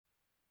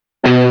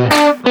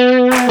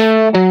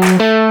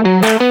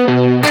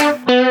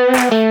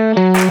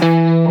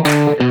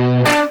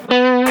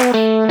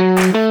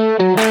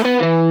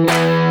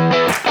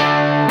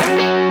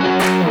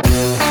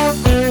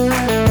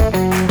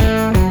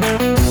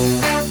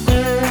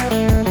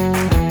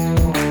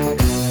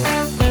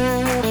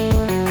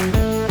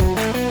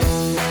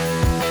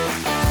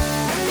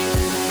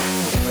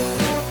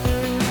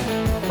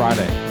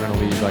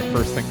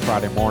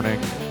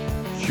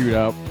shoot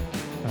up,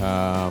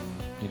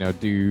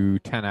 do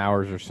 10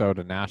 hours or so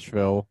to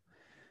Nashville,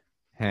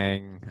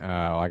 hang.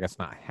 Well, I guess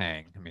not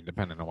hang. I mean,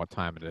 depending on what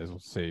time it is, we'll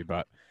see.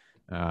 But,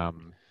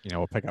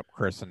 we'll pick up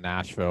Chris in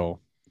Nashville,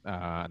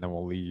 and then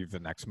we'll leave the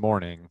next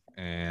morning.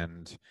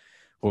 And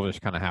we'll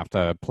just kind of have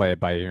to play it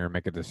by ear and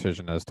make a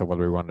decision as to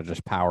whether we want to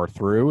just power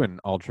through and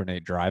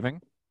alternate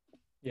driving.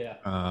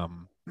 Yeah.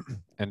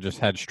 And just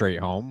head straight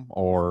home,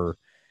 or,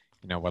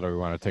 whether we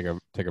want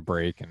to take a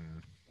break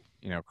and,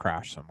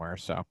 crash somewhere.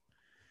 So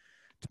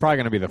it's probably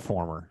going to be the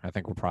former. I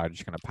think we're probably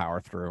just going to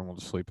power through and we'll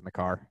just sleep in the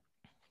car.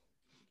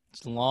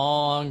 It's a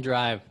long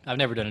drive. I've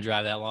never done a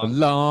drive that long. A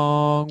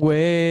long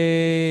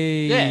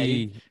way.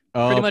 Yeah,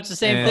 pretty much the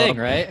same thing,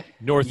 right?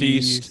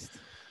 Northeast.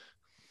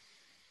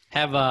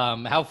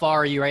 How far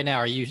are you right now?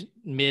 Are you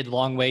mid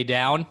long way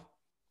down?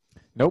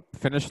 Nope,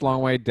 finished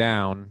long way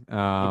down.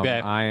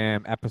 Okay. I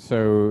am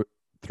through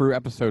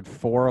episode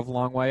 4 of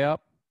Long Way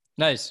Up.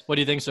 Nice. What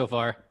do you think so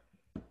far?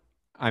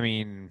 I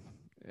mean,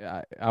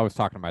 I was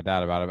talking to my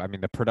dad about it. I mean,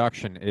 the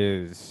production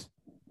it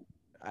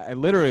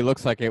literally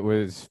looks like it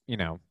was,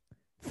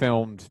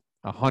 filmed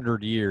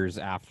 100 years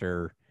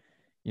after,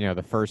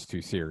 the first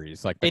 2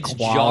 series. Like the It's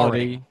quality.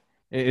 jarring.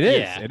 It is.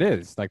 Yeah. It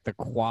is. Like the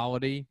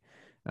quality.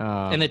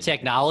 And the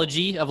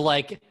technology of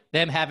like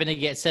them having to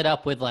get set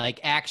up with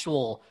like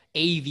actual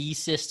AV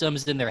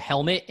systems in their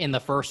helmet in the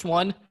first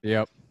one.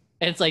 Yep.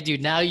 And it's like,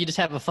 dude, now you just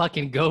have a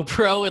fucking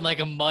GoPro and like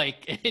a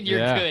mic and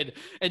you're good.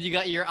 And you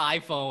got your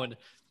iPhone.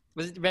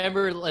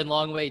 Remember in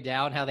Long Way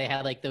Down how they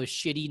had like those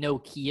shitty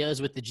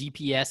Nokias with the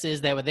GPSs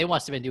that they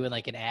must have been doing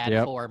like an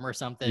ad for them or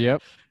something.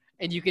 Yep.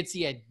 And you could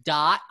see a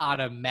dot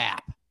on a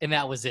map and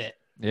that was it.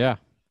 Yeah.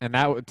 And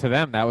that to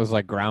them, that was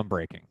like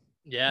groundbreaking.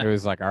 Yeah. It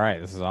was like, all right,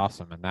 this is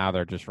awesome. And now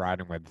they're just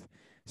riding with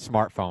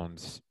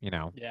smartphones,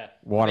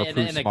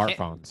 waterproof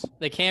smartphones.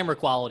 The camera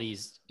quality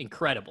is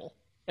incredible.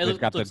 They've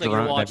got the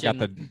drone. They've got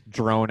the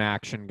drone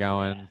action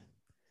going. Yeah.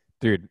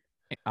 Dude,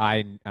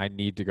 I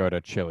need to go to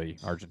Chile,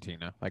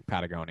 Argentina, like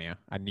Patagonia.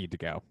 I need to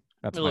go.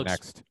 That's my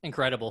next.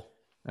 Incredible.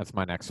 That's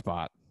my next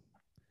spot.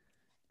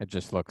 It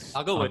just looks.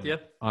 I'll go with you.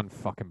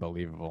 Unfucking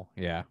believable.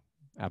 Yeah.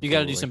 Absolutely. You got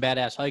to do some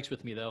badass hikes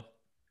with me though.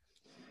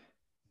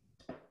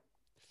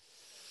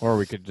 Or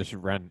we could just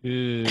rent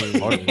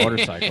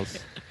motorcycles.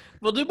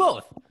 We'll do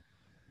both.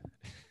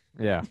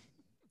 Yeah.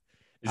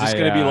 Is this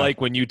going to be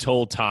like when you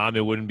told Tom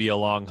it wouldn't be a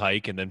long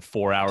hike, and then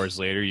 4 hours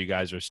later you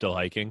guys are still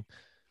hiking?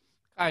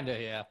 Kinda,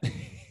 yeah.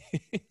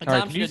 All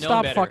right, can you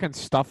stop fucking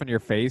stuffing your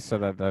face so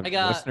that the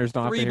listeners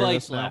don't have to hear this? 3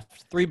 bites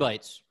left. 3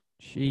 bites.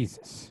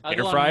 Jesus.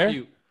 Air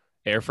fryer?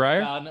 Air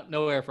fryer?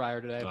 No air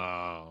fryer today.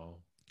 Oh.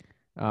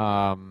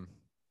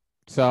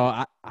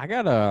 So we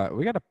got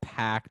a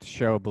packed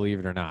show, believe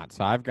it or not.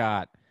 So I've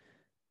got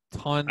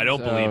tons. I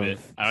don't believe it.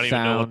 I don't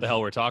even know what the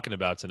hell we're talking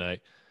about tonight.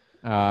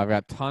 I've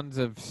got tons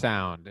of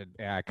sound.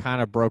 I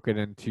kind of broke it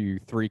into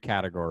 3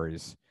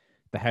 categories.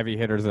 The heavy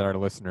hitters that our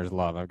listeners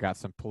love. I've got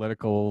some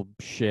political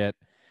shit.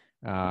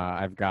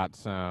 I've got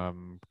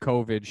some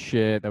COVID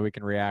shit that we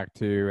can react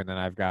to. And then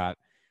I've got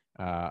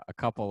a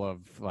couple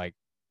of like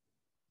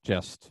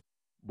just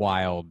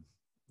wild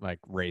like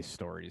race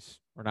stories.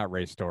 Or not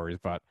race stories,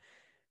 but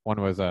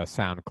one was a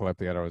sound clip.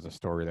 The other was a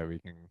story that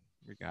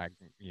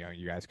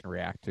you guys can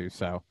react to.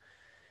 So.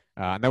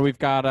 And then we've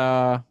got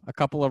a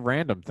couple of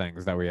random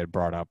things that we had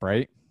brought up,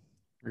 right?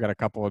 We got a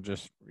couple of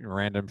just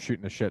random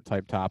shooting the shit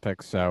type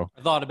topics. So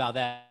I thought about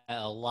that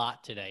a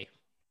lot today.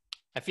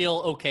 I feel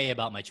okay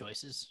about my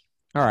choices.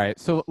 All right,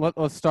 so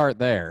let's start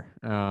there.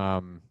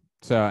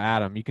 So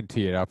Adam, you can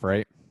tee it up,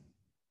 right?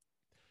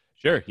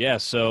 Sure. Yeah.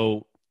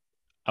 So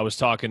I was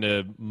talking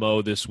to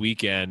Mo this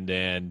weekend,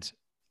 and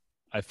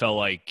I felt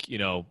like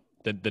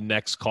the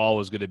next call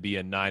was going to be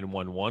a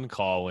 911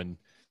 call, and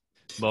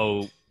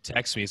Mo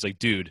texts me. He's like,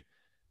 dude,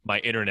 my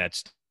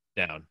internet's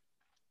down.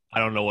 I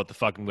don't know what the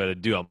fuck I'm going to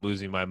do. I'm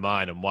losing my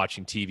mind. I'm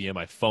watching TV on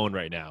my phone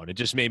right now. And it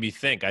just made me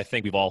think. I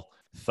think we've all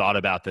thought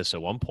about this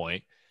at one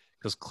point,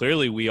 because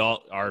clearly we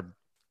all, our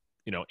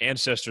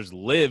ancestors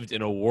lived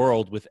in a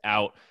world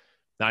without,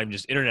 not even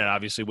just internet,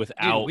 obviously,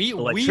 without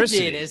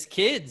electricity. We did as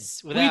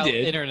kids without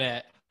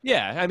internet.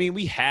 Yeah. I mean,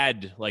 we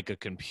had like a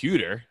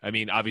computer. I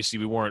mean, obviously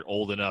we weren't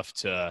old enough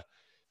to.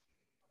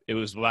 It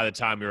was by the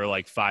time we were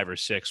like 5 or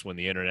 6 when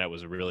the internet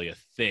was really a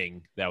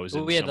thing. That was.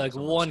 We had like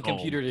one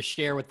computer to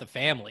share with the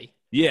family.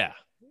 Yeah.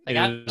 Like,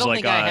 I don't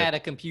think I had a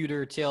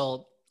computer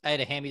till I had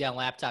a hand-me-down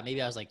laptop.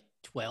 Maybe I was like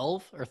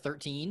 12 or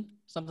 13,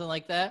 something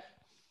like that.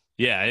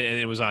 Yeah, and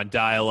it was on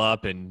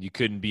dial-up, and you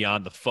couldn't be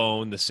on the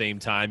phone the same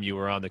time you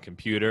were on the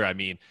computer. I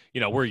mean,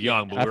 we're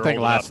young, but I think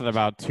it lasted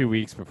about 2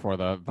 weeks before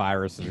the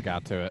viruses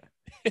got to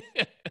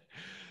it.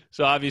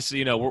 So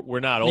obviously,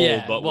 we're not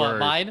old, but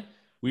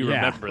we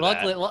remember that.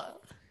 Luckily,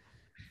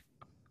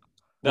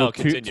 no,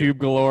 Tube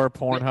Galore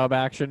Pornhub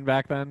action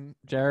back then,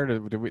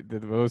 Jared?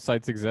 Did those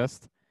sites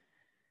exist?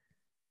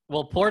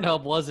 Well,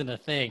 Pornhub wasn't a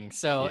thing,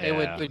 so it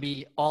would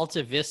be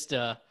Alta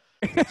Vista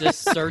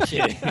just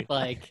searching.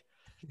 Like,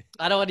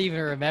 I don't even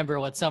remember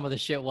what some of the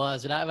shit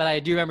was, but I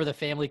do remember the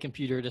family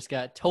computer just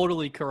got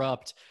totally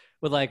corrupt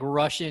with like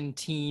Russian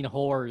teen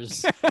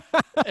whores.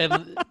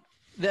 And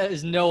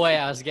there's no way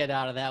I was getting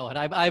out of that one.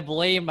 I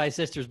blame my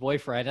sister's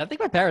boyfriend. I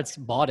think my parents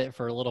bought it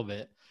for a little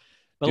bit,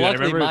 but Dude,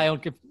 luckily my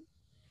own.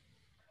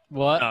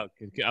 What? Oh,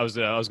 I was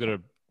gonna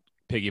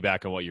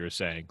piggyback on what you were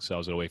saying, so I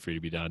was gonna wait for you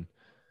to be done.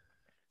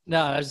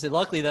 No, I was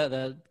luckily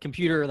the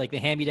computer, like the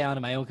hand-me-down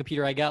in my own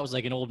computer I got was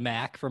like an old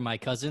Mac from my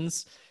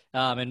cousins.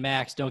 And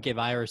Macs don't get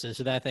viruses,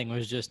 so that thing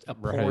was just a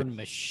porn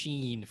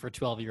machine for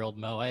 12-year-old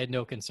Mo. I had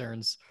no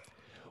concerns.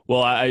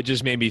 Well, I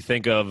just made me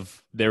think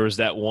of there was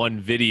that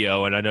one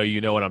video, and I know you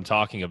know what I'm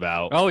talking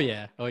about. Oh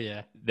yeah.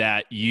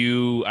 That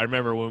I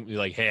remember when you're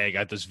like, hey, I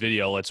got this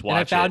video, let's watch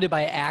it. And I found it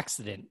by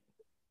accident.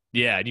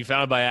 Yeah, and you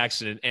found it by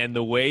accident, and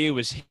the way it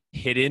was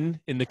hidden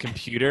in the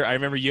computer, I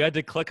remember you had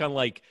to click on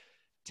like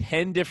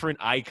 10 different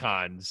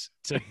icons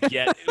to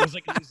get it was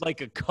like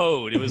a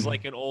code. It was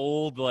like an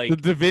old like the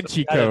Da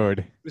Vinci Code.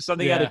 It was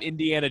something out of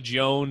Indiana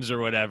Jones or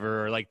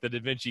whatever, or like the Da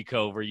Vinci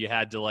Code, where you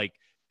had to like,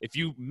 if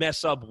you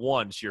mess up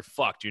once, you're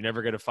fucked. You're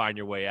never going to find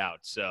your way out.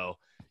 So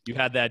you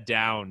had that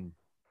down,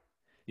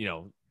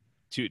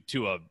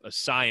 to a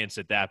science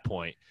at that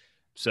point.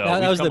 So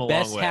that was the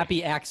best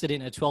happy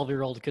accident a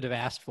 12-year-old could have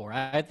asked for.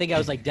 I think I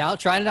was like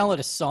trying to download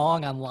a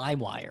song on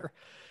LimeWire,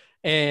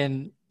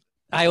 and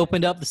I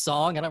opened up the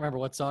song. I don't remember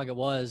what song it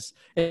was.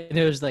 And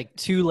it was like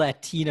two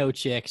Latino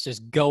chicks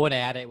just going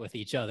at it with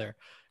each other.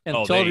 And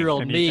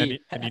 12-year-old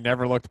me. And you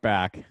never looked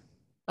back.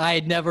 I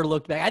had never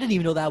looked back. I didn't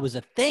even know that was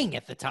a thing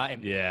at the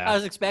time. Yeah. I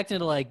was expecting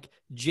to like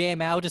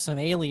jam out to some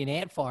alien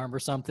ant farm or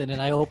something.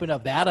 And I opened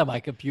up that on my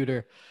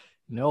computer.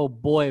 No,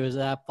 boy, was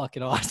that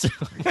fucking awesome.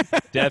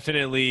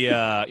 Definitely,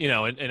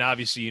 and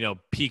obviously,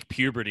 peak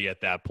puberty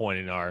at that point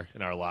in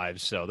our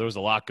lives. So there was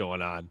a lot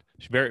going on.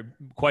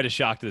 Quite a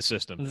shock to the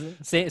system.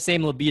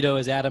 Same libido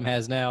as Adam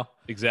has now.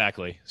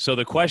 Exactly. So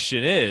the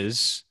question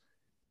is,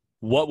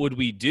 what would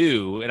we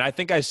do? And I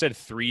think I said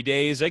 3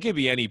 days. That could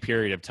be any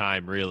period of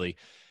time, really.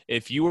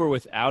 If you were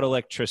without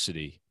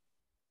electricity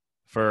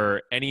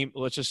for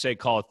let's just say,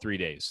 call it 3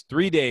 days.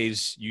 3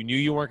 days, you knew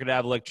you weren't going to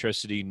have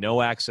electricity,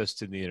 no access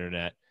to the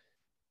internet.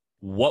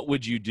 What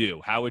would you do?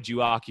 How would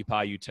you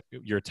occupy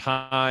your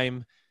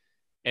time?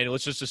 And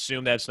let's just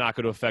assume that's not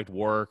going to affect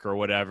work or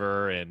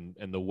whatever, and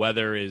the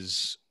weather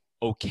is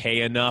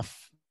okay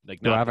enough.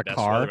 Like, not the best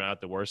weather,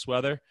 not the worst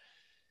weather.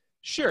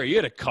 Sure, you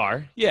had a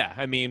car. Yeah,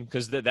 I mean,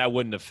 because that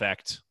wouldn't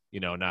affect,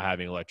 not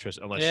having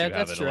electricity unless you have an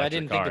electric car, I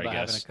didn't think about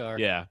having a car.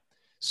 Yeah.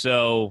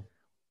 So,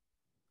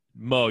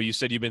 Mo, you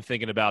said you've been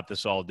thinking about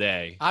this all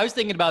day. I was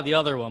thinking about the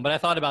other one, but I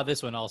thought about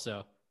this one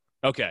also.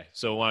 Okay,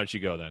 so why don't you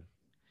go then?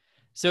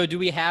 So do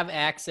we have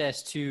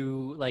access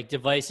to like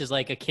devices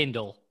like a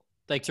Kindle,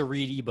 like to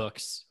read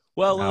ebooks?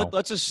 Well,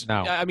 let's just.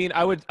 No. I mean,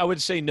 I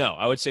would say no.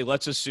 I would say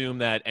let's assume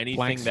that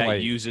anything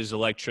that uses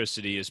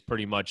electricity is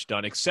pretty much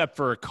done, except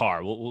for a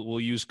car. We'll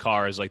use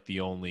car as like the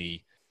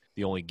only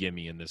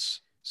gimme in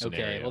this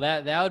scenario. Okay,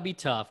 well that would be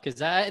tough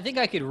because I think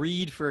I could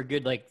read for a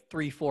good like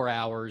 3-4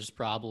 hours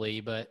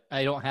probably, but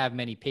I don't have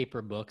many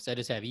paper books. I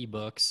just have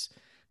ebooks,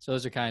 so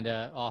those are kind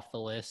of off the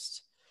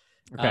list.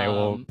 Okay,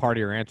 well, part of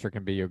your answer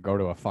can be you go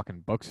to a fucking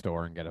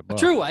bookstore and get a book.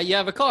 True, you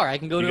have a car. I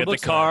can go to a bookstore. You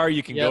get the car.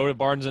 You can go to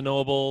Barnes &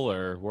 Noble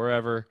or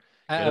wherever.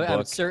 I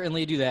would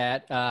certainly do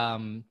that.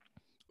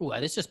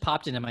 This just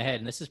popped into my head,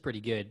 and this is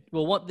pretty good.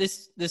 Well,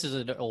 this is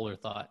an older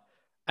thought.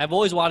 I've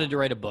always wanted to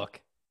write a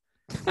book.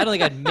 I don't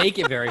think I'd make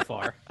it very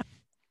far.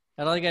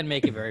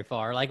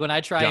 Like when I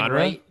try and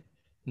write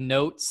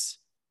notes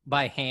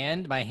by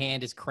hand, my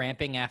hand is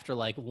cramping after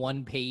like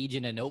one page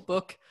in a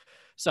notebook.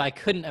 So I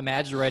couldn't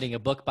imagine writing a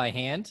book by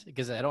hand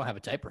because I don't have a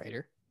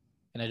typewriter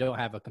and I don't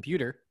have a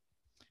computer.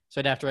 So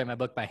I'd have to write my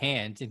book by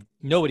hand, and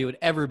nobody would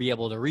ever be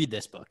able to read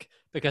this book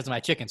because of my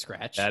chicken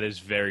scratch. That is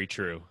very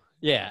true.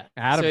 Yeah.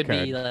 Adam so it'd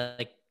could. be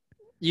like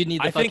you'd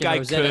need the fucking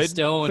Rosetta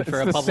Stone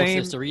for a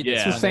publicist to read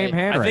this. It's the same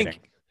handwriting.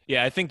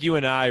 I think you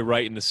and I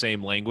write in the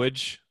same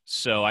language,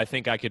 so I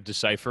think I could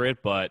decipher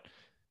it, but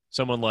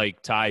someone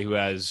like Ty who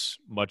has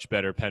much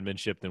better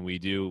penmanship than we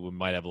do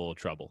might have a little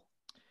trouble.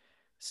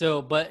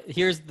 So, but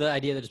here's the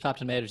idea that just popped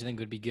in my head, which I think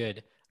would be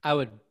good. I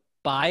would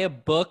buy a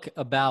book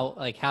about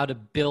like how to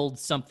build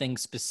something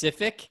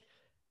specific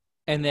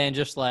and then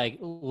just like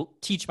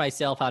teach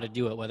myself how to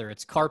do it, whether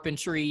it's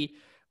carpentry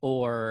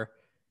or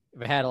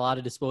if I had a lot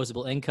of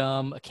disposable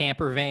income, a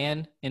camper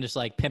van, and just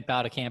like pimp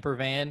out a camper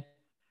van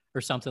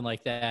or something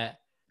like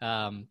that.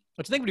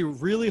 Which I think would be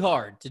really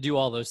hard to do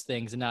all those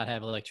things and not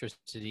have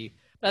electricity.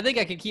 But I think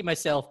I could keep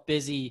myself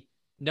busy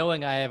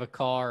knowing I have a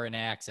car and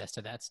access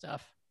to that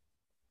stuff.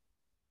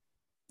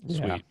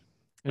 Sweet.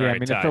 Yeah, right, I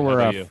mean, Ty,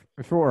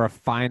 if it were a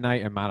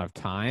finite amount of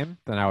time,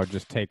 then I would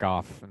just take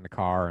off in the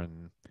car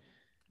and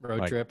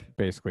road trip.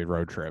 Basically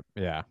road trip.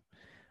 Yeah.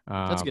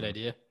 That's a good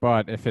idea.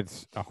 But if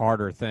it's a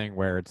harder thing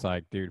where it's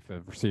like, dude, for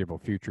the foreseeable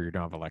future, you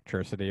don't have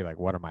electricity, like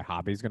what are my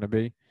hobbies going to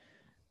be?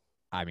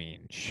 I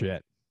mean,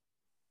 shit.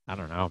 I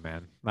don't know,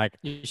 man. Like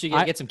you should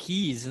get some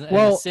keys and a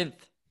synth.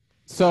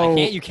 So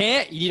you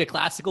can't. You need a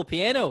classical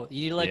piano.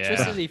 You need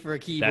electricity for a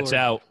keyboard. That's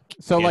out.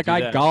 So like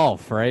I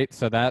golf, right?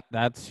 So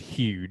that's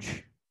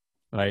huge.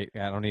 right?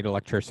 I don't need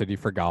electricity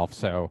for golf,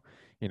 so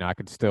I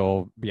could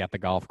still be at the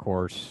golf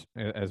course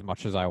as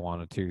much as I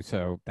wanted to.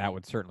 So that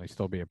would certainly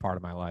still be a part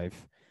of my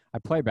life. I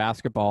play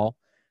basketball,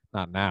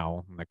 not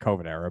now in the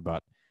COVID era,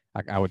 but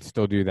I would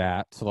still do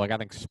that. So like I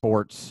think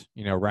sports,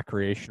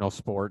 recreational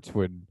sports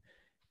would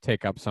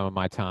take up some of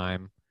my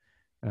time.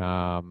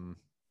 I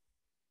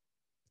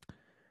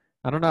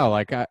don't know.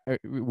 Like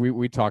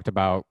we talked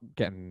about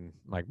getting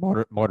like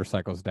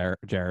motorcycles there,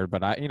 Jared.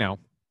 But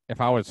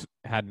if I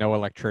had no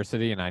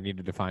electricity and I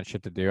needed to find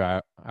shit to do,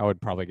 I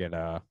would probably get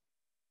a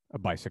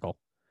bicycle.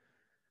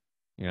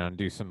 And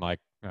do some like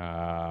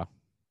the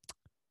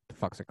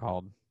fuck's it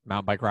called?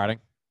 Mountain bike riding,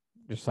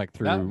 just like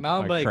through mountain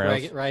like,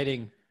 bike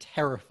riding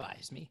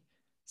terrifies me.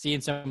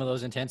 Seeing some of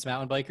those intense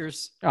mountain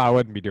bikers. Oh, I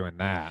wouldn't be doing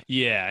that.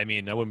 Yeah, I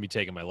mean, I wouldn't be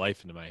taking my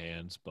life into my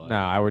hands, but no,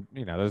 I would.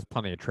 There's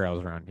plenty of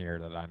trails around here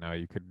that I know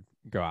you could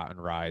go out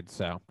and ride.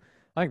 So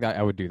I think that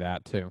I would do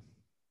that too.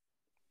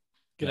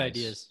 Good Nice.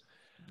 ideas.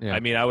 Yeah. I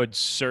mean, I would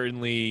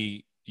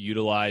certainly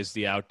utilize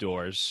the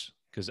outdoors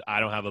because I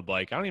don't have a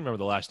bike. I don't even remember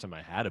the last time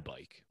I had a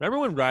bike. Remember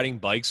when riding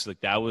bikes, like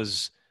that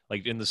was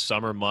like in the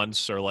summer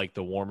months or like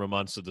the warmer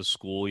months of the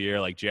school year,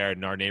 like Jared,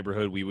 in our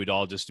neighborhood, we would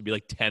all just be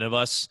like 10 of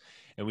us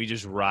and we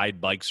just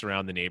ride bikes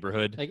around the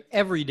neighborhood. Like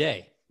every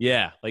day.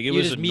 Yeah. Like it You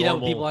was just a meet normal,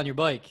 up with people on your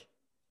bike.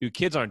 Dude,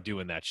 kids aren't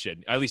doing that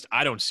shit. At least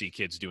I don't see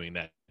kids doing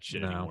that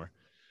shit No. anymore.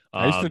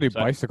 I used to do So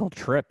bicycle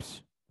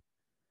trips.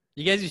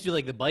 You guys used to do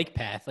like the bike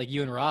path, like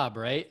you and Rob,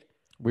 right?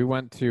 We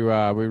went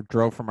to we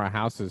drove from our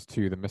houses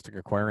to the Mystic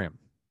Aquarium.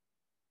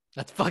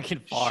 That's fucking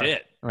far.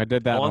 Shit. I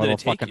did that How in a long did little it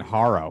take fucking you?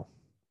 Haro.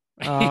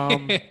 How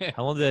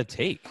long did that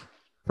take?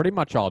 Pretty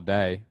much all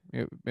day.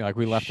 Like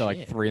we left at like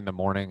Shit. 3 a.m.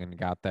 and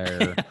got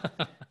there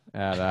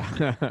at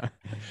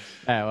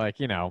at like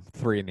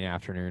 3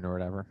 p.m. or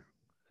whatever.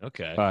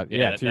 Okay. But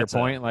yeah, to your that's a-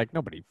 point, like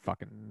nobody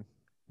fucking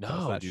does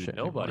no, that dude, shit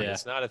nobody. anymore.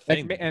 It's not a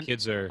Like, thing. and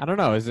Kids are. I don't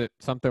know. Is it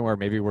something where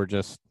maybe we're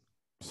just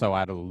so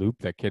out of the loop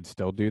that kids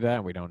still do that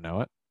and we don't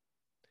know it?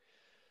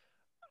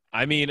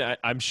 I mean,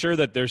 I'm sure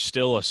that there's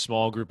still a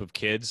small group of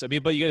kids. I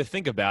mean, but you got to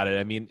think about it.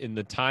 I mean, in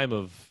the time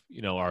of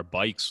our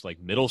bikes, like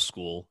middle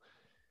school,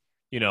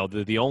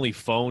 the only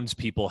phones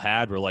people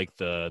had were like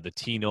the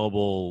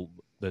T-Mobile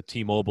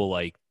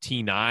like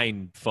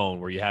T9 phone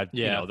where you had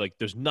like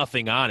there's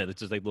nothing on it.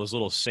 It's just like those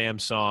little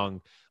Samsung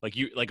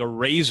like a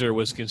Razor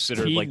was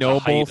considered like the T-Mobile,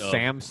 height of,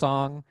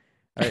 Samsung.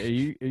 Are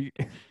you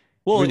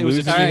well, we it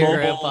was a losing All right, you? T-Mobile.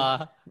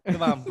 Grandpa.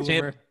 Come on,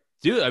 boomer.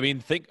 Dude, I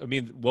mean,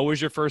 what was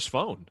your first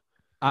phone?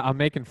 I'm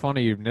making fun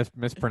of you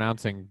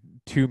mispronouncing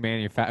two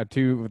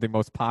of the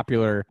most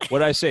popular. What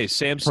did I say?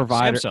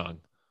 Provider- Samsung.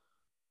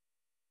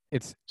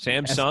 It's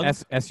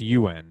Samsung.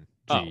 SUN.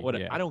 Oh, what?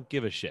 Yeah. I don't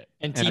give a shit.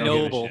 And I don't give a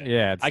T-Mobile. shit.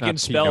 Yeah, it's I not can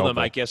spell them.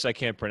 T-Noble. I guess I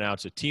can't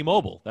pronounce it.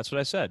 T-Mobile. That's what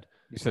I said.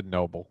 You said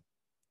Noble.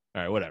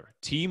 All right, whatever.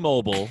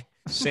 T-Mobile,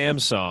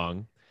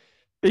 Samsung,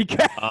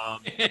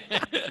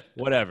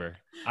 whatever.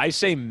 I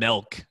say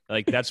milk.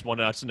 Like that's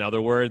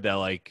another word that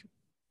like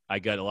I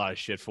got a lot of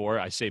shit for.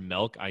 I say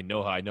milk. I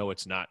know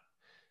it's not.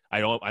 I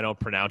don't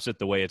pronounce it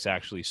the way it's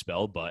actually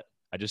spelled, but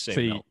I just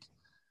say milk.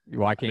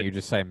 Why can't you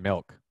just say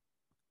milk?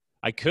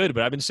 I could,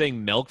 but I've been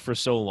saying milk for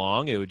so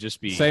long, it would just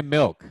be Say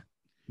milk.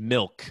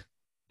 milk.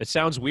 It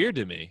sounds weird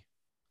to me.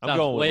 I'm Sounds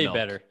going with way milk.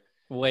 better.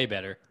 Way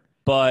better.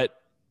 But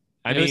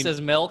I You know who mean,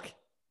 says milk?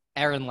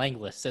 Aaron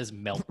Langlis says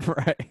milk.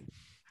 Right.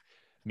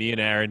 me and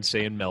Aaron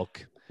saying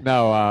milk.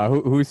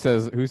 No, who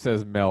says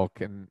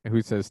milk and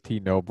who says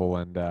T-Noble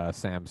and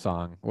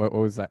Samsung? What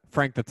was that?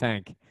 Frank the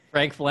Tank.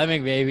 Frank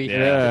Fleming, baby.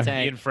 Yeah, Frank the me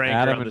Tank. and Frank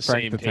Adam are on and the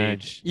Frank same the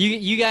Tank. page.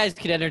 You guys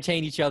could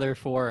entertain each other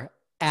for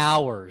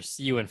hours,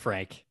 you and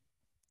Frank.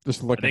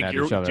 Just I looking think at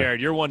you're each other.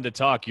 Jared. You're one to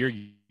talk.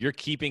 You're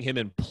keeping him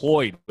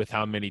employed with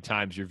how many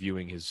times you're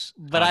viewing his.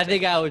 But I content.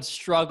 think I would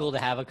struggle to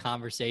have a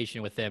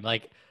conversation with him.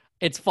 Like,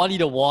 it's funny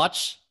to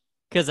watch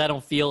because I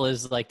don't feel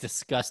his like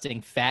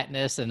disgusting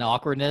fatness and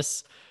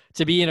awkwardness.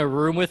 To be in a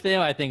room with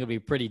him, I think it'd be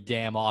pretty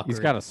damn awkward. He's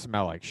got to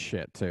smell like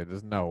shit too.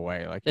 There's no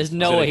way. Like There's he's-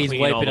 no Should way he's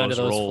clean all wiping under those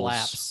those rolls.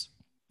 flaps.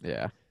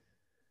 Yeah.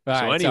 All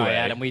So right, sorry, anyway-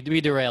 Adam. We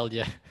derailed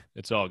you.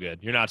 It's all good.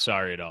 You're not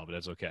sorry at all, but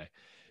that's okay.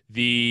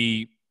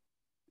 The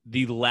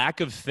lack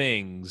of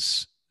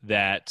things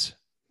that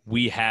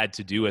we had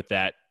to do at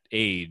that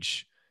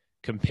age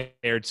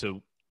compared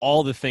to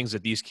all the things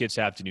that these kids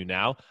have to do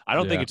now, I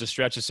don't think Yeah. it's a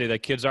stretch to say that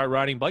kids aren't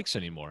riding bikes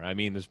anymore. I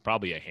mean, there's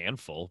probably a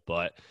handful,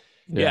 but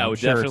Yeah, I I'm would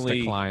sure definitely-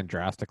 it's declined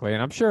drastically,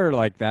 and I'm sure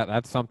like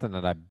that's something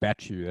that I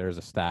bet you there's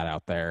a stat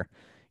out there.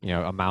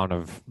 Amount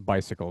of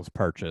bicycles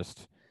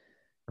purchased,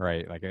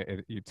 right? Like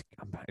it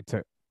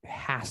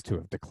has to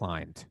have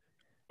declined.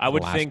 I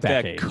would last think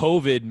decade. that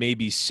COVID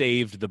maybe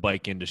saved the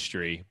bike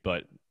industry,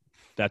 but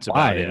that's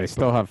Why? about it. They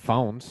still have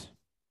phones.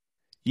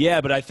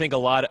 Yeah, but I think a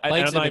lot. I'm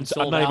Bikes have not, been I'm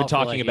sold not even out for,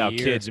 talking like, a about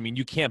year. kids. I mean,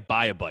 you can't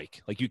buy a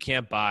bike. Like you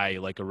can't buy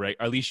like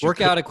at least you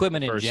Workout could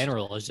equipment in first.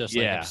 general is just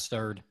Yeah. like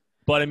absurd.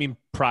 But I mean,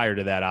 prior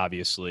to that,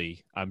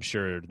 obviously, I'm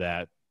sure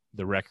that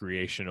the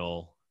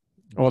recreational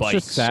Well, it's bikes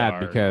just sad are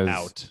because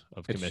out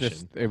of it's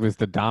commission. it was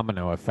the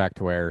domino effect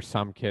where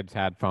some kids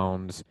had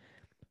phones,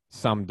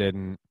 some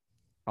didn't.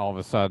 All of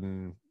a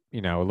sudden,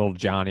 little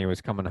Johnny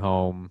was coming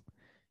home,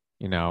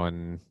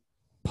 and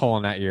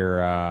pulling at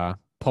your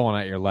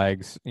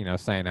legs,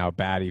 saying how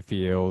bad he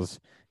feels.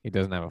 He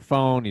doesn't have a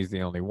phone. He's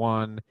the only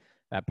one.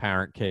 That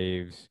parent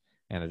caves,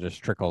 and it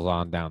just trickles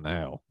on down the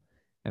hill.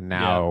 And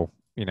now,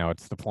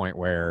 it's the point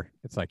where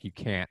it's like you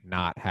can't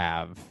not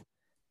have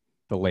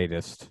the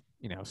latest,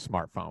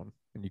 smartphone,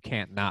 and you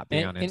can't not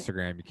be on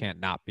Instagram. You can't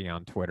not be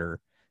on Twitter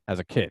as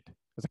a kid.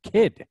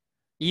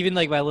 Even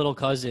like my little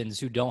cousins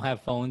who don't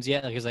have phones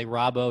yet, like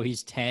Robbo,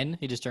 he's 10.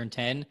 He just turned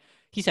 10.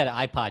 He's had an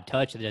iPod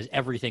Touch that does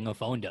everything a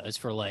phone does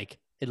for like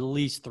at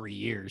least 3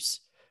 years.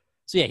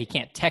 So yeah, he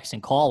can't text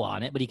and call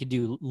on it, but he could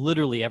do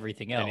literally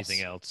everything else.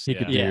 Anything else? He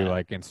could do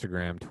like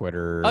Instagram,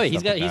 Twitter. Oh,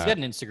 he's got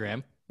an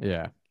Instagram.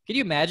 Yeah. Can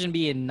you imagine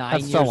being 9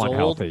 That's years so old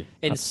unhealthy.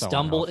 and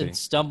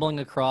stumbling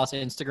across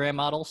Instagram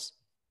models?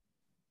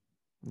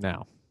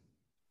 No.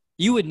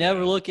 You would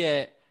never look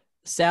at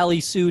Sally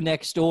Sue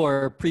next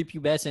door,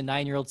 prepubescent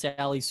 9-year-old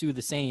Sally Sue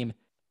the same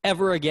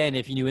ever again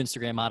if you knew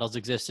Instagram models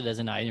existed as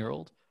a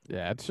 9-year-old.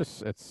 Yeah,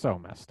 it's so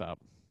messed up.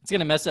 It's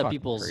gonna mess up Fucking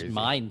people's crazy.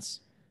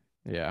 minds.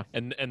 Yeah.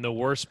 And the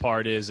worst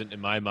part is, in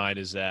my mind,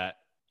 is that,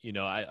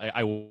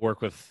 I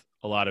work with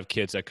a lot of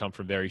kids that come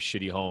from very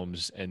shitty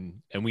homes,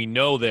 and we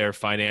know their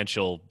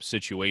financial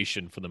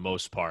situation for the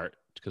most part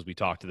because we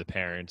talk to the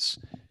parents.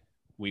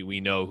 We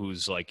know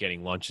who's like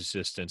getting lunch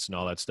assistance and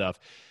all that stuff.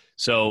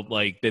 So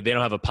like they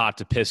don't have a pot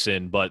to piss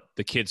in, but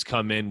the kids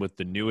come in with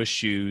the newest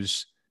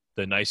shoes,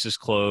 the nicest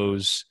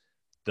clothes,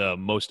 the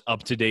most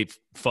up-to-date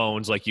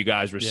phones, like you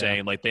guys were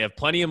saying. Like they have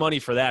plenty of money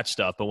for that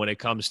stuff, but when it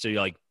comes to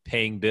like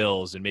paying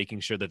bills and making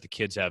sure that the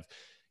kids have,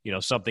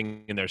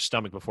 something in their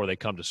stomach before they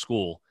come to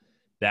school,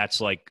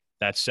 that's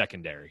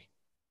secondary.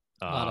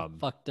 A lot of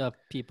fucked up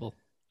people.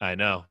 I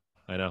know.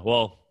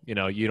 Well,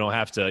 you don't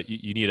have to.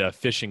 You need a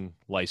fishing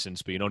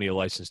license, but you don't need a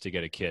license to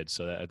get a kid.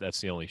 So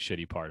that's the only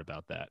shitty part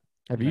about that.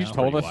 Have you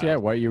told us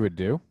yet what you would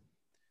do?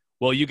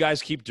 Well, you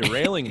guys keep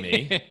derailing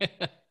me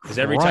because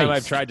every time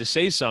I've tried to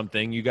say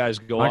something, you guys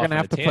go off. Am I going to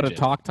have to put a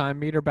talk time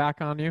meter back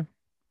on you?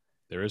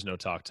 There is no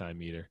talk time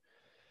meter.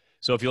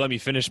 So if you let me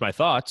finish my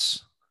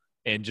thoughts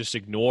and just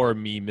ignore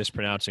me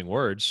mispronouncing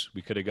words,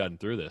 we could have gotten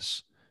through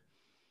this.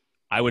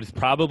 I would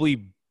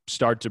probably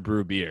start to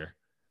brew beer,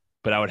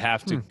 but I would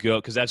have to go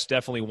because that's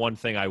definitely one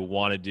thing I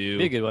want to do.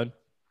 Be a good one.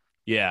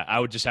 Yeah,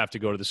 I would just have to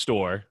go to the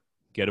store,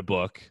 get a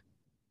book,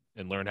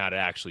 and learn how to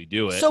actually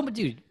do it.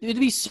 Dude, there'd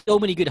be so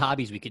many good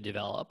hobbies we could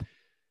develop.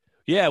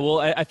 Yeah, well,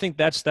 I think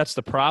that's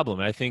the problem.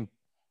 I think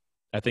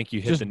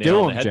you hit the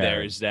nail on the head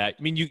there. Is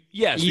that we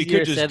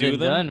could just do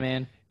them, done,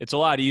 man. It's a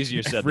lot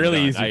easier said than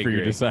really done. easy for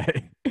you to say.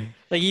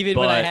 Like even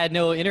when I had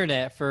no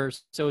internet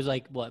first, so it was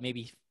like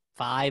maybe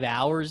 5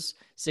 hours,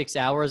 6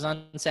 hours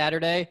on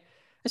Saturday.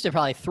 I spent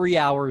probably 3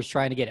 hours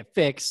trying to get it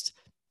fixed.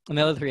 And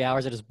the other 3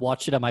 hours, I just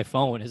watched it on my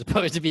phone as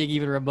opposed to being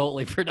even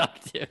remotely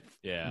productive.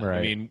 Yeah. Right.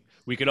 I mean,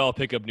 we could all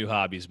pick up new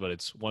hobbies, but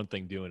it's one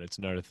thing doing it. It's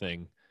another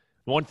thing.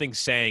 One thing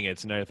saying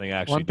it's another thing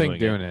actually doing it. One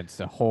thing doing it. It's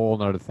a whole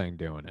nother thing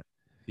doing it.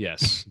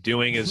 Yes.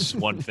 Doing is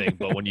one thing,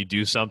 but when you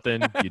do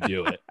something, you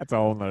do it. That's a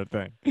whole nother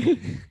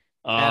thing.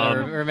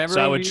 Remember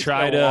so I would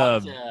try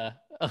to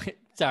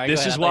sorry.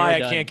 This is why I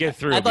can't get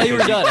through. I thought you were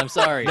done. I'm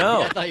sorry.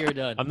 No. I thought you were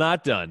done. I'm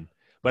not done.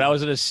 But I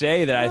was going to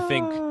say that I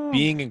think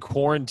being in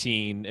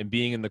quarantine and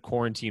being in the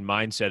quarantine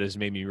mindset has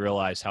made me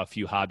realize how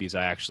few hobbies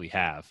I actually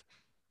have.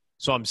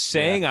 So I'm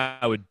saying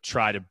I would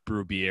try to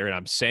brew beer, and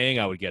I'm saying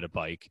I would get a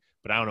bike,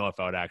 but I don't know if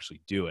I would actually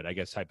do it. I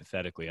guess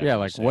hypothetically.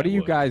 What do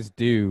you guys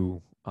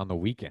do on the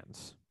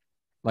weekends?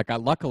 Like,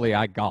 luckily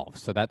I golf,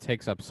 so that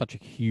takes up such a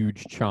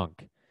huge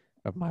chunk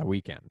of my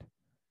weekend.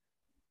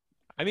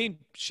 I mean,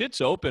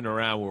 shit's open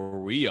around where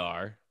we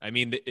are. I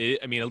mean,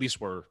 at least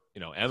we're,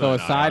 Emma. So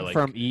and aside I are,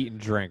 from eat and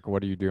drink,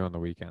 what do you do on the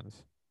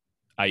weekends?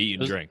 I eat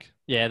and drink.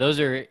 Yeah, those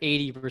are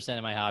 80%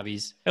 of my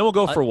hobbies. And we'll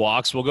go for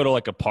walks. We'll go to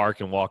like a park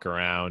and walk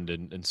around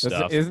and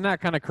stuff. Isn't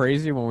that kind of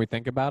crazy when we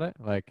think about it?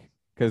 Like,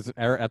 because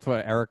that's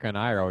what Erica and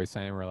I are always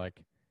saying. We're like,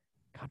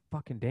 God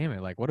fucking damn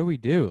it! Like, what do we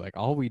do? Like,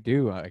 all we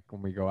do, like,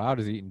 when we go out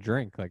is eat and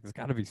drink. Like, there's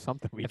got to be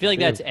something we. I feel like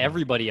do. that's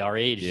everybody our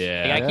age.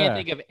 Yeah, like, I can't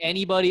think of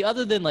anybody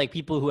other than like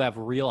people who have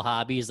real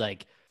hobbies,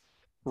 like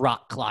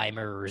rock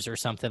climbers or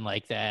something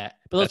like that.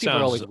 But those people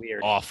are always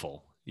weird.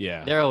 Awful.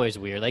 Yeah, they're always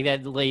weird. Like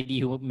that lady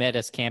who met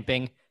us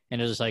camping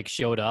and just like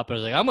showed up and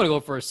was like, "I'm gonna go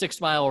for a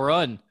 6-mile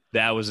run."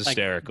 That was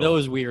hysterical. Like,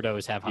 those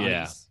weirdos have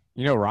hobbies.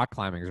 Yeah. Rock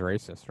climbing is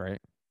racist, right?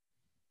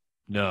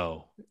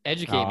 No.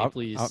 Educate me,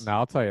 please.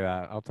 I'll tell you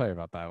that. I'll tell you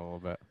about that a little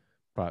bit.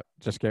 But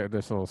just get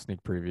this little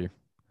sneak preview.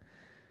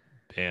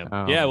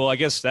 Damn. Yeah, well, I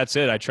guess that's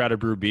it. I try to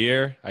brew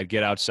beer. I'd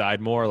get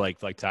outside more. Like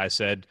Ty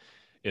said,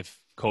 if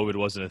COVID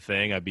wasn't a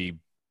thing, I'd be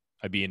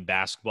in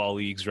basketball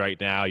leagues right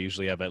now. I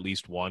usually have at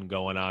least one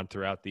going on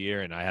throughout the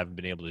year, and I haven't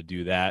been able to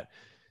do that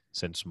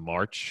since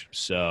March.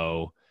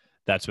 So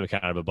that's been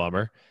kind of a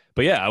bummer.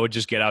 But yeah, I would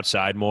just get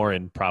outside more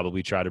and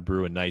probably try to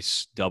brew a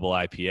nice double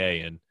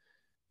IPA and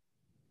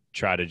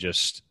try to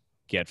just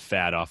get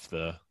fat off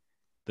the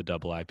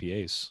double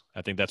IPAs.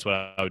 I think that's what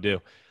I would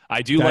do.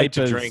 I do like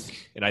to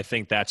drink, and I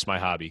think that's my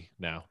hobby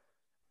now.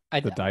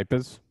 The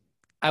diapers?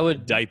 I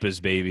would Diapers,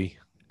 baby.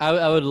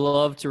 I would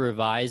love to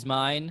revise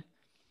mine,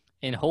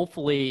 and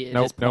hopefully at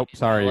this Nope. point in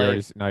Sorry, my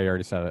life you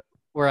already said it.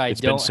 where I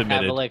It's been don't have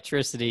submitted.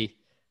 electricity,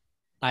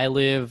 I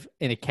live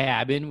in a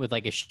cabin with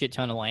like a shit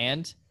ton of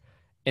land,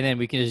 and then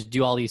we can just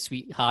do all these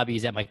sweet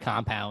hobbies at my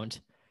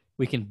compound.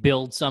 We can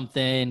build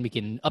something, we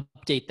can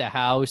update the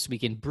house, we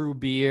can brew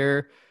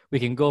beer, we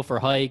can go for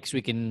hikes,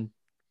 we can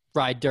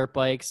ride dirt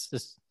bikes.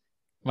 Just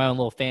my own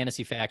little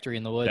fantasy factory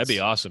in the woods. That'd be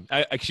awesome.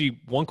 Actually,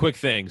 one quick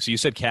thing. So you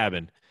said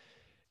cabin.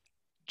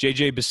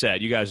 JJ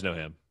Bissett, you guys know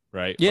him,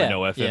 right? Yeah, Or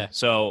know of him. yeah.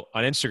 So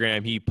on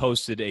Instagram, he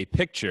posted a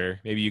picture,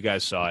 maybe you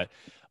guys saw it,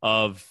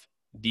 of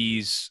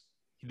these.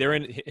 They're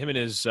in him and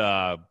his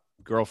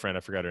girlfriend,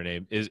 I forgot her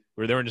name,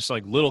 where they're in just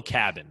like little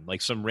cabin,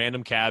 like some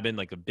random cabin,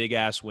 like a big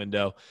ass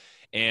window.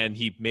 And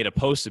he made a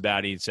post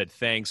about it. He said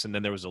thanks, and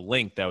then there was a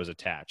link that was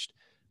attached.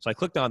 So I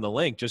clicked on the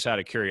link just out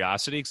of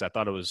curiosity because I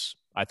thought it was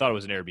an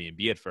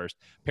Airbnb at first.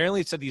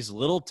 Apparently, it said these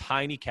little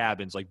tiny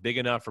cabins, like big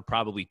enough for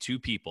probably 2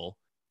 people,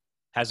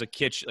 has a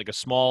kitchen, like a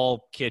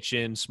small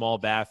kitchen, small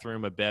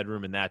bathroom, a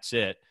bedroom, and that's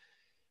it.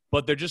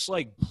 But they're just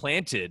like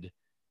planted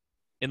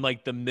in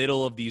like the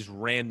middle of these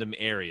random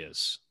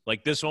areas.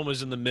 Like this one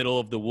was in the middle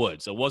of the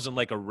woods. It wasn't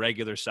like a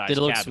regular size Did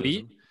it look cabin.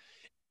 sweet?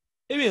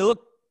 I mean, it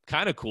looked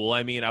kind of cool.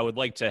 I mean, I would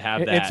like to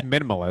have that. It's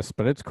minimalist,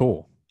 but it's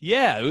cool.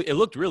 Yeah, it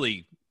looked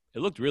really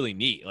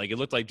neat. Like it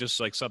looked like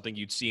just like something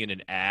you'd see in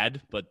an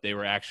ad, but they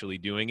were actually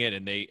doing it,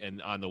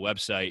 and on the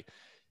website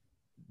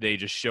they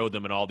just showed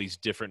them in all these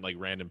different like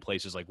random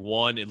places. Like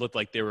one, it looked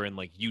like they were in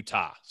like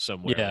Utah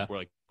somewhere, Yeah.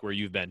 where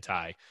you've been,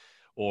 Ty,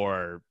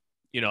 or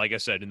like I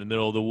said, in the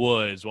middle of the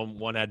woods.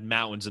 One had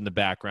mountains in the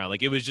background.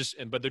 Like it was just,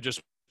 but they're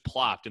just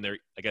plopped, and they're,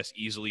 I guess,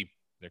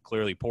 they're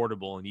clearly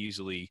portable and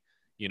easily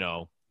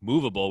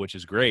movable, which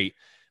is great.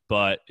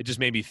 But it just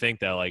made me think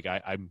that like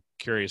I'm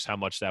curious how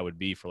much that would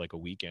be for like a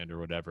weekend or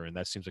whatever, and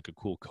that seems like a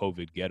cool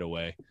COVID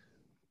getaway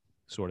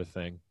sort of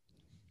thing.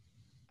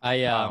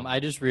 I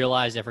just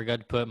realized I forgot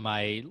to put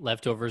my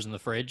leftovers in the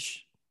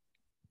fridge.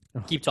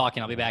 Oh. Keep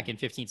talking. I'll be back in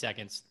 15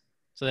 seconds,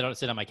 so they don't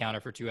sit on my counter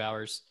for 2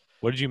 hours.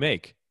 What did you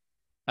make?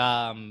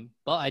 But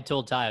I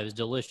told Ty it was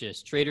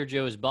delicious. Trader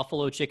Joe's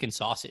buffalo chicken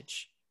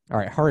sausage. All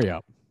right, hurry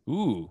up.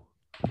 Ooh,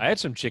 I had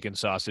some chicken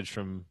sausage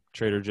from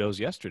Trader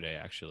Joe's yesterday,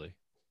 actually. It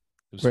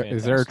was Is there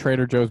a fantastic.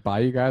 Trader Joe's by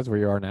you guys where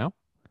you are now?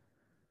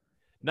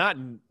 Not,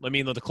 I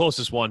mean, the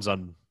closest one's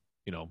on,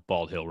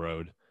 Bald Hill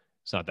Road.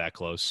 It's not that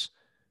close.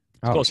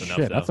 It's close enough,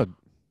 though. That's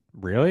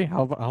really?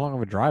 How long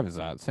of a drive is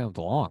that? It sounds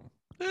long.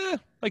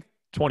 Like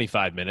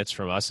 25 minutes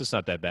from us. It's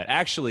not that bad.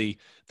 Actually,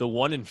 the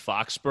one in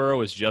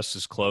Foxborough is just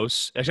as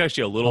close. It's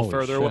actually a little Holy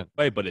further shit.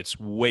 away, but it's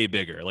way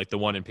bigger, like the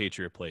one in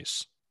Patriot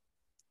Place.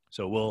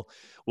 So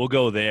we'll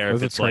go there.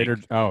 Is If it it's like,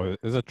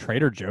 is it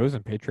Trader Joe's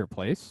in Patriot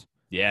Place?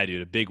 yeah,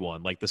 dude, a big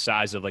one, like the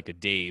size of like a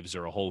Dave's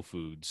or a Whole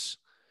Foods,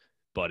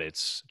 but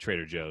it's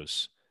Trader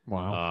Joe's.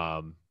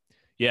 Wow.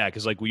 Yeah,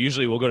 because like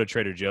we'll go to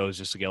Trader Joe's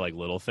just to get like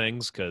little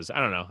things. Because I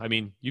don't know. I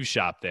mean, you've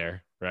shopped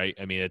there, right?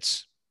 I mean,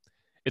 it's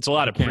a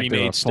lot You of can't do a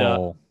pre-made stuff.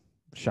 full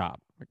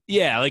shop.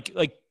 Yeah, like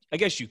I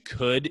guess you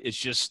could. It's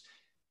just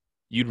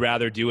you'd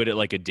rather do it at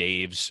like a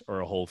Dave's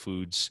or a Whole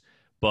Foods,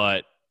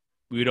 but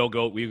we go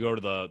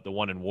to the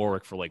one in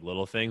Warwick for like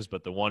little things,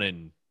 but the one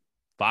in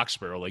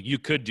Foxborough, like you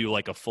could do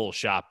like a full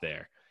shop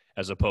there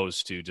as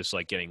opposed to just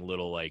like getting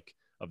little like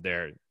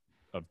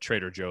of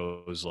Trader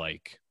Joe's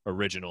like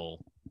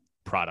original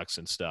products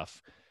and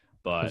stuff.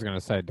 I was But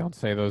gonna say, don't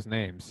say those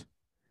names.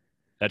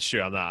 that's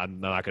true. I'm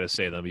not going to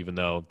say them, even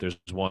though there's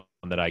one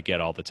that I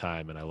get all the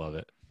time and I love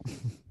it.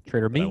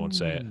 Trader But I won't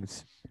say it.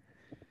 Means.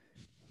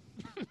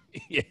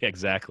 Yeah,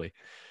 exactly.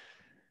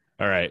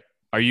 All right.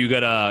 Are you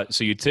gonna?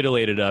 So you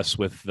titillated us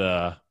with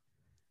the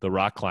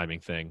rock climbing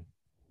thing.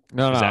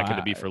 No, Is that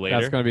gonna be for later?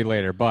 That's going to be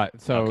later. But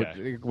so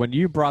Okay. when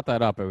you brought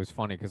that up, it was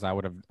funny because I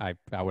would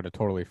have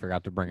totally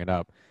forgot to bring it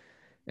up,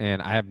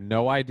 and I have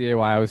no idea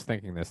why I was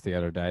thinking this the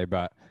other day.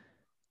 But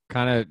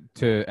kind of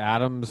to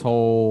Adam's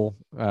whole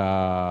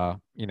thought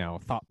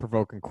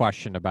provoking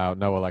question about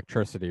no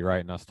electricity,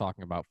 right? And us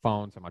talking about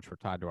phones, how much we're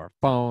tied to our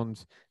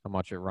phones, how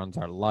much it runs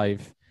our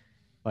life.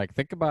 Like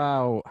think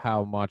about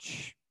how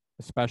much,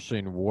 especially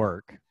in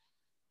work,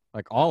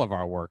 like all of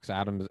our works,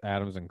 Adams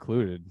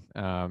included,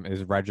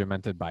 is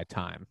regimented by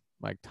time,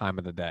 like time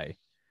of the day,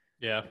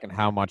 Yeah. and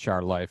how much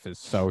our life is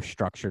so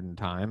structured in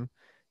time,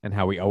 and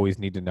how we always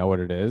need to know what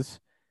it is.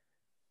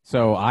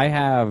 So I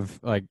have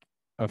like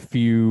a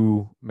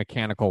few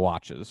mechanical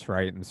watches,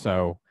 right? And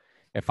so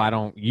if I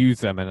don't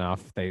use them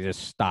enough, they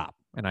just stop,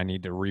 and I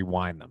need to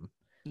rewind them.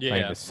 I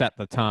need to set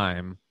the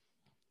time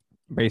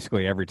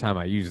basically every time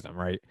I use them,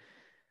 right?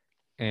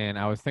 And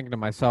I was thinking to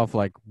myself,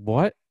 like,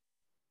 what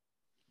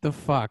the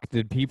fuck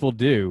did people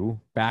do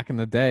back in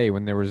the day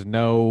when there was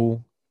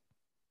no,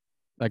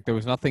 like, there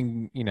was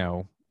nothing,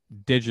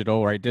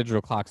 digital, right?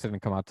 Digital clocks didn't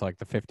come out to like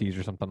the 50s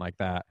or something like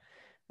that.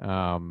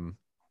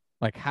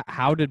 Like,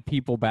 how did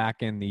people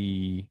back in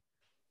the,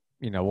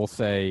 we'll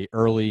say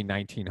early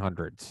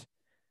 1900s,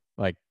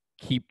 like,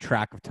 keep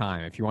track of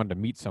time? If you wanted to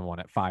meet someone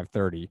at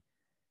 5:30,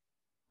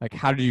 like,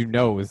 how did you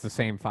know it was the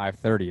same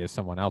 5:30 as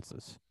someone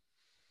else's?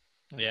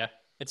 Yeah,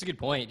 it's a good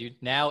point, dude.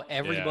 Now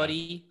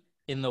everybody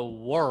in the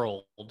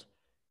world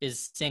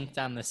is synced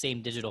on the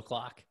same digital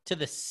clock to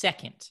the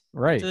second,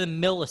 Right. to the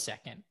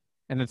millisecond.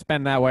 And it's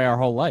been that way our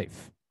whole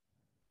life.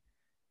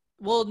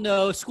 Well,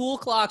 no, school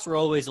clocks were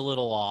always a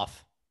little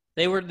off.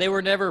 They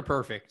were never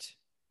perfect.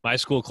 My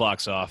school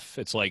clock's off.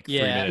 It's like 3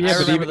 minutes. Yeah, I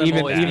but remember them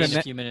always being even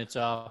a few minutes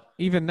off.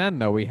 Even then,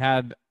 though, we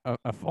had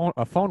a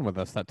phone with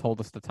us that told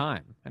us the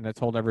time, and it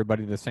told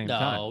everybody the same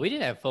time. No, we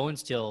didn't have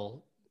phones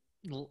till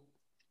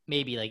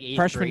maybe like eighth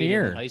Freshman grade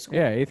year. in high school.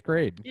 Yeah, eighth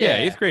grade.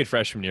 Yeah, 8th grade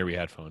freshman year we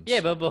had phones.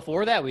 Yeah, but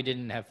before that we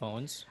didn't have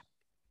phones.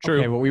 True.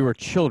 Okay, but we were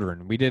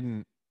children. We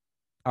didn't.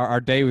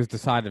 Our day was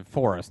decided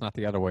for us, not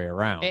the other way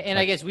around. And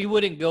I guess we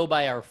wouldn't go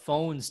by our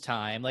phone's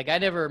time. Like I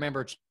never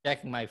remember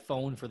checking my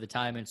phone for the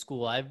time in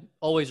school. I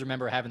always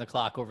remember having the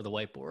clock over the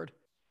whiteboard.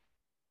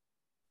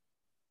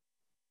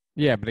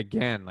 Yeah, but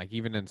again, like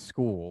even in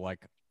school,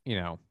 like,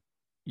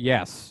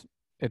 yes,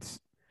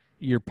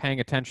 you're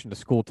paying attention to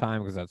school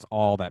time because that's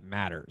all that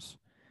matters.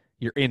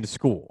 You're in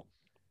school.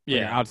 When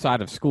you're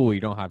outside of school,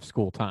 you don't have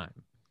school time.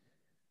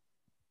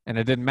 And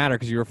it didn't matter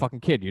because you were a fucking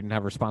kid. You didn't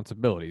have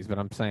responsibilities. But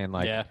I'm saying,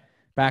 like,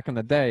 back in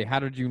the day, how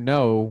did you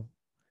know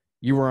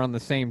you were on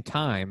the same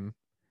time?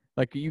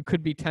 Like, you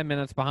could be 10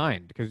 minutes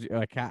behind because,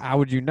 like, how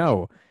would you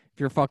know if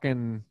you're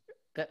fucking...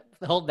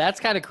 That's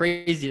kind of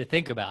crazy to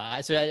think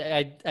about. So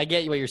I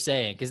get what you're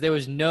saying because there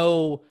was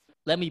no,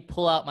 let me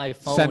pull out my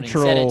phone and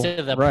set it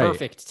to the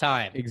perfect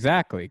time.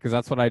 Exactly, because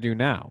that's what I do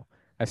now.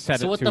 I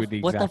set it to the exact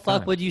time. What the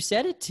fuck would you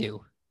set it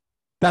to?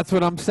 That's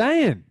what I'm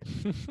saying.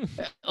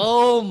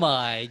 Oh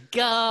my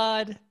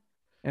God.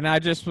 And I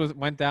just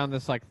went down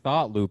this like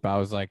thought loop. I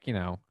was like,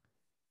 no,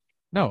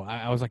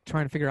 I was like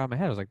trying to figure out in my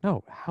head. I was like,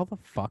 no, how the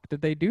fuck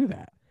did they do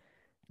that?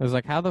 I was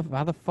like, how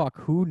the fuck,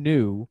 who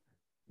knew?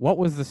 What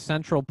was the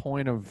central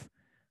point of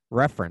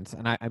reference?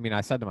 And I mean,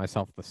 I said to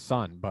myself, the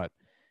sun, but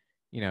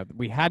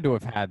we had to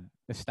have had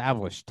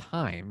established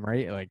time,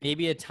 right? Like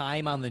maybe a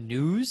time on the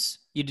news.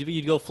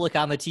 You'd go flick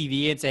on the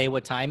TV and say,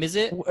 what time is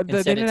it?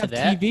 They didn't have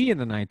TV in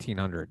the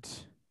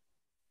 1900s.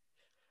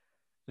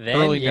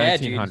 Early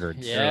 1900s.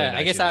 Dude. Yeah,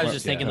 I guess I was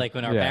just thinking like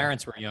when our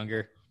parents were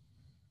younger.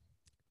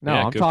 No,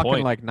 I'm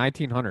talking like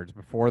 1900s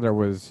before there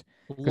was.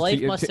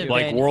 Life must have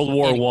like been World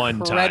War I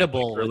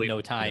incredible time, with no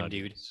time,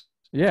 dude.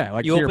 Yeah,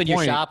 like you opened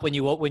your shop when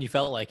you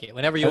felt like it.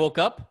 Whenever you woke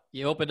up,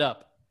 you opened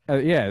up.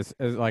 As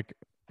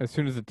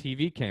soon as the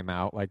TV came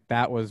out, like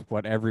that was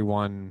what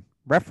everyone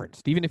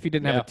referenced. Even if you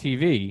didn't have a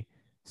TV,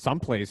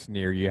 someplace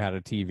near you had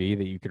a TV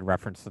that you could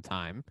reference the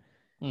time.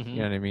 Mm-hmm. You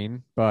know what I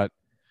mean? But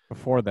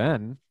before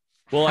then,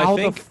 how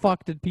the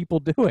fuck did people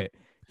do it?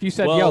 If you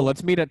said, "Yo,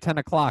 let's meet at 10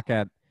 o'clock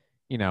at,"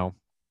 the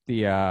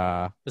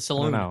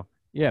saloon.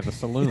 The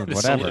saloon, the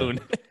whatever. Saloon.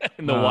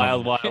 In the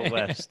wild, wild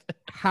west.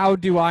 How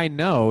do I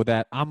know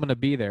that I'm going to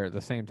be there at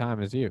the same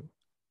time as you?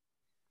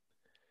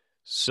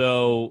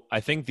 So I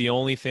think the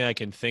only thing I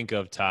can think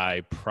of,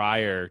 Ty,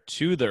 prior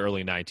to the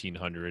early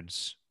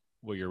 1900s,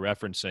 what you're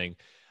referencing,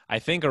 I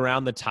think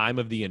around the time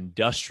of the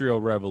Industrial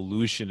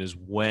Revolution is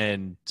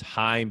when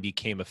time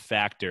became a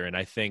factor. And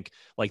I think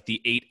like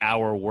the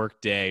 8-hour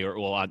workday, or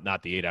well,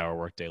 not the 8-hour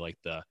workday, like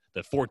the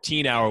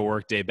 14-hour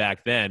workday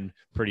back then,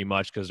 pretty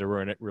much, because there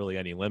weren't really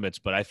any limits.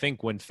 But I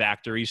think when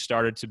factories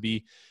started to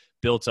be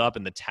built up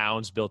and the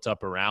towns built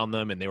up around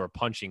them and they were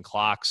punching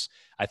clocks,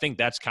 I think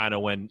that's kind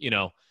of when,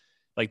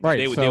 like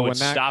they would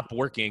stop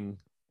working.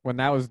 When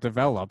that was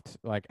developed,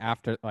 like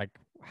after, like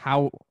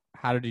how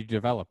did you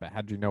develop it?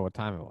 How did you know what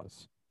time it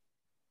was?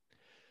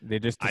 They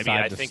just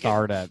decided to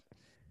start at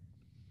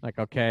like,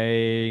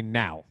 okay,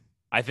 now.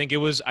 I think it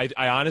was, I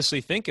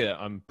honestly think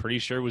I'm pretty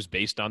sure it was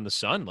based on the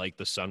sun. Like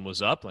the sun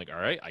was up, like,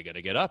 all right, I got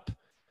to get up.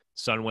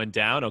 Sun went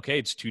down. Okay,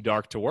 it's too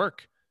dark to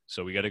work,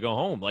 so we got to go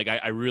home. Like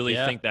I really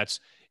think that's,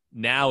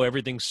 now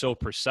everything's so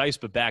precise,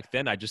 but back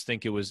then I just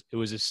think it was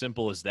as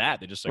simple as that.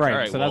 They're just like, all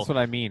right, so that's what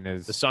I mean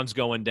is the sun's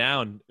going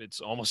down.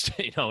 It's almost,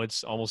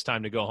 it's almost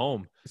time to go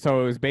home.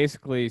 So it was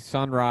basically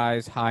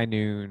sunrise, high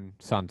noon,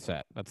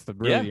 sunset. That's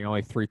the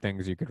only three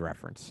things you could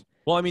reference.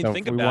 Well, I mean, so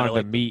think if we about wanted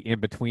it. to meet in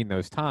between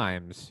those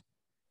times,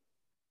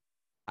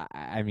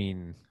 I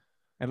mean,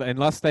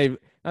 unless they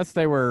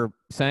were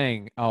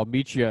saying, "I'll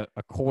meet you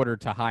a quarter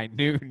to high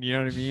noon," you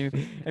know what I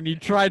mean? And you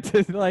tried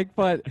to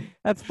but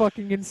that's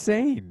fucking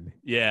insane.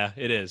 Yeah,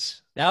 it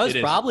is. That was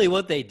probably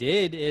what they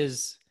did.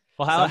 Is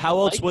well, how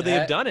else would they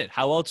have done it?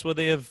 How else would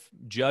they have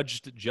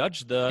judged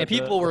the? And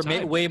people were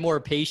way more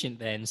patient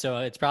then, so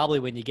it's probably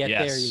when you get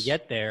there, you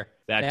get there.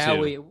 That now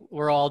too.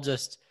 We're all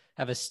just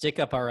have a stick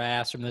up our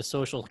ass from this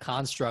social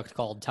construct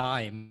called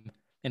time,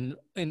 and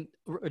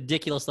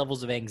ridiculous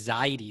levels of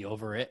anxiety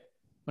over it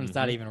when it's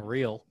not even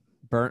real.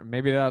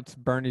 Maybe that's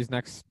Bernie's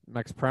next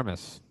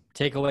premise.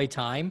 Take away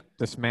time.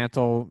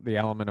 Dismantle the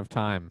element of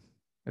time.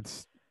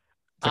 It's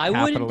I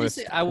wouldn't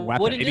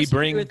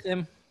disagree with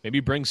him. Maybe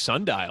bring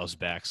sundials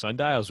back.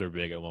 Sundials were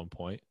big at one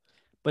point.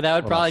 But that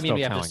would probably mean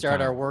we have to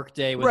start our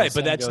workday with right.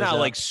 But that's not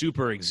like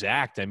super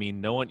exact. I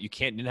mean, you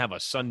didn't have a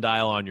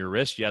sundial on your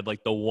wrist. You had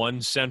like the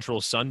one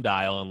central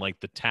sundial in like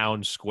the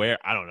town square.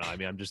 I don't know. I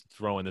mean, I'm just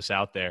throwing this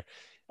out there.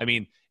 I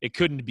mean, it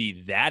couldn't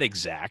be that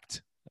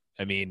exact.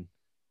 I mean,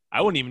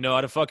 I wouldn't even know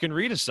how to fucking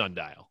read a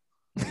sundial.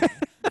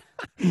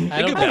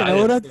 I don't know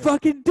what I'd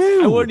fucking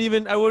do. I wouldn't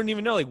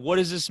even know. Like, what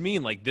does this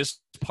mean? Like, this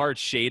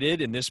part's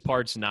shaded and this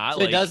part's not. So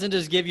like, it doesn't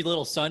just give you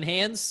little sun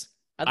hands?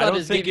 I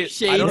don't think the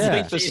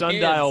shades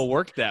sundial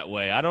worked that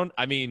way. I don't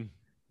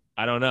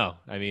know.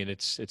 I mean,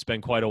 it's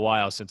been quite a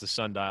while since the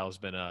sundial has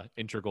been a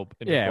integral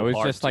yeah, it was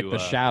part just like to, the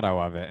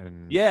shadow of it.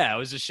 And yeah, it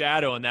was a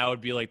shadow, and that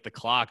would be like the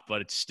clock.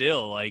 But it's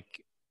still like,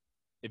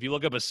 if you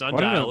look up a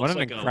sundial, what it an looks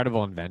like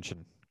incredible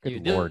invention.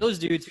 Good Dude, Lord. those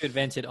dudes who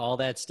invented all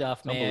that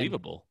stuff, man.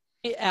 Unbelievable.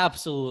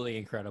 Absolutely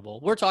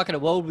incredible. We're talking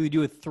about what would we do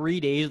with 3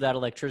 days without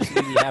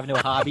electricity? We have no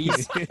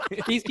hobbies.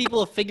 These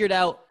people have figured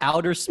out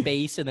outer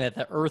space and that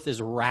the Earth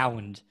is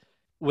round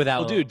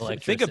without dude,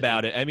 electricity. think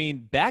about it. I mean,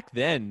 back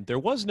then there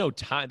was no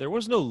time. There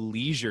was no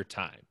leisure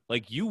time.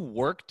 Like, you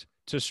worked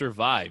to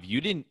survive. You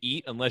didn't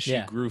eat unless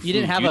you grew food. You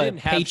didn't have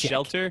have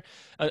shelter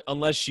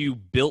unless you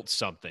built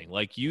something.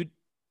 Like,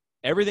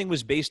 everything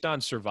was based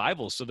on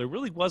survival. So there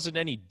really wasn't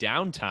any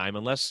downtime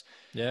unless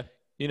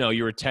you know,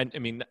 you were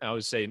I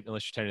would say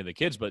unless you're tending to the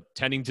kids, but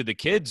tending to the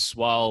kids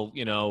while,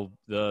 you know,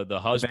 the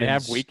husband. They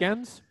have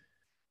weekends?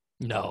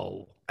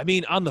 No. I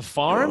mean, on the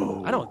farm?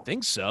 No. I don't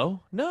think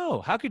so.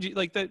 No. How could you,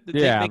 like, they on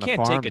the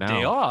can't farm, take a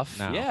day no. off.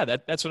 No. Yeah,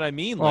 that's what I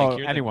mean. Well,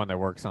 like, anyone that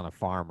works on a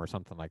farm or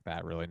something like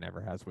that really never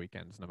has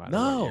weekends, no matter what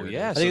No, year it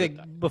yeah. is. I think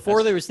like,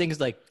 before there was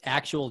things like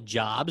actual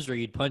jobs where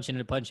you'd punch in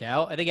and punch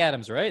out. I think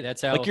Adam's right.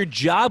 That's how. Like, your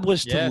job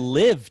was to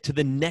live to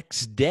the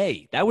next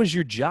day. That was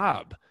your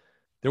job.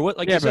 There was,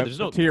 like you said, there's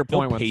no to your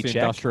point, once paycheck. the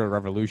Industrial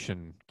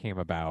Revolution came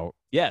about,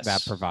 Yes.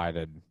 that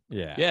provided,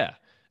 Yeah.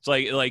 It's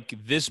like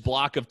this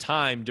block of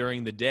time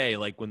during the day,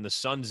 like when the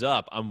sun's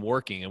up, I'm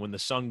working, and when the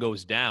sun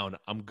goes down,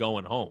 I'm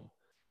going home.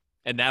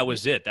 And that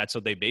was it. That's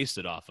what they based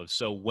it off of.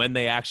 So when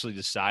they actually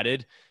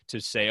decided to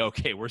say,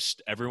 okay,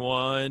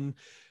 everyone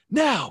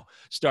now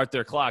start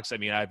their clocks. I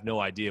mean, I have no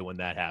idea when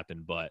that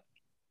happened, but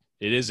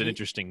it is an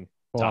interesting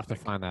we'll topic. have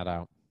to find that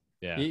out.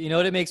 Yeah. You know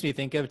what it makes me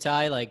think of,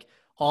 Ty? Like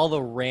all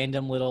the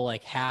random little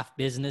like half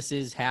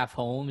businesses, half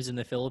homes in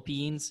the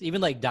Philippines,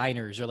 even like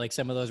diners or like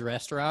some of those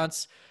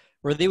restaurants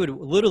where they would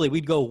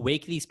we'd go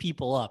wake these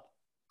people up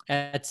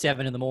at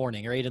 7 a.m. or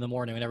 8 a.m,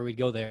 whenever we'd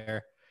go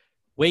there,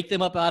 wake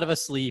them up out of a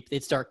sleep.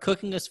 They'd start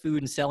cooking us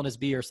food and selling us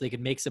beer so they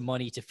could make some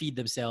money to feed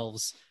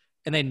themselves.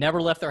 And they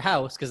never left their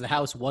house because the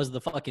house was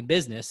the fucking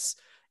business.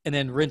 And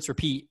then rinse,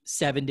 repeat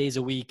 7 days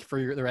a week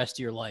for the rest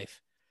of your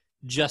life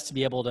just to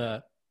be able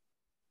to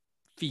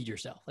feed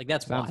yourself. Like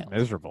that's Sounds wild. Yeah.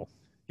 Miserable.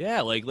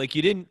 Like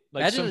you didn't,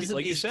 like, Imagine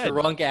like you these said.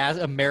 drunk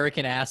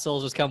American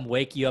assholes just come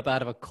wake you up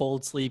out of a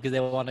cold sleep because they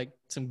want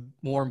some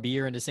warm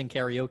beer and to sing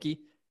karaoke.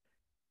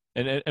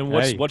 And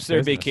what's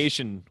their business.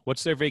 vacation?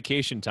 What's their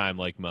vacation time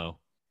like, Mo?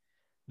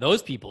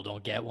 Those people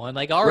don't get one.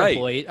 Like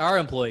our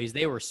employees,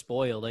 they were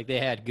spoiled. Like they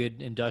had good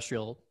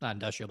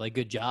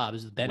good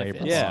jobs,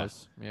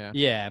 benefits. Labor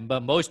Yeah.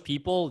 But most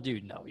people,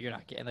 dude, no, you're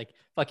not getting like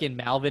fucking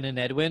Malvin and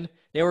Edwin.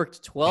 They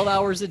worked 12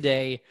 hours a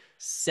day,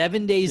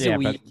 7 days a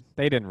week. But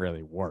they didn't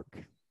really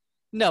work.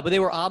 No, but they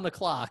were on the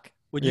clock.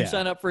 Would you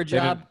sign up for a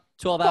job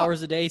 12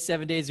 hours a day,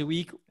 7 days a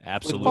week?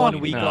 Absolutely. With 1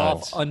 week No.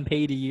 off,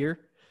 unpaid a year?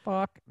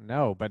 Fuck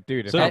no. But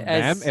dude, So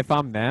if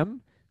I'm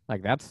them,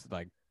 like that's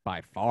like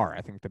by far,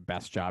 I think the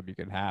best job you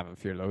could have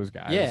if you're those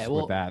guys. Yeah,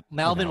 well, with that,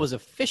 Malvin was a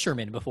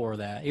fisherman before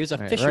that. He was a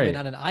fisherman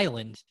on an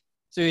island.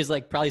 So he's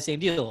like probably same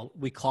deal.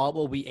 We caught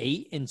what we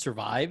ate and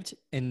survived.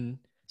 And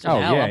so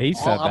now he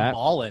said that. I'm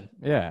balling.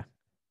 Yeah.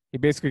 He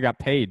basically got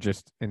paid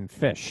just in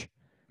fish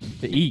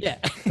to eat, Yeah.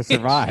 to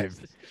survive.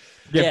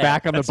 Get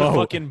back on That's the boat. a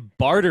fucking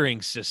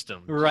bartering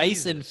system.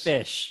 Rice and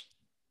fish.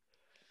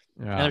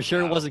 Oh, And I'm sure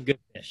it wasn't good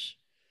fish.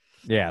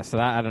 yeah, so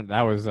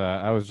that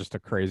was just a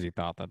crazy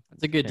thought.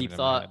 It's a good came deep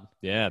into my thought. head.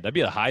 Yeah, that'd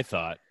be a high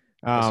thought.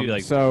 That'd be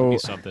So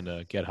something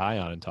to get high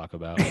on and talk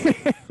about.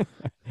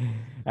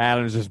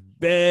 Adam's just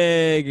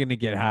begging to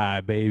get high,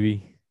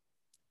 baby.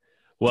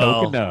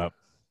 Well, Token up.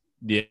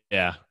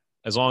 yeah.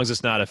 As long as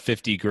it's not a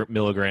 50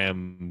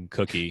 milligram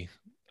cookie,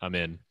 I'm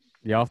in.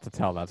 You'll have to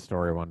tell that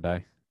story one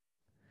day.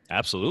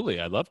 Absolutely,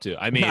 I'd love to.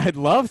 I mean, I'd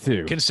love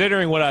to.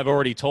 considering what I've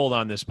already told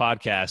on this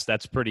podcast,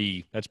 that's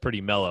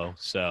pretty mellow.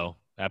 So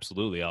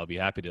absolutely, I'll be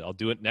happy to. I'll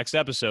do it next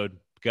episode.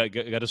 Got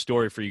a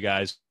story for you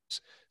guys.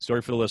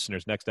 Story for the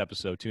listeners. Next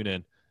episode. Tune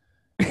in.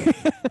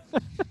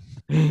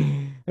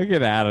 Look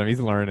at Adam. He's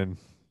learning.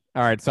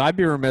 All right. So I'd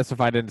be remiss if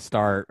I didn't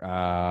start,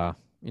 the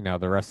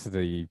rest of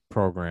the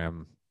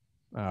program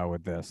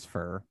with this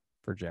for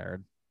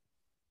Jared.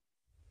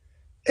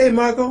 Hey,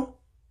 Marco.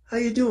 How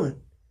you doing?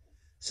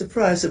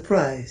 Surprise,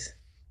 surprise.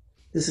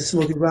 This is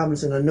Smokey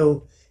Robinson. I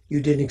know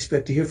you didn't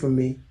expect to hear from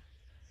me,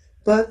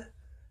 but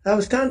I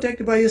was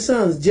contacted by your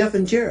sons, Jeff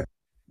and Jared.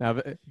 Now,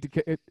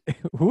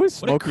 who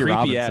is What a Smokey creepy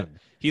Robinson?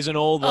 He's an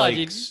old Old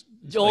music-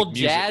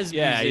 jazz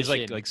Yeah, he's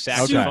musician. like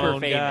saxophone Super guy.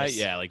 famous.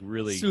 Yeah, like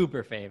really.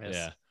 Super famous.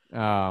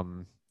 Yeah.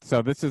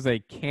 So this is a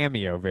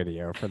cameo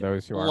video for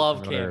those who aren't Love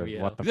familiar with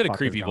cameo. what the He's got a fuck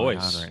creepy is going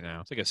voice on right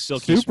now. It's like a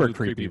silky, Super smooth,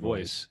 creepy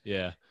voice.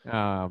 Yeah.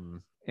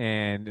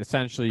 And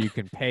essentially you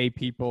can pay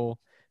people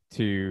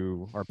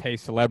or pay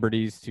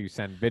celebrities to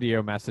send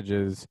video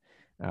messages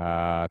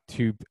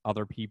to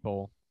other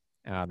people.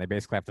 They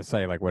basically have to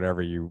say like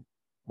whatever you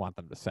want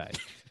them to say.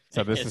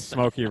 So this is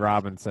Smokey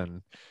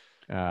Robinson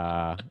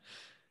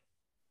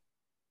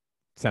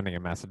sending a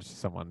message to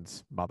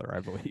someone's mother, I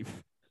believe.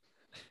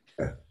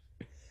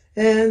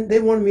 And they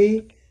told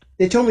me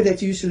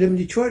that you used to live in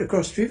Detroit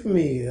across the street from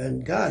me.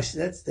 And gosh,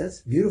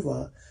 that's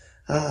beautiful.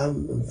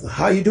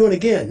 How you doing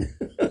again?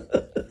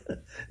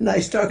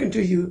 Nice talking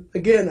to you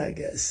again, I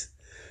guess.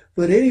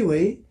 But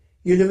anyway,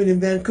 you're living in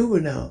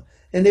Vancouver now.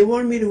 And they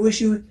wanted me to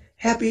wish you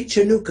happy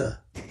Chinooka.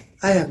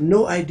 I have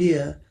no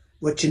idea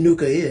what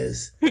Chinooka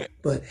is,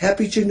 but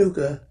happy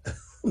Chinooka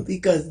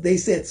because they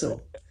said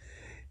so.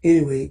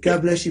 Anyway,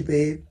 God bless you,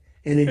 babe,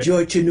 and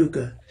enjoy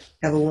Chinooka.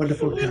 Have a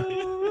wonderful time.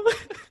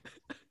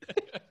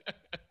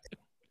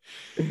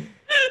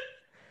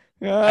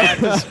 I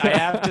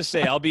have to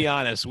say, I'll be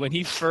honest. When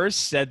he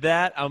first said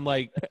that, I'm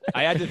like,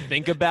 I had to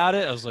think about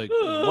it. I was like,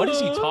 what is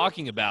he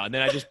talking about? And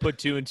then I just put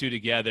two and two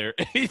together.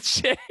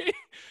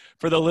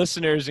 For the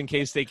listeners, in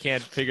case they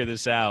can't figure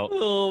this out,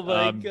 oh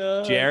my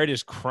God, Jared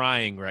is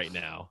crying right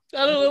now.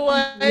 I don't know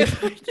why.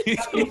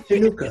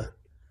 Chinooka.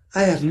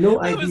 I have no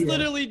idea. I was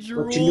literally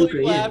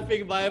drooling,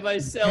 laughing by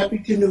myself happy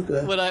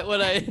Chinooka when I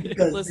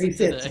listened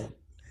to that. So.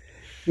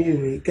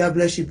 Anyway, God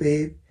bless you,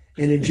 babe,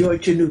 and enjoy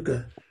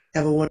Chinooka.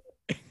 Have a wonderful.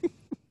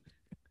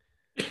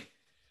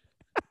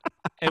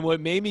 And what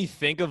made me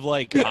think of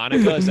like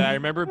Hanukkah is that I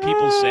remember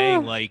people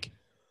saying like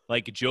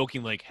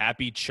joking like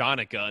Happy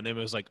Chanukah, and then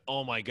it was like,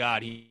 oh my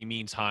God, he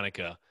means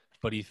Hanukkah,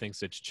 but he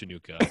thinks it's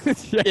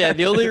Chinooka. Yeah,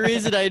 the only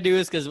reason I knew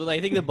is because I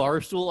think the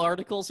Barstool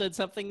article said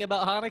something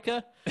about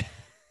Hanukkah.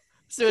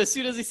 So as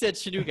soon as he said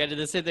Chinooka, I did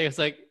the same thing. I was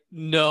like,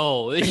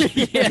 no.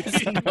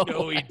 Yes, no.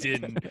 No, he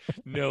didn't.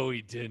 No,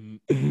 he didn't.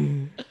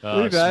 Dude,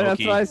 that's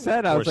what I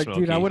said. I was like,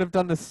 Smokey. dude, I would have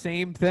done the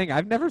same thing.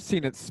 I've never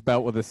seen it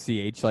spelt with a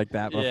CH like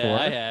that before. Yeah,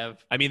 I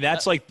have. I mean,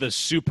 that's like the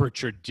super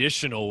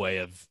traditional way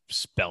of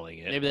spelling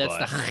it. Maybe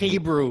that's the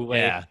Hebrew way.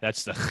 Yeah,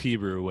 that's the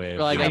Hebrew way of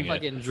Like I doing it.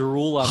 fucking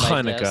drool on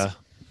my Hanukkah. desk.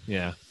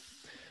 Yeah.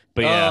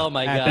 But yeah. Oh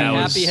my God. that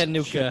was Happy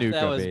Hanukkah. Chinooka,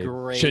 That was babe.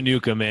 great.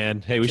 Chinooka,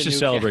 man. Hey, we should Chinooka.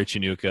 celebrate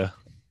Chinooka.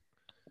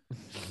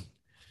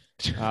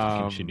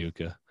 Um,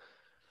 Chinooka.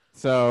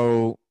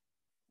 So,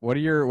 what are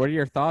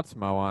your thoughts,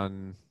 Mo,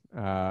 on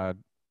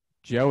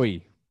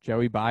Joey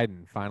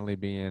Biden finally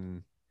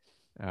being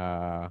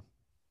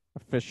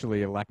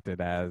officially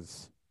elected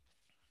as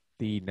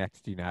the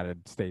next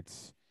United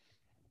States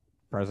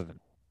president?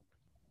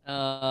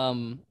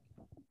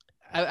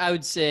 I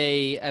would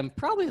say I'm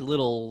probably a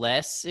little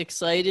less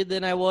excited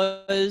than I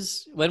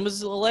was. When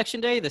was election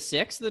day? The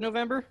 6th of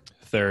November?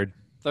 Third.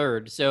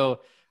 3rd.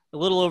 So a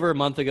little over a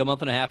month and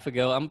a half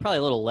ago. I'm probably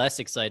a little less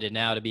excited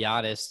now, to be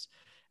honest,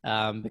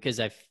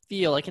 because I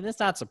feel like, and it's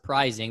not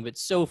surprising, but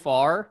so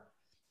far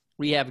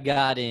we have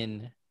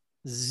gotten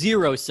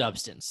zero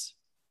substance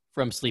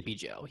from Sleepy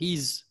Joe.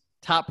 He's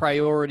top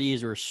priority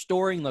is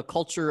restoring the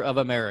culture of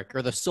America,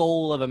 or the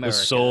soul of America.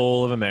 The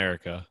soul of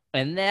America.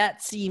 And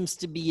that seems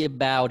to be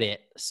about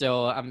it.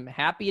 So I'm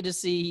happy to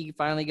see he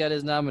finally got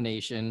his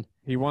nomination.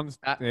 He won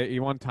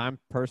Time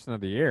Person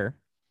of the Year.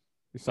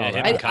 You saw Yeah, that?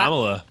 him and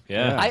Kamala.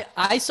 Yeah.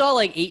 I saw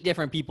like 8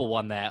 different people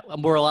won that.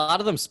 Were a lot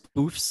of them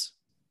spoofs?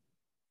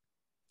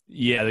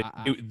 Yeah,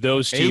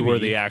 those two maybe. were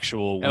the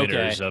actual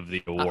winners of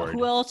the award.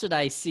 Who else did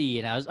I see?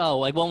 And I was,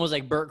 like one was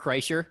like Bert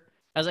Kreischer.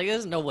 I was like,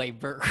 there's no way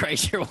Bert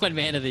Kreischer won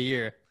Man of the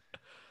Year.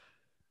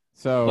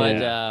 So,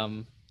 But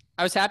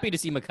I was happy to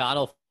see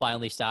McConnell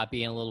finally stop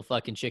being a little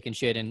fucking chicken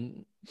shit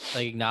and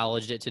like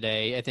acknowledged it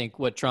today. I think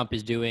what Trump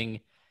is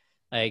doing,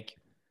 like,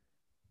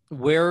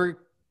 we're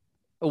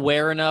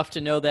aware enough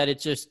to know that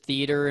it's just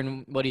theater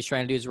and what he's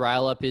trying to do is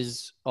rile up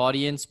his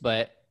audience.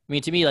 But I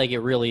mean, to me, like, it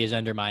really is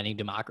undermining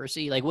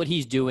democracy. Like, what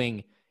he's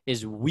doing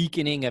is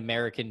weakening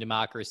American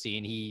democracy,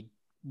 and he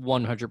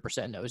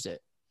 100% knows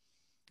it.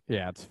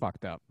 yeah, it's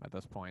fucked up at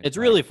this point. It's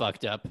really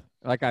fucked up.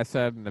 Like I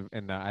said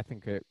in the I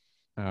think it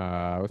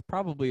was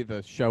probably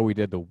the show we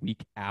did the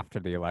week after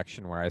the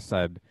election where I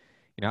said,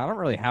 you know, I don't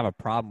really have a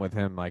problem with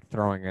him like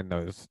throwing in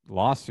those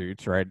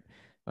lawsuits, right?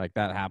 Like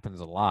that happens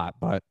a lot,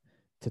 but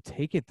to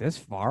take it this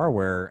far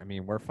where, I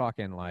mean, we're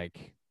fucking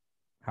like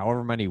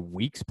however many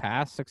weeks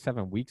past,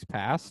 6-7 weeks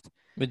past,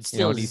 But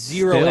still, he's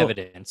zero still-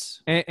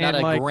 evidence. and Not a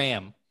like,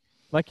 gram.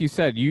 like you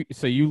said, you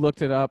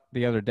looked it up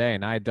the other day,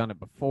 and I had done it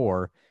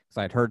before because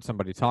I'd heard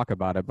somebody talk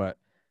about it. But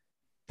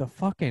the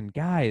fucking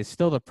guy is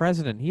still the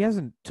president. He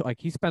hasn't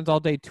he spends all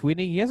day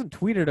tweeting. He hasn't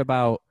tweeted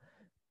about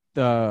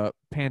the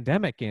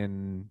pandemic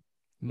in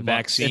The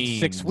vaccines. in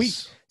 6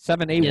 weeks,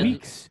 7-8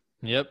 weeks.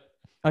 Yep.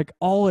 Like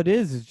all it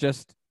is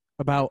just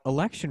about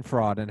election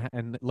fraud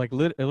and like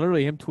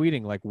literally him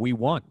tweeting like we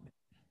won.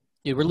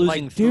 Dude, we're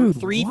Like, losing dude,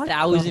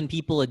 3,000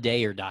 people a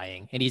day are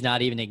dying, and he's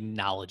not even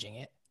acknowledging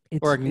it. It's,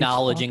 Or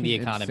acknowledging the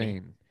fucking economy.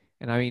 insane.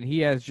 And I mean, he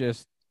has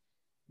just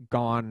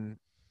gone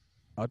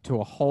to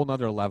a whole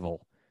nother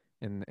level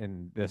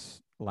in this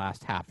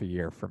last half a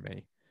year for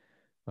me.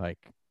 Like,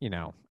 you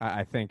know,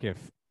 I think if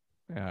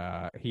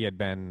he had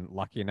been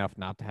lucky enough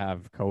not to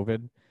have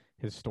COVID,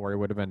 his story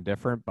would have been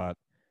different, but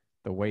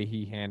the way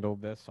he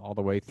handled this all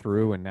the way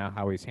through and now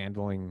how he's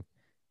handling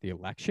the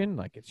election,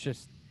 like, it's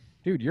just,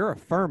 dude, you're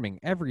affirming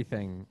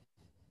everything,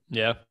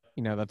 Yeah.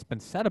 that's been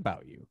said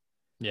about you.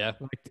 Yeah.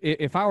 Like,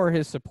 if I were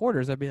his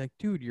supporters, I'd be like,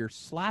 dude, you're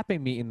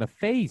slapping me in the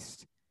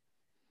face.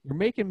 You're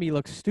making me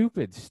look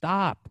stupid.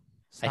 Stop.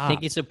 I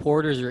think his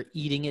supporters are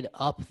eating it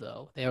up,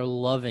 though. They are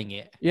loving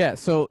it. Yeah.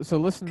 So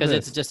listen, because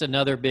it's just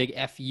another big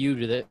fu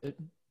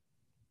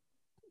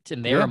to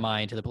their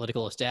mind, to the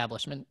political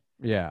establishment.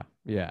 Yeah.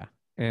 Yeah.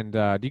 And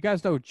do you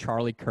guys know who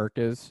Charlie Kirk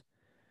is?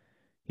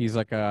 He's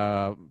like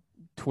a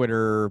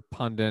Twitter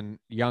pundit,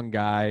 young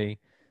guy,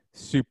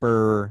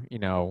 super,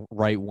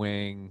 right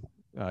wing,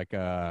 like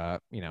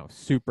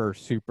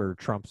super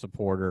Trump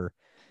supporter.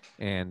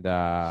 And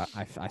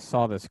I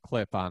saw this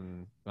clip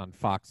on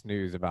Fox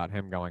News about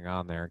him going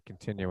on there,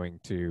 continuing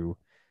to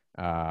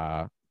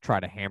try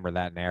to hammer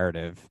that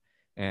narrative.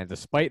 And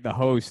despite the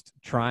host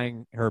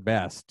trying her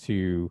best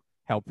to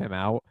help him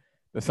out,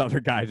 this other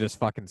guy just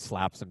fucking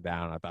slaps him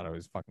down. I thought it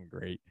was fucking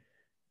great.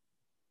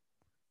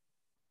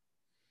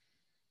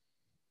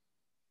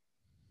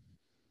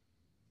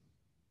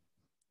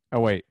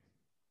 Oh, wait.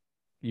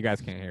 You guys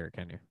can't hear it,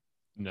 can you?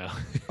 No,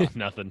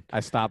 nothing.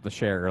 I stopped the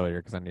share earlier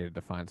because I needed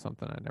to find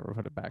something. I never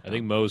put it back. I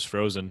think Mo's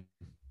frozen.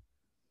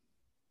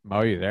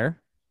 Mo, you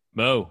there?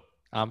 Mo,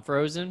 I'm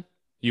frozen.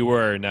 you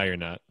were. Now you're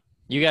not.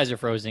 You guys are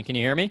frozen. Can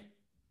you hear me?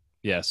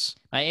 Yes.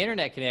 My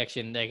internet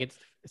connection, like, it's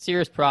a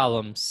serious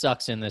problem,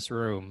 sucks in this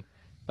room.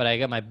 But I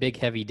got my big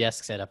heavy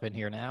desk set up in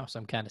here now, so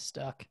I'm kind of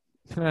stuck.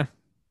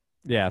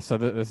 Yeah, so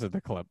this is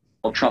the clip.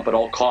 Trump at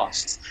all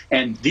costs.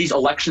 And these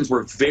elections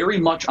were very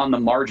much on the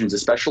margins,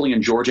 especially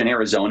in Georgia and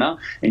Arizona,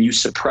 and you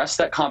suppress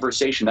that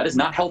conversation. That is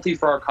not healthy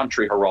for our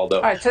country, Geraldo.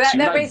 All right, so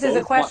that raises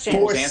a question.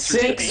 For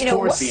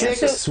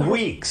 6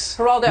 weeks.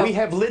 Geraldo. We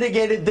have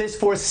litigated this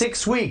for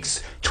 6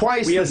 weeks.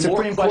 Twice the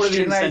Supreme Court of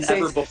the United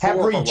States have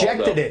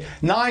rejected it.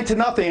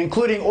 9-0,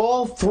 including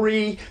all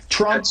 3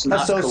 Trump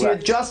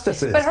associate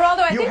justices. But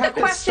Geraldo, I think the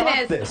question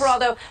is,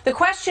 Geraldo, the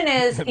question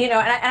is, and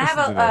I have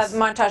a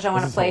montage I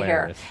want to play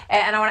here,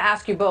 and I want to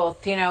ask you both,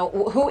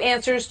 who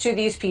answers to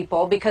these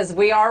people, because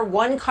we are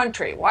one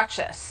country. Watch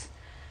this.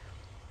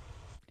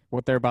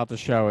 What they're about to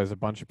show is a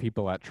bunch of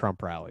people at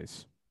Trump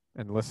rallies.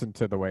 And listen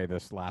to the way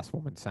this last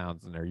woman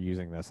sounds, and they're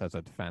using this as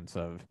a defense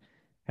of,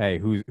 hey,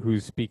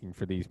 who's speaking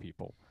for these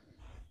people?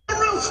 The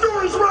real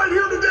story's right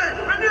here today,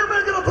 and you're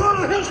making a part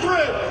of history.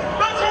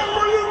 That's all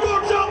for you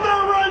folks out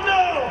there right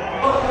now.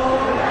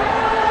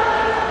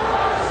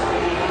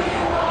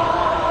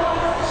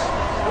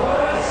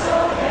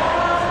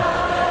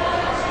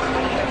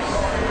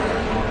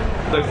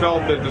 They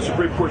felt that the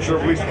Supreme Court should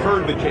have at least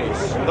heard the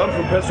case. I'm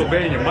from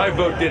Pennsylvania. My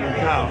vote didn't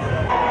count.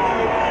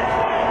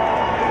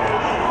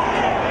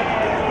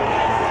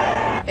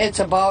 It's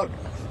about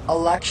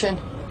election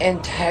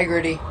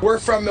integrity. We're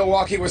from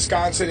Milwaukee,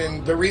 Wisconsin,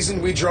 and the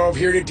reason we drove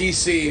here to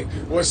D.C.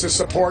 was to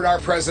support our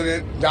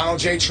president,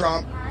 Donald J.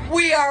 Trump.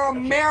 We are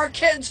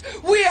Americans.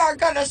 We are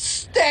going to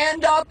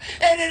stand up,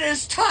 and it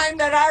is time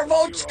that our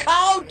votes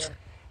count.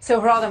 So,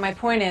 Geraldo, my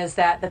point is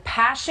that the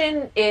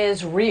passion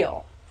is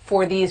real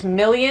for these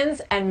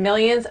millions and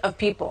millions of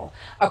people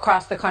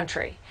across the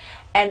country.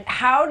 And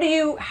how do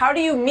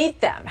you meet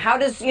them? How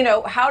does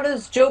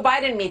Joe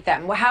Biden meet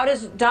them? How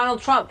does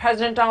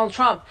President Donald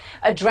Trump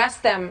address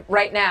them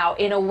right now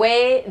in a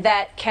way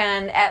that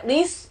can at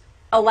least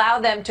allow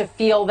them to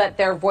feel that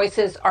their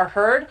voices are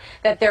heard,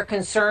 that their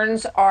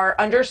concerns are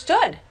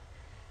understood?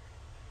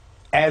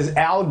 As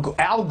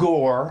Al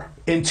Gore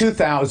in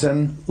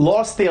 2000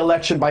 lost the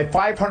election by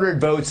 500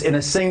 votes in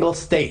a single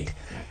state,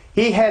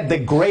 he had the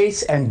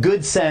grace and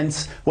good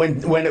sense when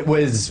it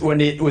was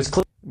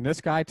clear.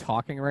 This guy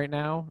talking right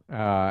now,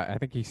 I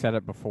think he said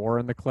it before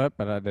in the clip,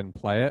 but I didn't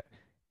play it.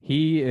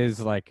 He is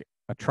like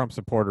a Trump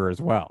supporter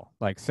as well.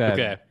 Like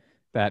said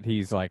that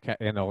he's like,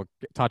 and I'll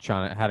touch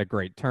on it, had a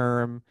great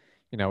term,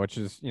 which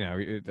is,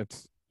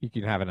 it's, you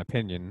can have an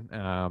opinion.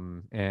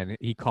 And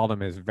he called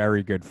him his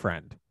very good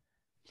friend.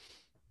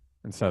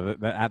 And so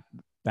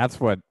that's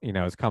what,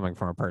 is coming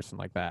from a person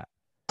like that.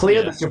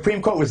 Clear the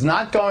Supreme Court was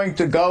not going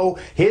to go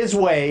his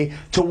way,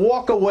 to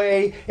walk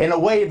away in a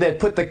way that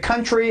put the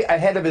country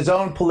ahead of his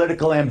own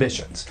political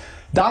ambitions.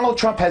 Donald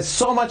Trump has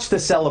so much to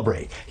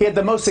celebrate. He had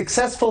the most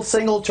successful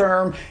single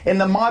term in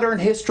the modern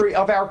history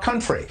of our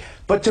country.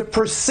 But to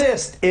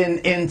persist in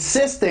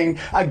insisting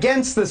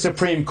against the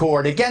Supreme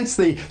Court, against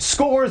the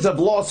scores of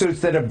lawsuits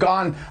that have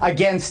gone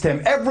against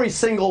him, every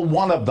single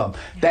one of them,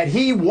 that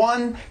he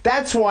won,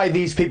 that's why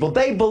these people,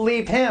 they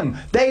believe him.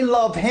 They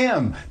love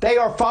him. They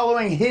are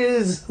following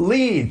his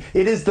lead.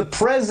 It is the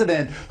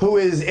president who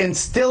is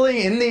instilling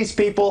in these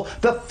people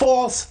the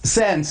false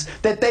sense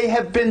that they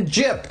have been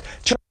gypped.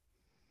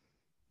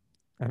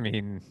 I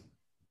mean,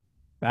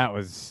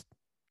 that's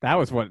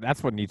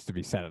what needs to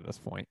be said at this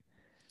point.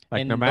 Like,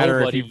 and no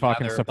matter if you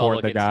fucking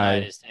support the guy,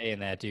 is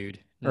saying that, dude.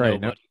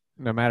 Right?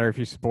 No matter if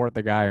you support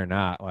the guy or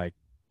not, like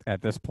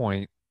at this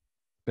point,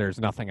 there's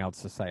nothing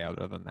else to say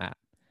other than that.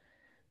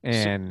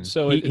 And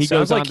so he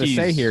goes on to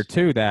say here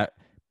too that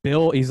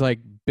Bill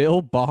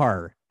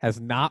Barr has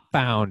not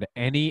found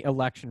any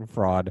election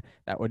fraud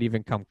that would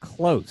even come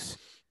close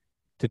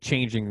to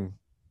changing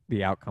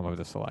the outcome of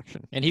this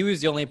election. And he was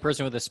the only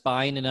person with a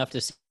spine enough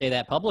to say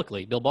that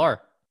publicly, Bill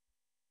Barr.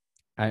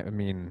 I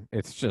mean,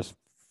 it's just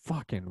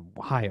fucking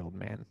wild,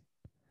 man.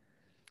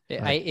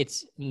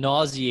 It's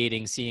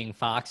nauseating seeing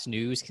Fox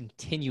News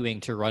continuing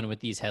to run with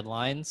these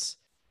headlines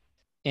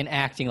and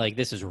acting like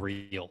this is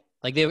real.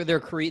 Like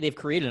they've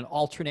created an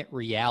alternate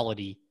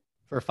reality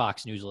for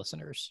Fox News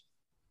listeners.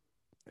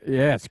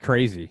 Yeah, it's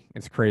crazy.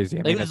 It's crazy.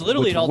 I mean, it's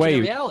literally an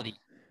alternate reality.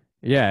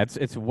 Yeah,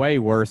 it's way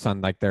worse on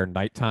like their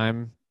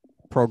nighttime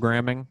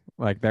programming.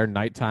 Like their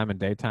nighttime and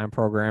daytime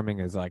programming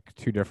is like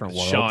two different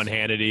worlds. Sean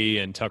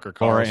Hannity and Tucker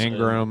Laura Carlson.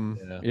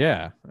 Ingraham.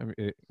 Yeah, I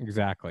mean,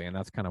 exactly. And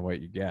that's kind of what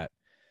you get.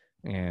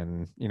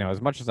 And, you know, as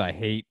much as I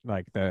hate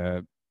like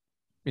the,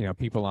 you know,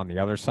 people on the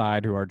other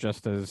side who are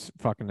just as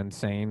fucking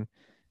insane,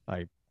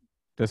 like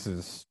this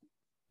is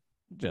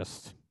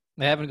just.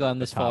 They haven't gone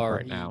this far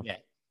right now.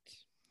 yet.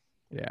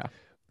 Yeah.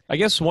 I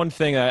guess one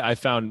thing I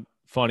found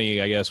funny,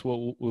 I guess,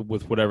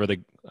 with whatever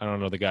I don't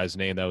know the guy's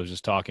name that was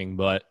just talking,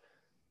 but,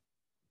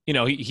 you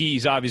know,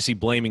 he's obviously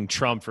blaming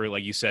Trump for,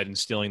 like you said,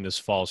 instilling this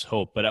false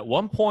hope. But at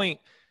one point,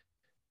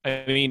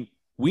 I mean,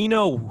 we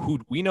know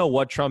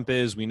what Trump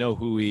is. We know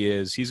who he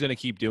is. He's going to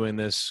keep doing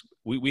this.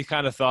 We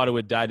kind of thought it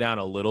would die down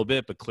a little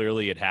bit, but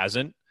clearly it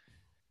hasn't.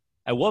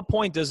 At what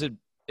point does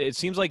it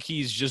seems like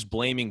he's just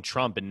blaming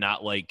Trump and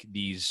not like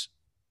these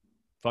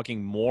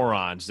fucking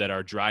morons that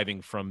are driving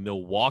from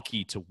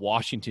Milwaukee to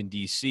Washington,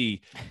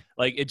 D.C.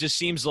 Like, it just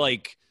seems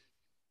like,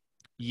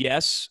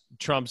 yes,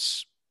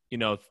 Trump's, you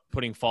know,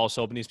 putting false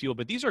hope in these people,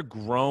 but these are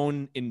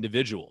grown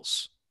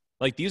individuals.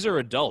 Like, these are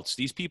adults.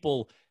 These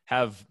people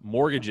have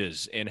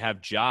mortgages and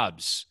have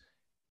jobs.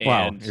 And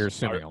well, you're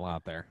assuming a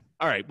lot there.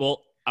 All right.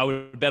 Well, I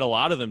would bet a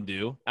lot of them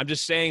do. I'm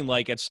just saying,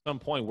 like, at some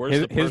point, where's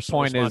the personal his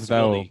point is, though,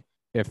 responsibility?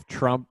 if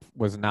Trump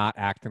was not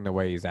acting the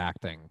way he's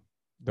acting,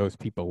 those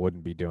people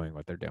wouldn't be doing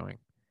what they're doing.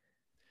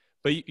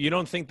 But you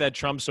don't think that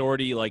Trump's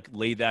already, like,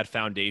 laid that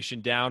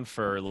foundation down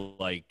for,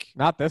 like...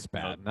 Not this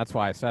bad. And that's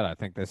why I said I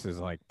think this is,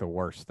 like, the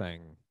worst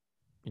thing.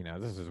 You know,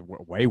 this is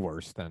way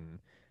worse than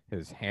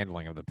his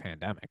handling of the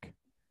pandemic,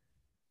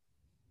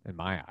 in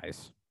my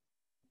eyes.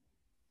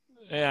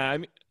 Yeah, I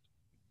mean,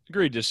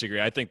 agree,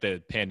 disagree. I think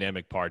the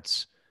pandemic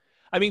part's...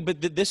 I mean,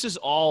 but this is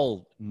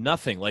all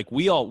nothing. Like,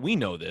 we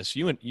know this.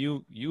 You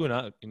and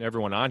I, and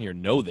everyone on here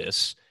know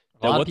this.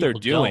 That what they're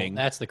doing.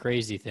 That's the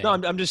crazy thing. No,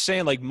 I'm just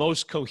saying, like,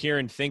 most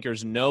coherent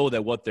thinkers know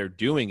that what they're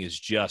doing is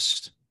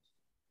just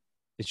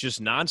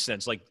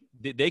nonsense. Like,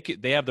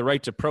 they have the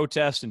right to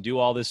protest and do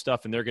all this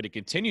stuff, and they're going to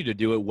continue to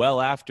do it well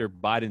after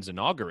Biden's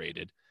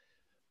inaugurated.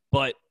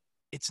 But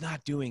it's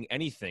not doing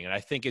anything, and I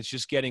think it's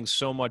just getting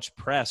so much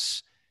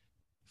press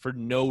for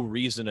no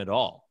reason at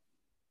all,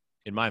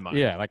 in my mind.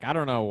 Yeah, like, I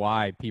don't know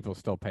why people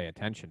still pay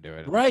attention to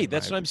it. Right,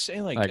 that's what I'm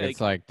saying. Like, it's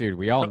like, dude,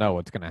 we all know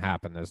what's going to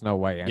happen. There's no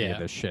way any of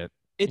this shit.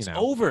 It's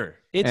over.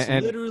 It's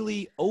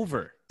literally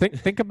over.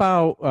 Think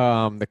about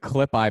the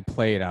clip I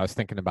played. I was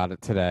thinking about it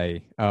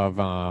today of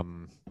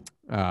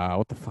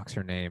what the fuck's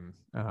her name?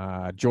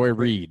 Joy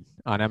Reid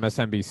on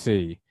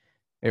MSNBC.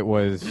 It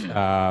was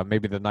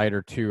maybe the night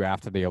or two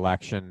after the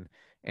election,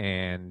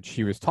 and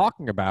she was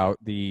talking about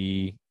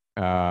the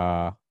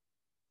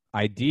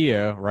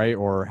idea, right,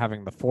 or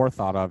having the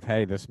forethought of,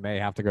 hey, this may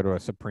have to go to a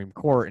Supreme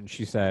Court. And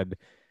she said,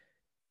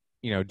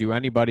 you know,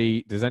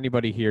 does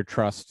anybody here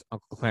trust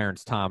Uncle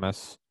Clarence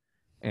Thomas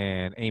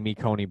and Amy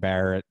Coney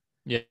Barrett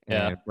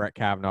and Brett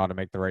Kavanaugh to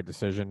make the right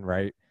decision,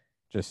 right?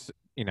 Just,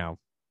 you know,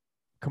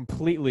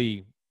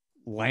 completely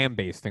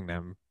lambasting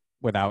them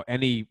without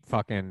any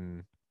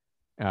fucking,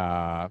 you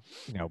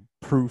know,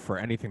 proof or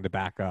anything to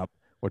back up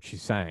what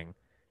she's saying.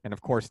 And,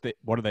 of course,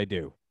 what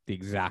do? The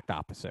exact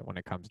opposite when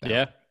it comes down.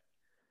 Yeah.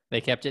 They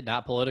kept it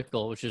not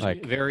political, which is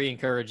like, very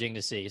encouraging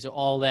to see. So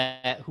all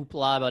that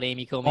hoopla about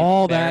Amy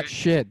Coney, that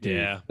shit,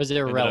 dude, was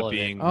irrelevant.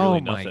 Being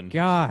really my nothing.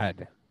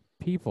 God,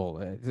 people,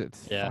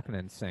 it's fucking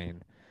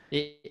insane.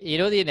 You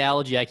know the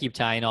analogy I keep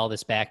tying all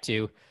this back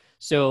to.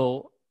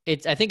 So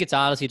I think it's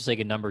honestly just like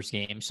a numbers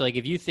game. So like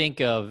if you think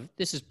of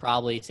this is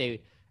probably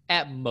say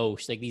at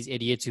most like these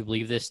idiots who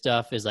believe this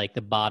stuff is like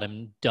the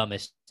bottom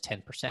dumbest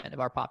 10% of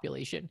our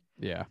population.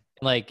 Yeah.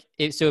 Like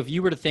so if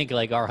you were to think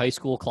like our high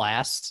school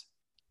class.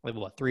 Like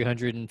what,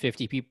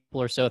 350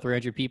 people or so,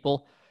 300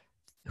 people.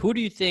 Who do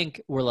you think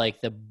were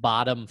like the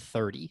bottom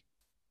 30?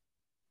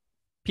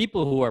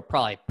 People who are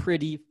probably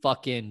pretty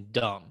fucking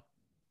dumb,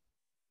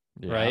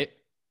 right?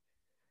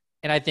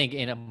 And I think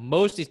in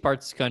most of these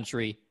parts of the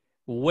country,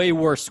 way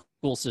worse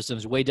school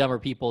systems, way dumber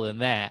people than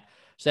that.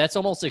 So that's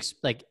almost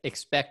like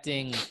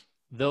expecting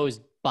those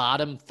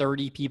bottom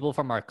 30 people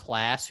from our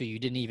class who you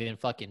didn't even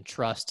fucking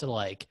trust to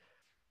like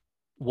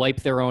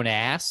wipe their own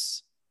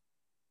ass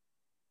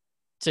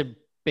to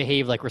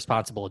behave like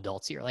responsible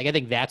adults here. Like, I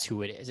think that's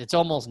who it is. It's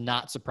almost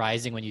not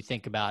surprising when you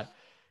think about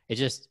it.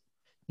 Just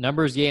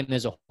numbers game.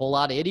 There's a whole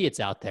lot of idiots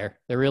out there.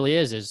 There really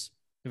is.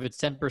 If it's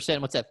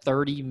 10%, what's that?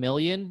 30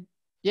 million?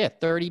 Yeah.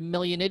 30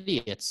 million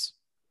idiots.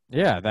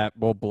 Yeah. That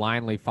will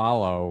blindly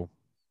follow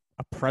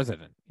a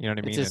president. You know what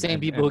I mean? It's the same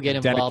And- people who get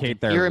and involved in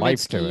dedicate their pyramid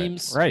life to it.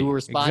 schemes, Right, who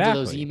respond to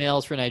those exactly.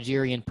 emails for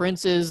Nigerian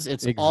princes.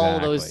 It's all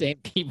those same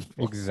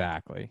people.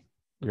 Exactly.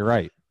 You're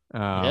right.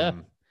 Yeah.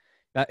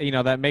 That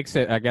that makes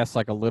it, I guess,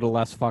 like a little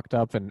less fucked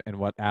up. And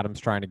what Adam's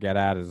trying to get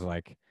at is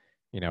like,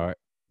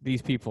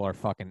 these people are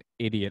fucking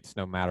idiots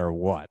no matter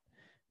what.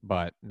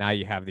 But now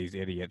you have these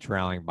idiots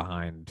rallying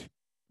behind,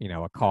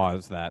 a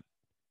cause that,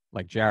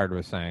 like Jared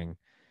was saying,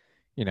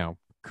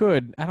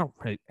 could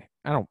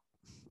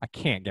I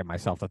can't get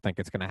myself to think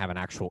it's going to have an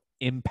actual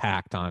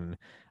impact on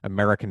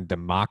American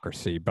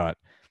democracy, but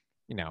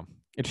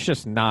it's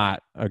just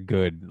not a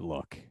good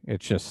look.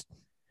 It's just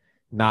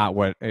not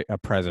what a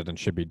president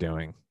should be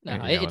doing. No,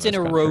 in it's this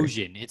an country.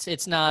 erosion.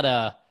 It's not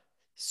a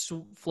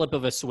flip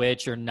of a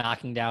switch or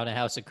knocking down a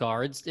house of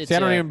cards. It's See, I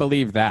don't even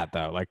believe that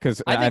though. Like,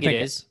 because I think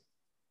it is.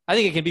 I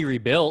think it can be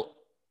rebuilt.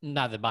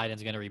 Not that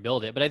Biden's going to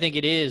rebuild it, but I think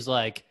it is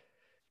like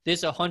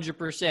this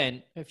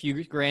 100%, a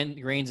few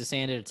grains of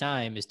sand at a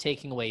time, is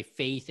taking away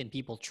faith in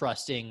people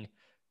trusting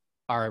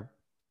our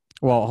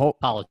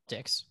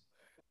politics.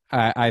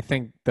 I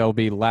think there'll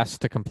be less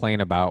to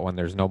complain about when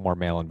there's no more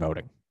mail-in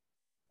voting.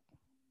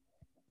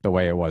 The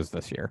way it was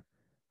this year,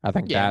 I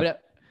think if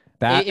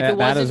it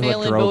wasn't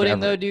mail-in voting,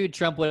 though, dude,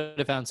 Trump would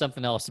have found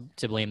something else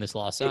to blame this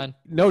loss on.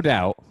 No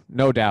doubt.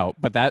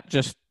 But that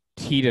just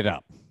teed it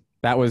up.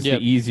 That was the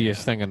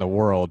easiest thing in the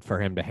world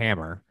for him to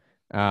hammer.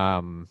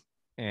 And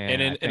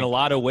in a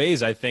lot of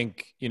ways, I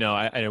think,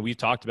 I know we've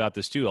talked about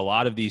this too. A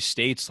lot of these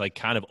states like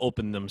kind of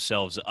open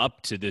themselves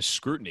up to this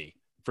scrutiny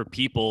for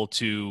people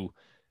to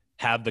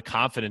have the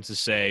confidence to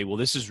say, well,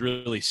 this is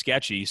really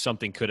sketchy.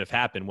 Something could have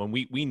happened, when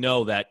we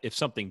know that if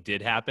something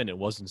did happen, it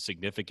wasn't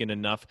significant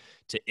enough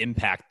to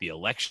impact the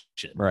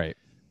election. Right.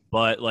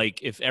 But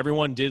like if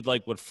everyone did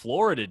like what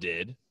Florida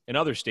did, and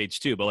other states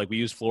too, but like we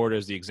use Florida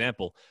as the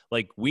example,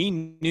 like we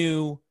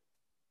knew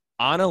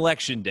on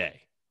election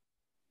day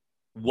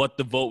what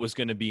the vote was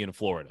going to be in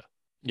Florida.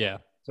 Yeah.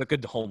 It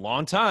took a whole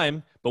long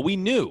time, but we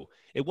knew.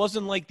 It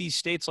wasn't like these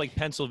states like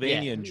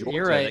Pennsylvania and Georgia.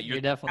 You're right. That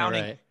You're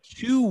definitely right.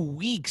 2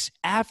 weeks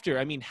after.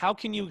 I mean, how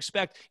can you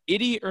expect,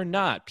 idiot or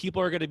not,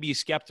 people are going to be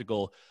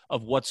skeptical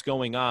of what's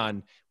going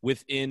on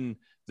within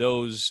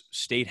those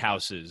state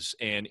houses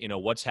and,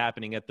 what's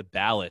happening at the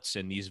ballots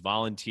and these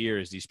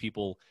volunteers, these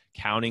people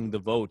counting the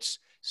votes,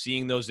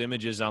 seeing those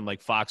images on like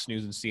Fox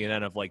News and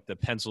CNN of like the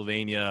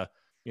Pennsylvania,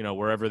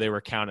 wherever they were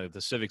counting at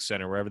the Civic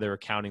Center, wherever they were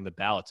counting the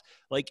ballots.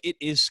 Like it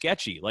is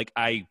sketchy. Like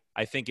I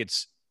think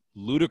it's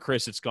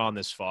ludicrous it's gone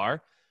this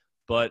far,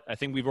 but I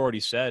think we've already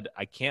said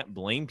I can't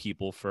blame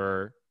people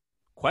for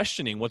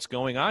questioning what's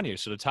going on here.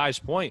 So to Ty's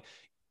point,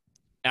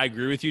 I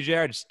agree with you,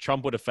 Jared.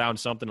 Trump would have found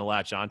something to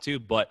latch onto,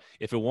 but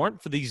if it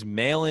weren't for these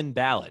mail-in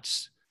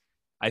ballots,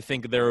 I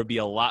think there would be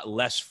a lot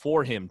less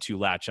for him to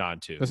latch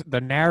onto. The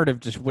narrative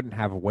just wouldn't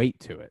have weight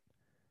to it.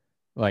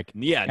 Like,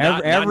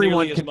 not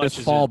everyone nearly as can much just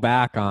as fall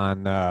back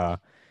on,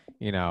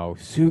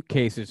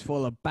 suitcases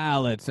full of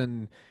ballots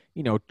and,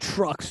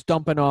 trucks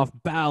dumping off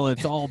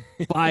ballots, all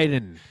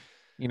Biden,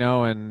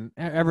 and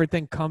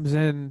everything comes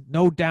in,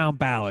 no down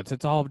ballots.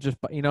 It's all just,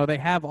 they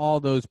have all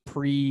those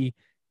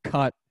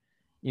pre-cut,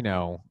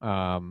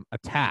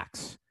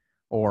 attacks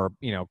or,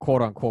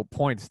 quote unquote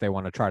points they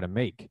want to try to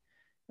make.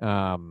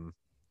 And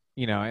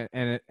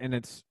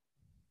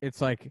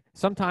it's like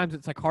sometimes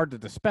it's like hard to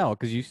dispel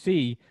because you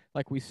see,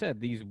 like we said,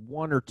 these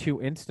one or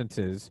two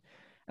instances,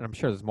 and I'm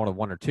sure there's more than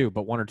one or two,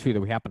 but one or two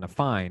that we happen to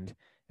find.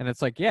 And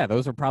it's like, yeah,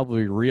 those are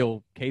probably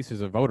real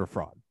cases of voter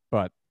fraud.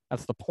 But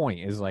that's the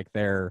point, is like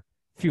they're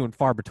few and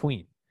far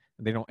between.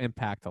 And they don't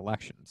impact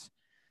elections.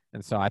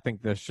 And so I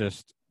think this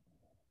just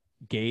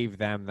gave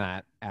them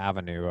that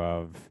avenue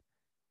of,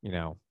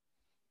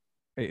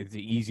 it's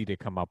easy to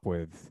come up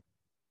with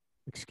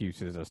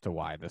excuses as to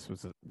why this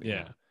was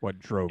what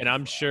drove. And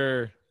I'm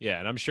sure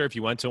if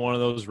you went to one of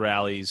those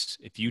rallies,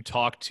 if you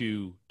talked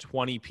to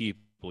 20 people,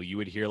 you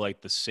would hear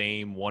like the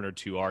same one or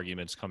two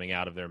arguments coming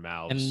out of their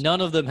mouths. And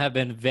none of them have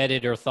been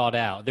vetted or thought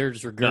out. They're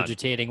just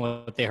regurgitating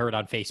what they heard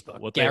on Facebook.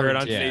 What they heard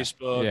on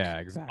Facebook. Yeah,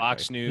 exactly.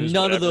 Fox News.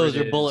 None of those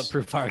are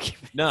bulletproof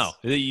arguments. No.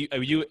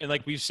 You and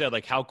like we've said,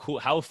 like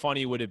how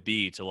funny would it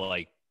be to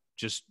like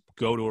just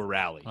go to a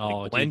rally,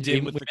 blend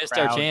in with the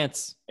crowd, our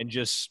chance, and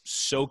just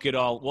soak it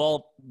all.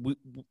 Well,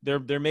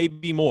 there may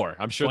be more.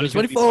 I'm sure there's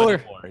 2024.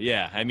 Plenty more.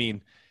 Yeah, I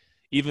mean,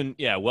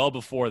 well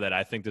before that,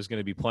 I think there's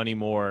going to be plenty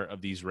more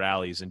of these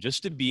rallies, and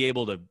just to be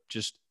able to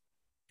just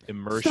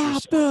immerse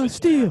yourself. Stop the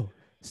steal!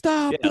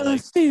 Stop the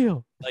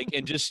steal! Like,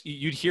 and just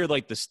you'd hear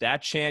like the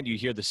stat chant. You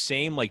hear the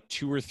same like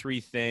 2 or 3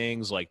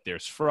 things. Like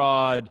there's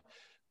fraud.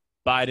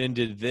 Biden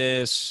did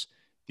this.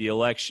 The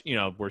election,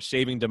 we're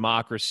saving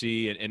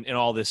democracy and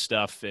all this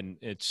stuff. And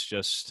it's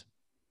just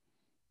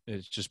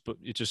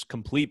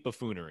complete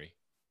buffoonery.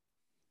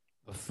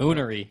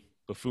 Buffoonery.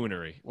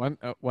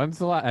 When's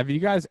the last? Have you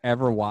guys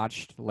ever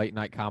watched late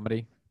night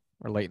comedy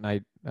or late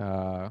night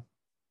TV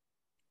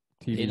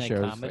late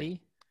shows? Night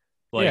comedy?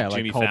 Like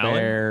Jimmy Colbert.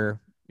 Fallon?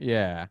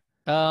 Yeah.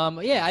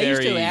 I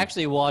used to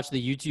actually watch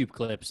the YouTube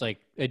clips like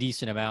a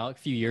decent amount a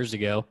few years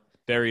ago.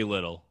 Very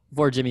little.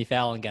 Before Jimmy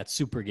Fallon got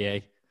super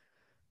gay.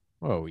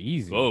 Whoa,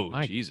 easy. Oh,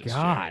 My Jesus.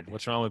 God. Jared.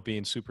 What's wrong with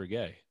being super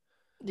gay?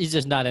 He's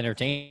just not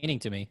entertaining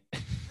to me.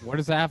 What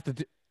does that have to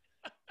do?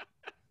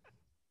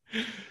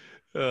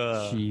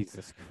 Uh,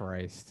 Jesus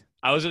Christ.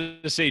 I was going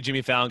to say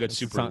Jimmy Fallon got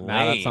super lame.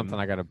 Now that's something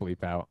I got to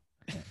bleep out.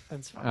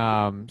 That's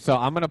fine. So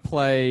I'm gonna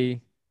play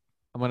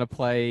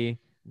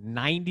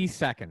 90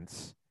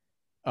 seconds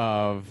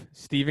of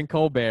Stephen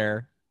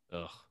Colbert.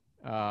 Ugh.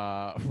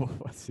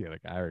 What's the other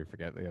guy? I already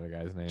forget the other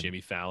guy's name.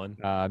 Jimmy Fallon.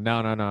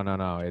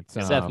 No. It's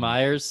Seth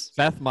Meyers.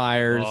 Seth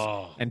Meyers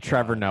Oh, and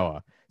Trevor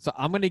Noah. So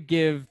I'm gonna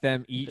give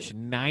them each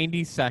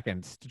 90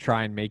 seconds to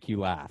try and make you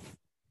laugh,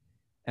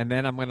 and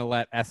then I'm gonna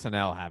let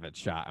SNL have its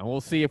shot, and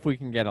we'll see if we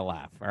can get a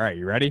laugh. All right,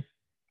 you ready?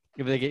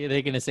 Are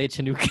they gonna say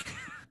Chinooka?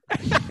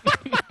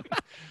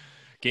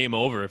 Game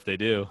over if they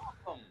do.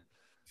 Welcome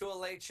to a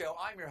late show.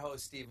 I'm your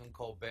host, Stephen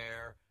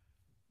Colbert.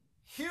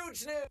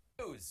 Huge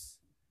news.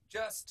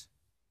 Just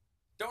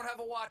don't have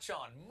a watch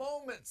on.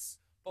 Moments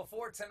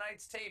before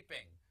tonight's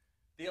taping,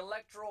 the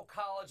Electoral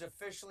College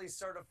officially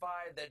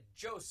certified that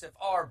Joseph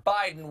R.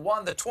 Biden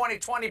won the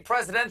 2020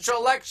 presidential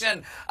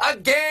election.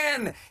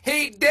 Again,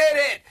 he did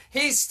it.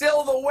 He's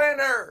still the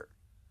winner.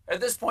 At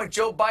this point,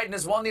 Joe Biden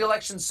has won the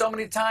election so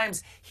many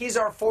times, he's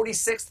our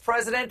 46th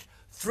president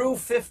through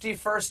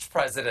 51st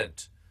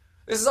president.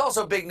 This is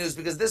also big news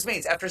because this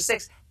means after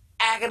 6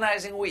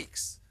 agonizing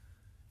weeks,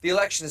 the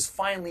election is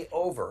finally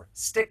over.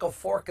 Stick a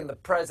fork in the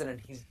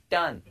president. He's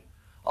done.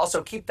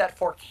 Also, keep that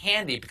fork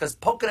handy because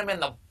poking him in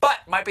the butt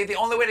might be the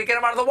only way to get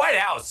him out of the White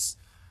House.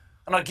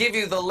 And I'll give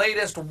you the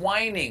latest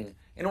whining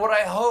in what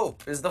I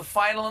hope is the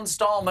final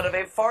installment of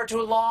a far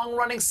too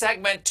long-running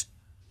segment.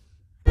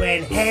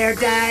 When hair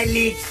dye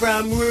leaks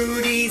from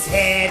Rudy's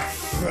head,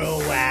 throw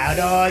out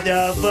all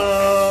the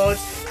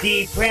votes.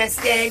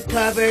 Depressed and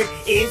covered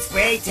in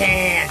spray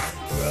tan,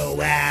 throw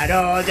out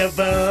all the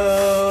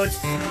votes.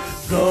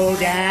 Go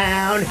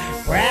down,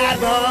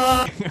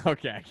 bravo.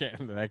 Okay, I can't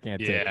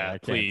take it. I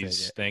can't please.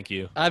 take it. Thank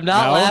you. I'm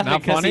not laughing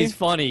not because funny? he's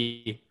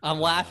funny. I'm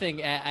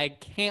laughing at I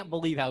can't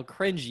believe how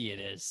cringy it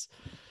is.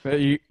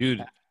 You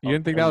Dude,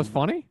 didn't think that was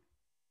funny?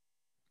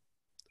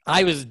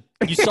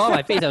 You saw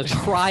my face. I was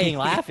crying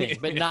laughing,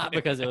 but not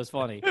because it was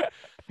funny.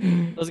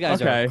 Those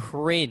guys Okay. are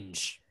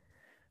cringe.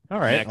 All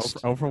right, Next.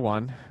 0 for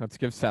 1. Let's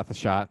give Seth a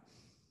shot.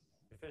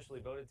 Officially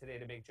voted today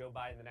to make Joe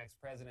Biden the next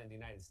president of the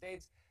United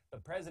States.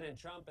 But President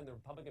Trump and the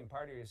Republican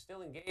Party are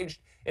still engaged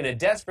in a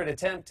desperate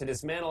attempt to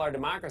dismantle our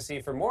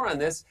democracy. For more on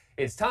this,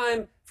 it's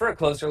time for a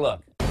closer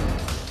look.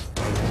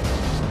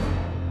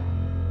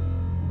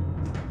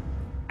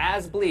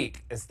 As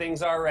bleak as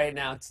things are right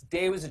now,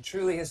 today was a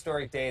truly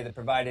historic day that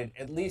provided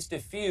at least a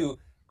few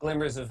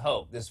glimmers of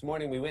hope. This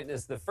morning, we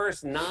witnessed the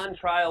first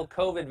non-trial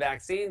COVID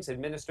vaccines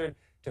administered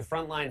to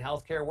frontline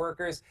healthcare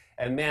workers.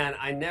 And man,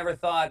 I never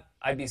thought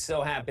I'd be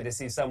so happy to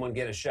see someone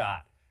get a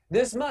shot.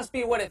 This must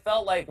be what it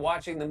felt like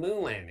watching the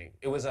moon landing.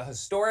 It was a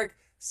historic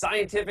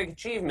scientific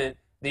achievement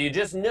that you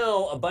just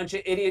know a bunch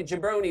of idiot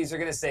jabronis are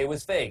going to say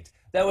was faked.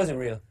 That wasn't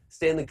real.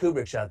 Stanley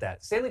Kubrick shot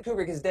that. Stanley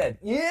Kubrick is dead.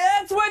 Yeah,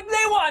 that's what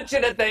they want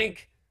you to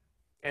think.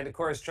 And of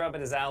course, Trump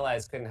and his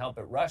allies couldn't help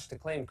but rush to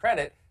claim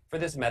credit for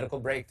this medical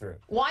breakthrough.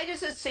 Why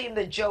does it seem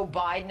that Joe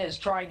Biden is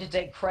trying to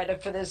take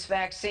credit for this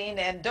vaccine?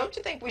 And don't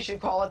you think we should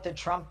call it the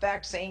Trump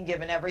vaccine,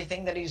 given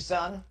everything that he's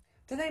done?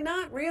 Do they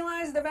not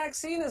realize the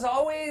vaccine is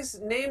always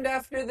named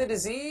after the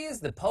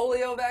disease? The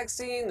polio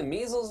vaccine, the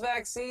measles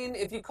vaccine.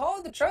 If you call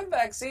it the Trump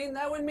vaccine,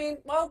 that would mean,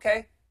 well,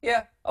 okay,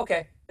 yeah,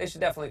 okay. They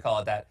should definitely call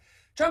it that.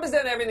 Trump has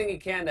done everything he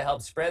can to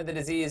help spread the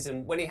disease,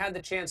 and when he had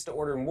the chance to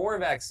order more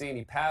vaccine,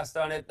 he passed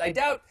on it. I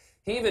doubt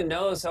he even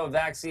knows how a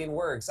vaccine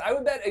works. I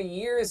would bet a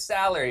year's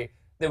salary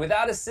that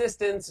without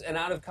assistance and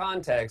out of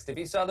context, if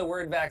he saw the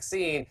word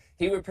vaccine,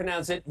 he would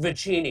pronounce it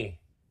Vaccini.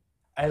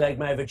 I like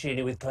my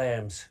Vaccini with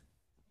clams.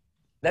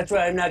 That's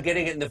why I'm not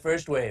getting it in the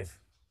first wave.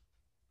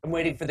 I'm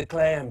waiting for the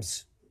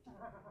clams.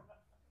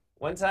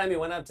 One time he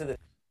went up to the...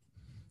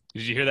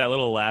 Did you hear that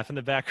little laugh in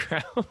the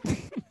background?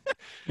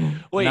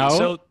 Wait, No.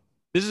 so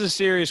this is a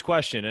serious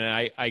question,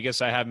 and I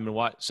guess I haven't been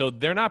watching. So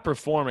they're not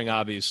performing,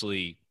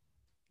 obviously,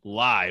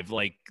 live.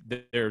 Like,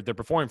 they're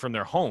performing from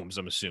their homes,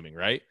 I'm assuming,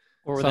 right?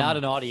 Or without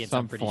an audience,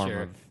 I'm pretty form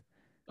sure. of-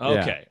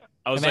 Yeah. Okay.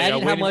 I was Imagine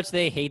like, how much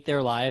they hate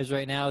their lives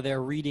right now.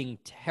 They're reading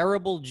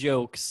terrible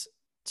jokes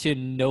to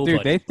nobody.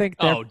 Dude, they think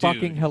they're Oh, dude.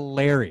 fucking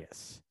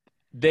hilarious.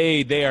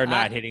 They are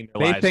not hitting their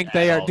They lives think at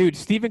they are. all. Dude,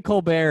 Stephen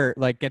Colbert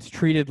gets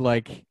treated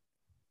like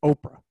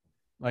Oprah.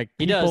 Like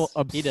He people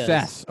does. He does.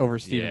 obsess over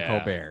Stephen Yeah.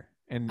 Colbert.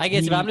 And I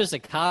guess if he- I'm just a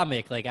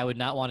comic, I would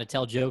not want to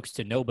tell jokes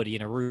to nobody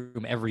in a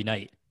room every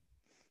night.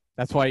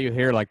 that's why you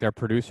hear their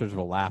producers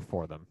will laugh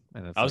for them.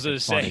 And it's I was like, going to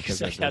it's funny say, 'cause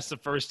they're that's the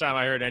first time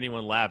I heard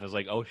anyone laugh. I was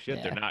like, oh, shit,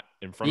 Yeah. they're not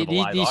in front of a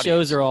live These audience.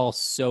 shows are all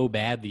so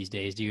bad these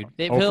days, dude.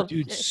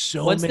 Dude,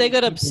 so once many they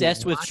got people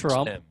obsessed with watch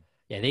Trump, them.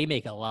 yeah, they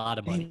make a lot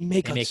of money. They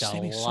make a so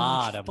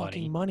lot much of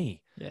fucking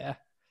money. money. Yeah.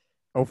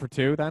 0 for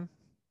 2 then?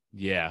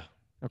 Yeah.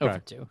 Okay. Over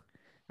 2.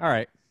 All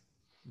right.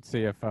 Let's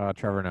see if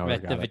Trevor Noah's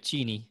Right, the got it.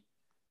 Vaccini.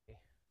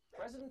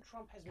 President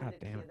Trump has God made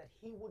it damn clear it. that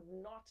he would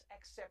not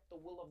accept the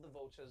will of the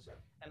voters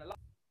and allow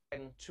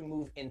Biden to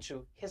move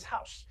into his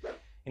house.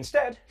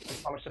 Instead, he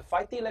promised to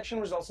fight the election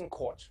results in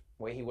court,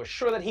 where he was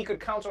sure that he could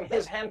count on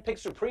his hand-picked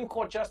Supreme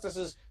Court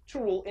justices to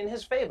rule in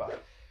his favor.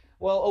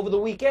 Well, over the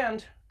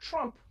weekend,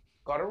 Trump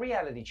got a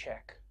reality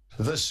check.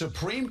 The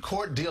Supreme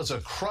Court deals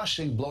a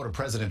crushing blow to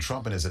President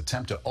Trump in his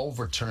attempt to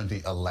overturn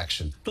the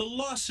election. The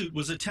lawsuit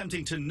was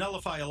attempting to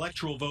nullify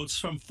electoral votes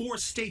from 4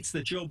 states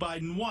that Joe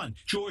Biden won: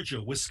 Georgia,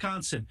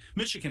 Wisconsin,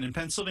 Michigan, and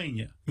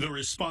Pennsylvania. The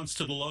response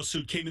to the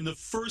lawsuit came in the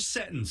first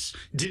sentence: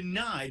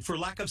 denied for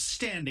lack of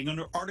standing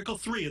under Article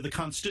 3 of the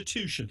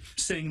Constitution,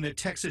 saying that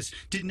Texas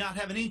did not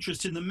have an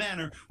interest in the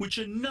manner which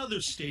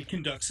another state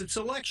conducts its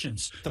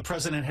elections. The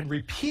president had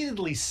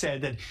repeatedly said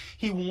that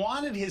he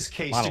wanted his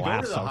case to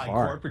go to the High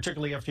Court,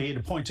 particularly after he had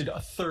appointed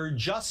a 3rd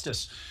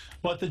justice.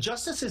 But the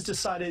justices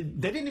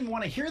decided they didn't even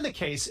want to hear the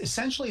case,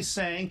 essentially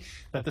saying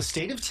that the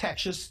state of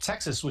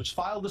Texas, which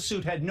filed the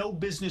suit, had no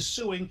business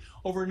suing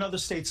over another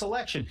state's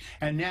election.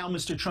 And now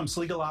Mr. Trump's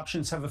legal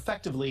options have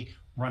effectively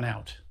run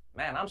out.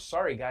 Man, I'm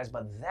sorry, guys,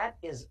 but that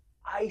is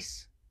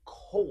ice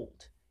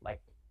cold.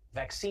 Like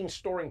vaccine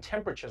storing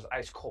temperatures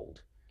ice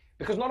cold.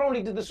 Because not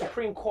only did the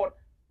Supreme Court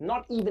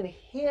not even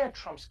hear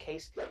Trump's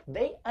case,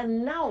 they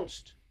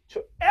announced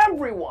to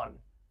everyone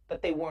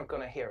that they weren't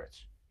going to hear it.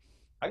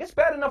 I guess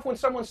bad enough when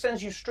someone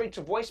sends you straight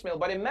to voicemail,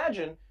 but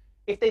imagine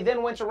if they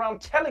then went around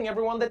telling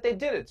everyone that they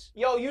did it.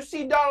 Yo, you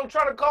see Donald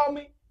trying to call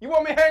me? You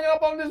want me hang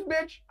up on this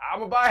bitch?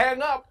 I'm about to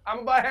hang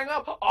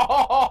up.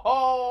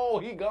 Oh,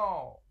 he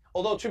gone.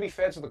 Although, to be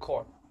fair to the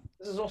court,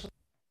 this is also...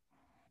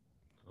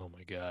 Oh,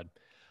 my God.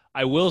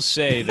 I will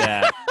say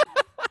that...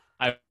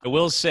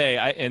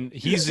 and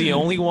he's the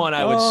only one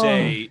I would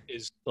say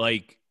is,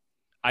 like,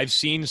 I've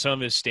seen some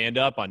of his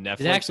stand-up on Netflix.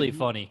 It's actually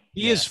funny.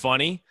 He is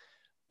funny.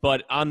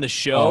 But on the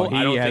show,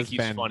 I don't think he's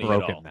funny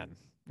at all. Then.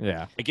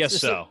 Yeah, I guess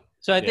so.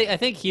 So I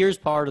think here's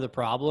part of the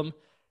problem.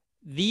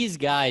 These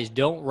guys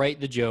don't write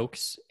the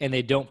jokes and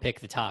they don't pick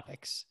the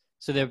topics.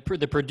 So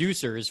the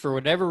producers, for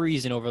whatever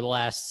reason, over the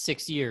last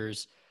 6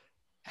 years,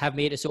 have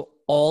made it so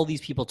all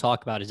these people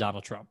talk about is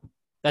Donald Trump.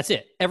 That's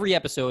it. Every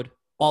episode,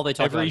 all they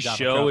talk about is Donald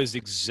Trump. Every show is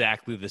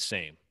exactly the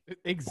same.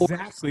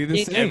 Exactly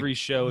the same. Every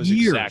show is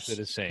exactly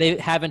the same. They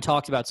haven't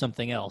talked about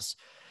something else.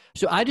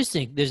 So I just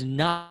think there's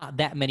not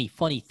that many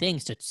funny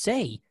things to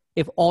say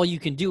if all you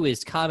can do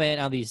is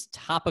comment on these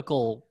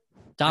topical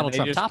Donald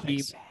Trump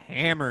topics. Keep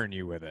hammering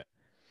you with it.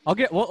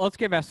 Let's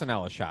give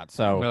SNL a shot.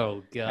 So,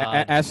 oh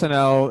god,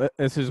 SNL.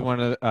 This is one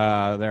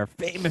of their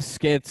famous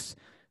skits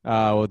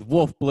with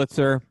Wolf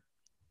Blitzer.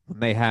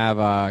 They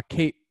have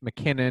Kate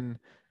McKinnon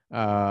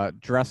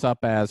dress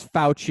up as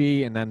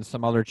Fauci, and then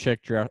some other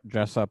chick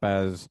dress up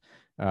as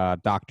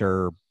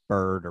Dr.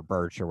 Bird or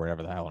Birch or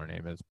whatever the hell her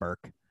name is,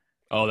 Burke.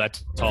 Oh,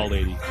 that's tall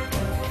lady.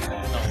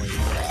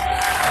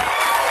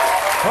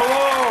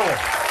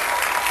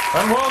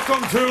 Hello, and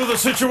welcome to the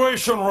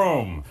Situation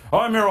Room.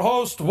 I'm your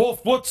host,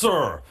 Wolf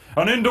Blitzer,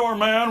 an indoor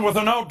man with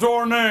an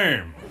outdoor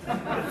name.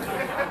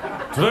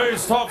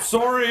 Today's top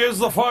story is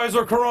the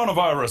Pfizer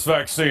coronavirus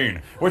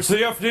vaccine, which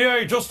the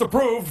FDA just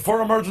approved for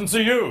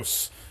emergency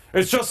use.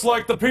 It's just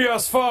like the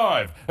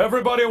PS5.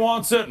 Everybody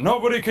wants it,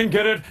 nobody can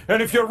get it,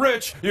 and if you're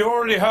rich, you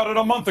already had it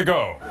a month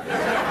ago.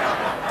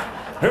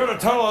 Here to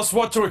tell us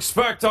what to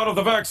expect out of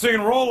the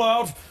vaccine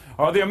rollout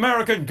are the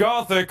American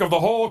Gothic of the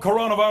whole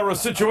coronavirus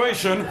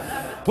situation.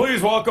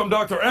 Please welcome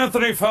Dr.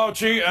 Anthony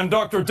Fauci and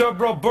Dr.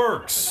 Deborah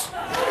Birx.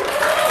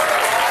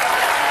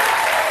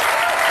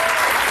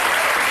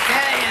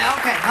 Yeah,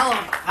 okay, hello,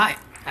 hi.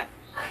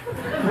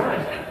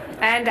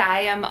 And I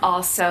am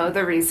also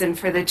the reason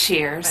for the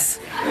cheers.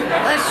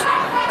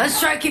 Let's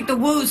try to keep the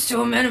woos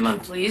to a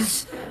minimum,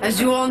 please. As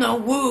you all know,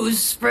 woos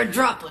spread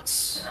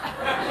droplets.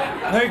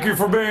 Thank you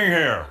for being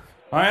here.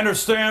 I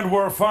understand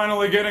we're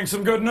finally getting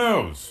some good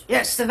news.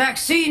 Yes, the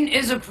vaccine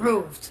is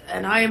approved,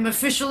 and I am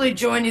officially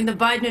joining the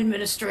Biden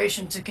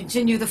administration to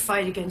continue the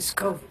fight against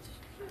COVID.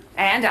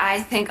 And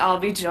I think I'll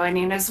be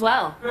joining as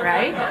well,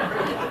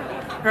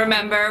 right?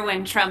 Remember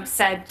when Trump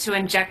said to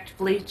inject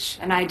bleach,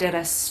 and I did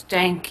a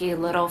stanky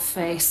little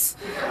face?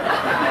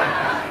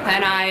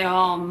 And I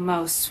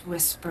almost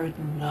whispered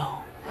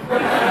no.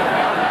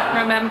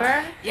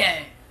 Remember?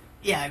 Yeah,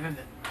 I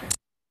remember.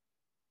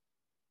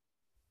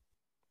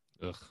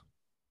 Ugh.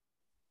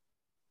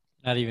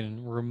 Not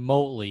even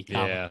remotely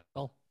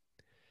comical.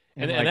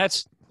 Yeah. And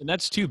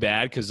that's too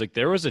bad because like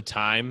there was a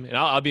time, and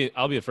I'll be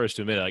the first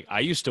to admit it, like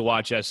I used to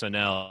watch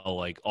SNL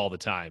like all the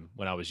time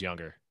when I was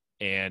younger,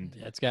 and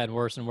it's gotten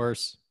worse and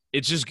worse.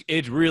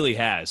 It really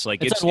has.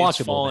 Like it's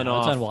unwatchable.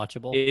 off. It's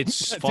unwatchable.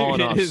 It's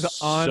fallen off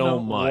so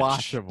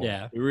much.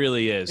 Yeah, it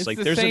really is. It's like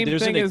the there's same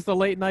thing as the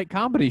late night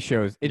comedy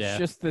shows. It's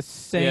just the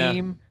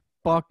same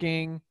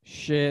fucking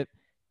shit.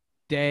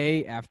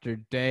 Day after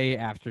day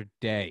after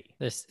day.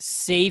 This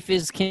safe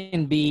as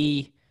can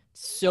be,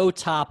 so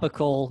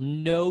topical,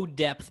 no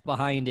depth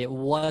behind it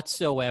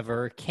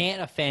whatsoever,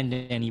 can't offend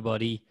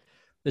anybody.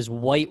 This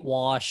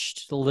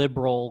whitewashed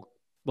liberal,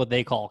 what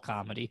they call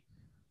comedy.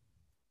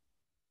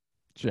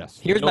 Just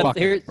here's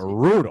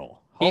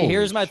brutal.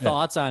 Here's my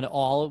thoughts on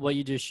all of what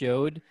you just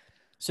showed.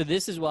 So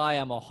this is why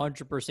I'm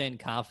 100%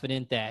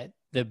 confident that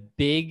the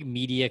big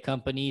media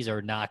companies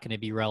are not going to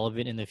be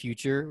relevant in the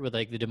future with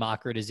like the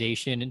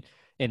democratization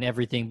and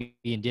everything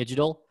being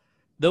digital.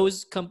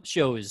 Those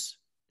shows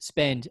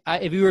spend,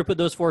 if we were to put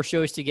those 4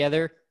 shows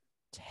together,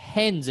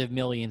 tens of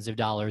millions of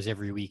dollars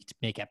every week to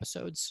make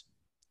episodes.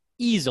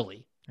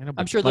 Easily. I know,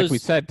 I'm sure like those, we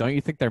said, don't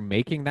you think they're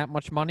making that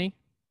much money?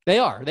 They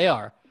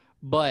are.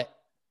 But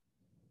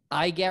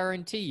I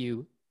guarantee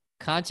you,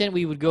 content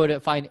we would go to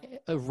find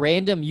a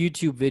random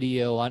YouTube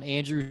video on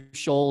Andrew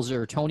Scholl's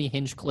or Tony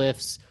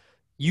Hinchcliffe's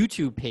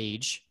YouTube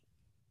page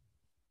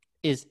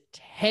is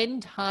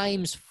 10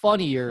 times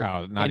funnier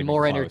and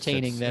more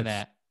entertaining than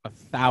that.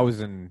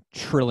 1,000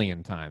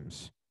 trillion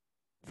times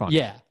funny.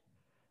 Yeah.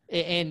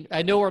 And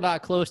I know we're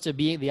not close to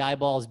being the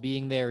eyeballs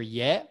being there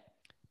yet,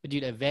 but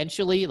dude,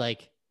 eventually,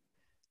 like,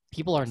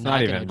 people are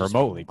not even just,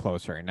 remotely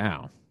close right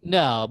now.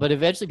 No, but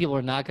eventually people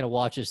are not going to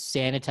watch this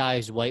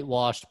sanitized,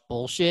 whitewashed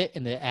bullshit,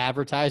 and the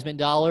advertisement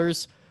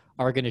dollars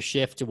are going to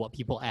shift to what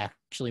people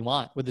actually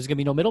want, where there's going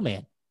to be no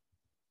middleman.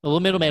 The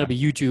little middleman will be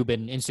YouTube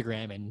and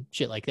Instagram and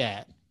shit like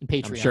that, and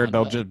Patreon. I'm sure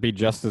they'll just be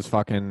just as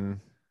fucking...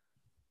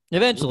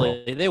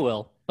 Eventually, they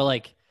will. But,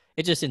 like,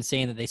 it's just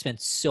insane that they spend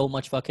so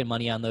much fucking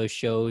money on those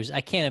shows.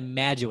 I can't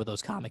imagine what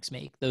those comics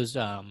make, those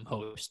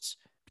hosts.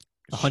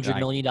 $100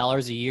 million a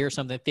year,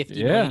 something,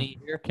 $50 million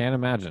a year. Can't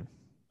imagine.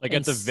 Like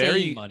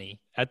Insane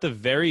at the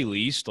very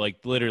least,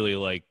 like literally,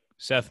 like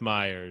Seth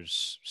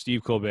Meyers,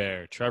 Steve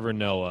Colbert, Trevor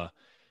Noah,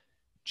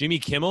 Jimmy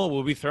Kimmel.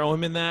 Will we throw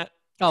him in that?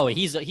 Oh,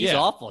 he's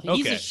awful.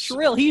 He's a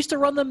shrill. He used to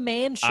run the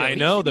Man Show. I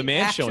know, the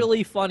Man Show.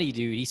 Actually funny,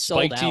 dude. He's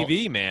sold Spike out.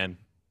 TV, man.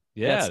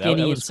 Yeah, got skinny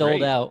that and was sold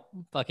great. out.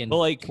 Fucking but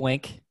like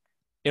twink.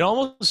 It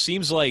almost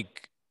seems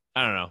like,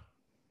 I don't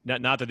know,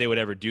 not that they would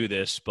ever do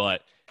this,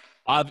 but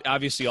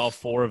obviously all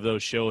 4 of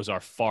those shows are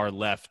far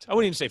left. I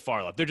wouldn't even say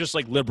far left. They're just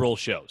like liberal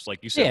shows,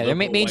 like you said. Yeah, they're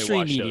liberal, mainstream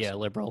whitewash media, shows.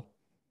 liberal.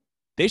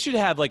 They should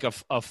have like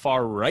a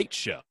far right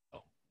show.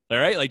 All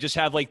right, like just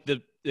have like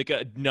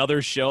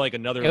another show, like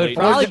another late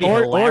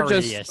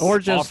or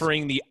just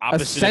offering the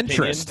opposite a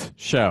centrist opinion.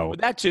 show.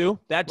 That too.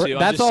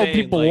 That's all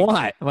people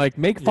want. Like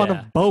make fun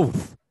of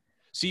both.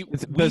 See,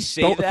 we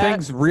say that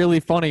things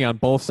really funny on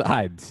both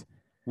sides.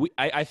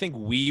 I think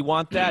we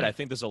want that. I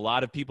think there's a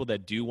lot of people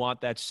that do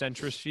want that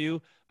centrist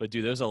view, but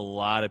dude, there's a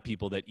lot of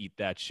people that eat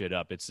that shit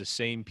up. It's the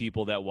same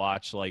people that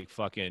watch like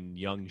fucking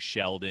Young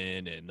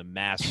Sheldon and The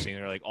Masked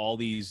Singer, like all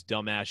these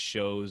dumbass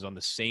shows on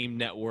the same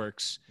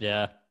networks.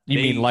 Yeah. You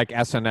mean like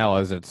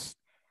SNL as it's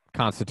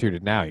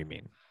constituted now, you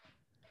mean?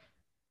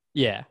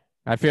 Yeah.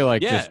 I feel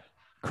like just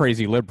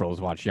crazy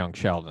liberals watch Young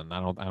Sheldon. I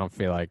don't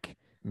feel like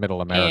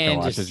middle America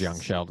watches Young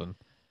Sheldon.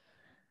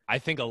 I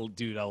think a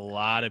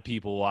lot of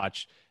people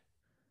watch.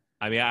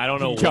 I mean, I don't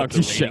know what the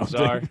ratings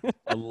are.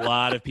 A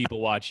lot of people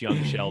watch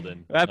Young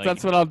Sheldon.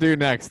 That's what I'll do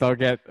next. I'll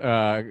get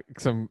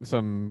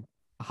some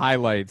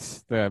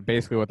highlights,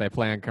 basically what they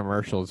play on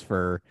commercials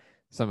for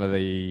some of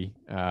the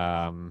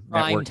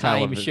network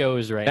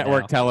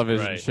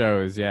television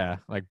shows. Yeah,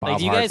 like Bob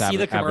do you guys Hart's see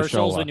the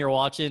commercials Abishola. when you're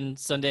watching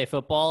Sunday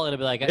football? It'll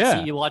be like, Yeah. I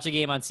see you watch a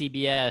game on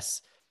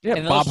CBS. Yeah,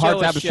 and they'll Bob show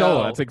Hart's a Abishola.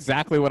 show, That's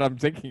exactly what I'm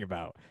thinking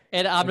about.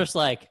 and I'm just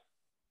like,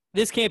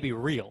 this can't be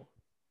real.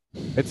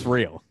 It's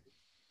real.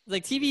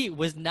 Like, TV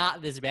was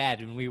not this bad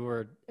when we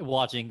were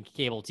watching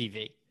cable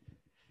TV.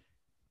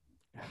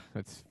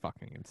 It's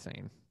fucking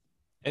insane.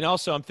 And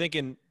also, I'm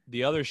thinking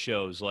the other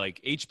shows,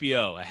 like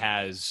HBO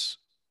has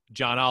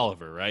John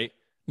Oliver, right?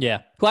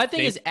 Yeah. Who I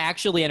think is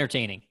actually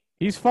entertaining.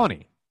 He's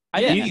funny.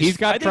 He's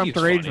got Trump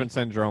derangement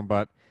syndrome,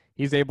 but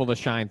he's able to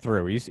shine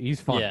through. He's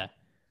funny. Yeah.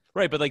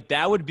 Right, but like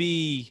that would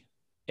be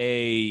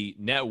a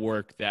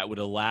network that would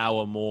allow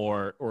a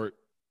more, or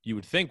you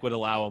would think would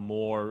allow a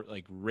more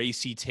like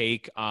racy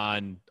take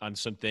on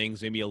some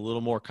things, maybe a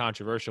little more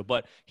controversial.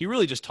 But he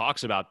really just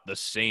talks about the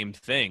same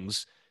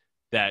things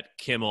that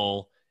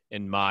Kimmel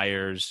and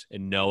Myers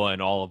and Noah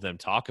and all of them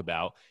talk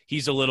about.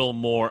 He's a little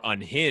more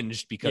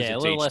unhinged because it's a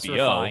little HBO. less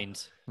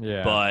refined.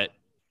 Yeah, but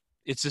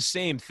it's the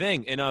same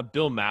thing. And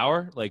Bill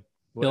Maher, like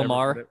Bill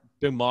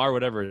Maher,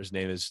 whatever his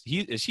name is,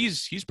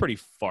 he's pretty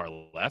far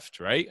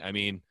left, right? I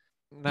mean.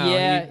 No,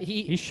 yeah,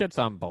 he shits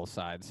on both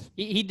sides.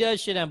 He does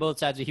shit on both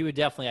sides, but he would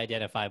definitely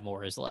identify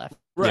more as left.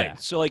 Right. Yeah.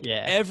 So, like,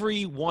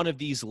 every one of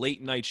these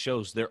late night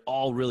shows, they're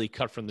all really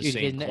cut from the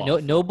same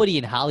cloth. Nobody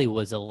in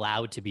Hollywood is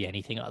allowed to be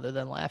anything other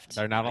than left.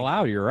 They're not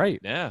allowed. You're right.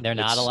 Yeah. They're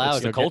not allowed.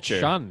 It's the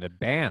culture. Shunned,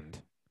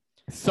 banned.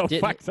 It's so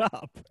fucked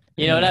up.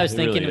 You know what I was it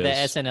thinking really of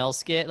the is. SNL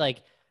skit?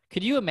 Like,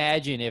 could you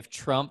imagine if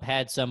Trump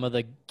had some of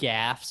the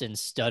gaffes and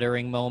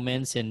stuttering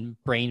moments and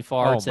brain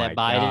farts that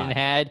my Biden God.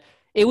 had?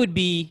 It would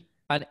be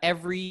on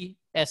every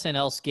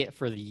SNL skit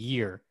for the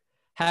year.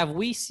 Have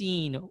we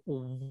seen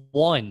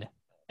one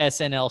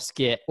SNL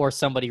skit or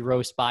somebody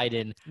roast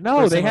Biden?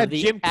 No, for they some of had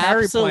the Jim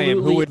Carrey playing, who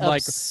absolutely would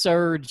like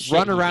absurd shit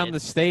run he around did. the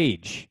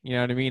stage. You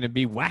know what I mean? And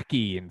be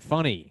wacky and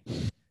funny.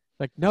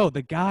 Like, no,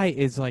 the guy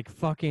is like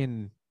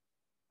fucking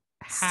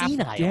half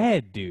Senile.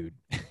 dead, dude.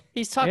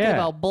 He's talking Yeah.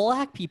 about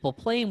black people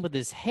playing with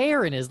his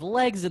hair and his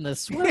legs in the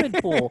swimming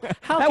pool.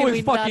 How That can was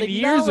we not fucking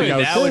years acknowledge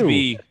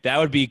ago. that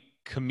would be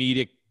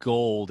comedic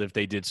gold if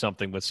they did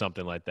something with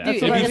something like that. Dude,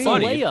 It'd be it's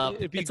funny. a layup.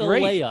 It'd be It's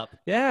great. a layup.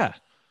 Yeah.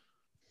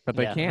 But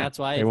they Yeah, can't. that's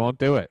why they won't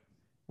do it.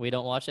 We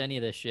don't watch any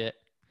of this shit.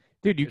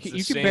 Dude, you It's can, the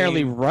you can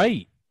barely same-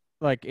 write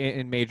like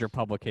in major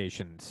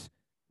publications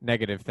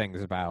negative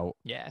things about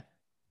Yeah.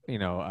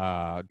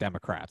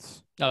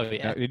 Democrats. Oh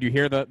yeah. Did you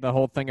hear the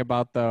whole thing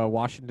about the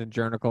Washington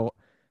Journal?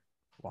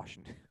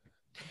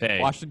 Hey,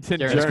 Washington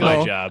that's Journal.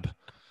 my job.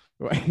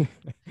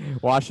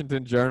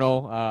 Washington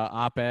Journal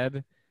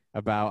op-ed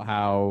about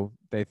how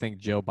they think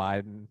Joe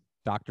Biden,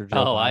 Dr. Joe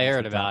Biden. Oh, I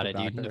heard about it,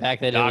 dude. The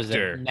fact that it was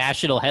a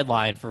national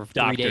headline for 3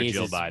 Dr. days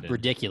Joe is Biden.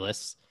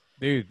 ridiculous.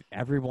 Dude,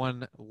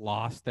 everyone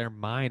lost their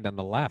mind on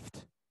the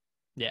left.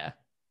 Yeah.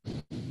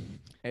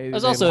 It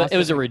It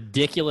was a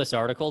ridiculous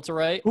article to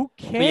write. Who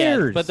But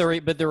cares?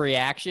 but the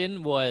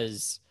reaction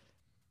was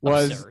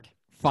was absurd.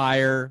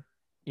 fire,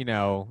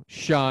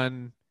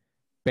 shun,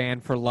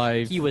 ban for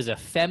life. He was a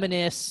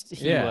feminist.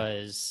 He Yeah.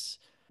 was.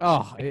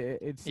 Oh,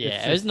 It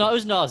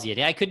was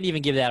nauseating. I couldn't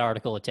even give that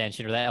article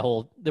attention,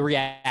 or the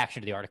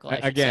reaction to the article. I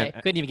should Again,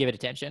 say. Couldn't even give it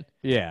attention.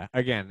 Yeah,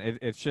 again,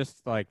 it's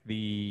just like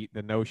the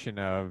notion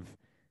of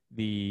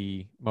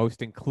the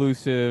most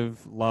inclusive,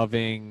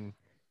 loving,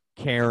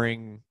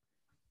 caring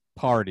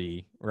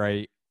party,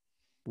 right,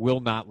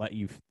 will not let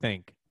you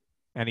think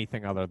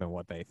anything other than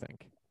what they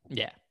think.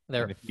 Yeah,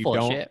 they're And if you full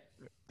don't of shit.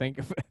 think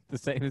the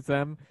same as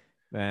them,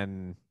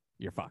 then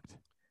you're fucked.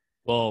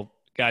 Well,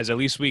 guys, at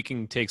least we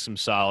can take some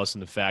solace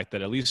in the fact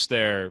that at least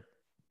they're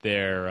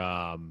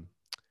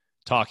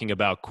talking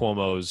about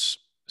Cuomo's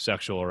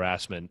sexual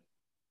harassment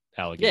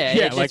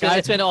allegations. Yeah,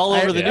 it's been all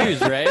over the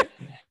news, right?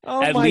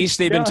 Oh At my least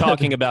they've been God.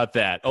 talking about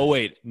that. Oh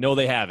wait, no,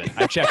 they haven't.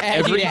 I checked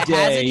every Dude, it day.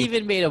 hasn't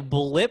even made a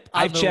blip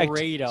on I've the checked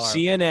radar.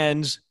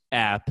 CNN's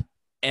app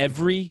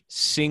every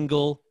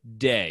single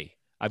day.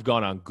 I've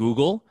gone on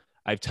Google.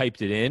 I've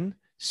typed it in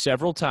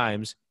several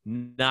times.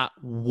 Not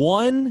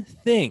one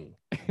thing.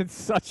 It's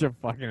such a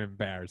fucking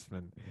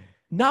embarrassment.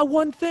 Not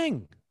one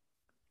thing.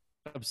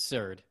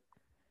 Absurd.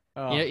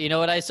 Oh. You know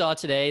what I saw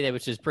today that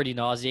which is pretty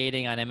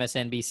nauseating on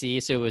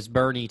MSNBC? So it was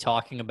Bernie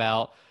talking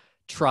about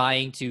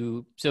trying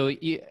to.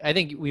 I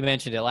think we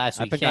mentioned it last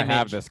I week. think I Him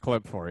have and- this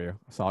clip for you,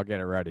 so I'll get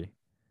it ready.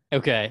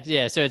 Okay,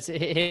 yeah. So it's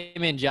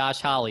him and Josh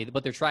Hawley.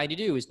 What they're trying to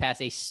do is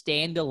pass a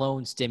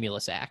standalone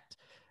stimulus act,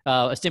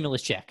 a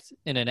stimulus check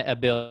in a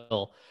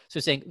bill. So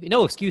saying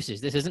no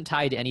excuses. This isn't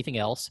tied to anything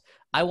else.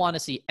 I want to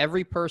see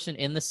every person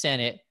in the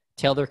Senate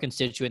tell their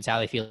constituents how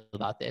they feel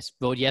about this.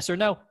 Vote yes or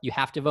no. You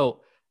have to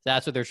vote.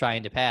 That's what they're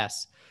trying to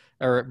pass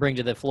or bring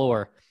to the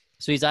floor.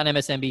 So he's on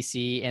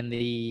MSNBC, and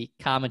the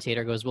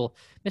commentator goes, "Well,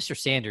 Mr.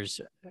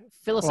 Sanders,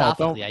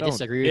 philosophically, I don't-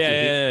 disagree with you."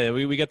 Yeah,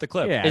 we get the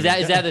clip. Yeah, Is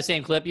that the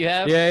same clip you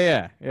have?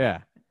 Yeah.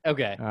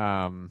 Okay.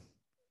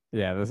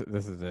 Yeah,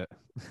 this is it.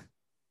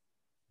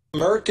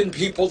 American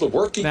people, the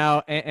working.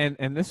 Now,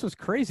 and this was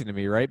crazy to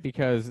me, right?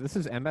 Because this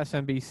is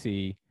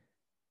MSNBC,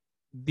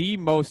 the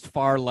most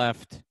far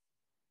left,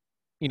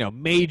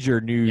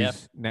 major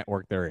news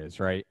network there is,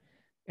 right?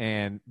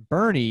 And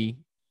Bernie,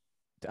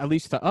 at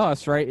least to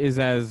us, right, is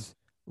as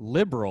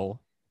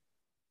liberal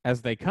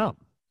as they come.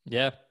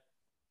 Yeah.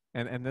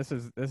 And this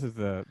is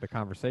the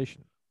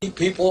conversation.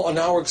 People are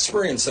now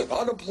experiencing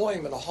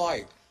unemployment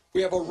high.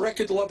 We have a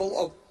record level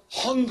of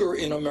hunger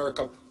in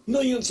America.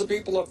 Millions of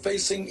people are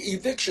facing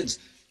evictions.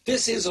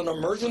 This is an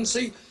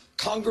emergency.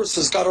 Congress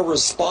has got to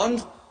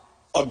respond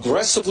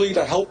aggressively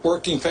to help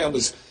working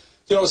families.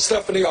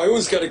 Stephanie, I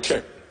always get a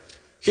kick.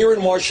 Here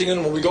in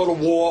Washington, when we go to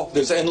war,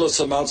 there's endless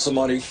amounts of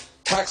money.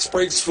 Tax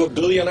breaks for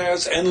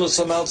billionaires, endless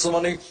amounts of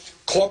money.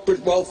 Corporate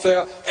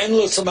welfare,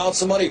 endless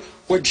amounts of money.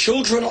 When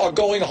children are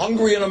going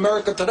hungry in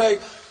America today,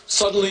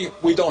 suddenly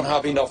we don't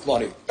have enough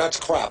money. That's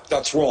crap.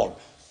 That's wrong.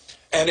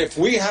 And if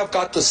we have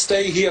got to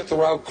stay here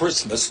throughout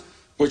Christmas,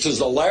 which is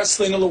the last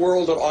thing in the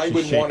world that I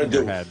would want to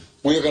do,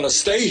 we are going to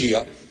stay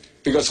here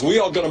because we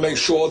are going to make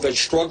sure that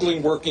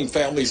struggling working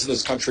families in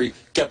this country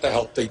get the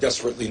help they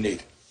desperately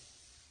need.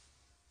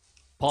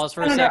 Pause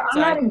for a Senator, sec. I'm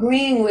not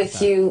agreeing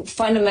with you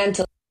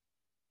fundamentally.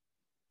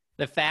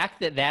 The fact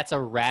that that's a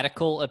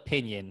radical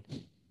opinion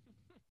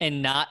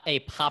and not a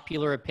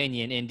popular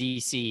opinion in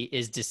D.C.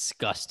 is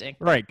disgusting.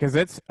 Right, because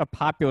it's a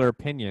popular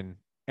opinion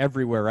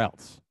everywhere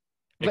else.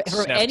 But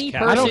for any I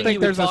person don't you think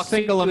would there's a talk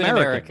single to in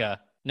American. America.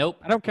 Nope.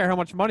 I don't care how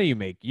much money you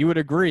make. You would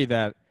agree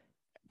that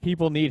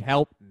people need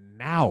help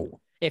now.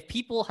 If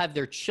people have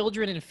their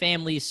children and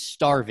families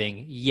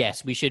starving,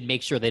 yes, we should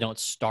make sure they don't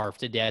starve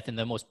to death in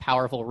the most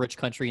powerful, rich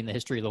country in the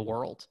history of the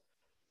world.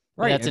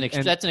 Right, That's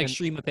and- that's an and-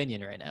 extreme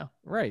opinion right now.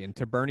 Right, and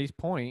to Bernie's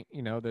point,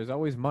 there's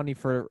always money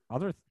for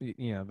other,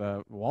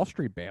 the Wall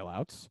Street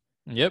bailouts.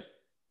 Yep.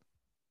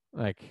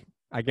 Like,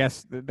 I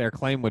guess their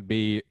claim would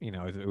be,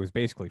 it was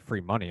basically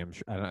free money. I'm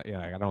sure.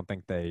 I don't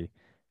think they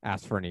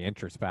asked for any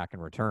interest back in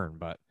return,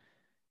 but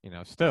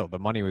still the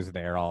money was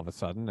there all of a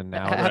sudden, and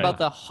now. How about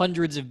the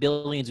hundreds of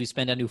billions we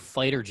spend on new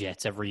fighter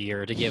jets every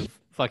year to give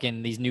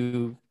fucking these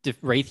new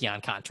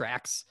Raytheon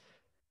contracts?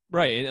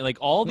 Right, and like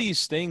all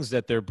these things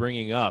that they're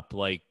bringing up,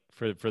 like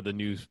for the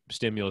new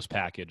stimulus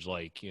package,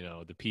 like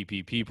the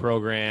PPP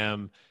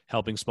program,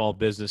 helping small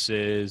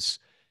businesses,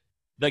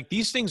 like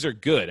these things are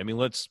good. I mean,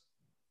 let's,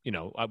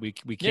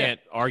 we can't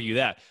argue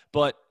that.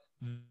 But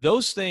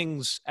those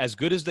things, as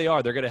good as they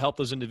are, they're going to help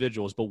those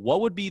individuals. But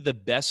what would be the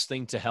best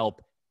thing to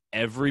help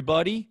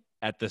everybody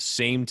at the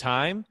same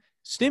time?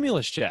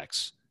 Stimulus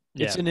checks.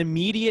 It's an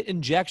immediate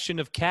injection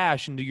of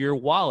cash into your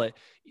wallet.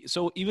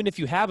 So even if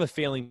you have a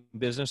failing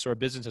business or a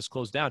business that's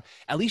closed down,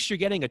 at least you're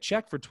getting a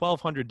check for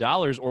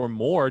 $1,200 or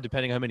more,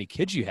 depending on how many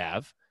kids you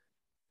have.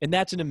 And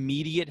that's an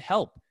immediate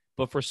help.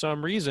 But for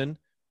some reason,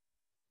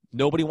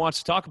 nobody wants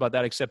to talk about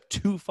that except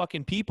 2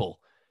 fucking people.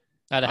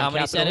 Out of how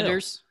many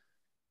senators?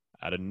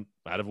 Out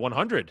of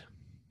 100.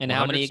 And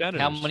how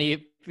many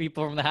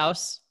people from the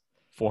House?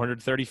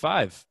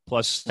 435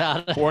 plus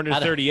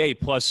 438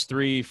 plus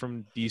 3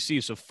 from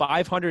DC. So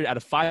 500 out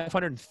of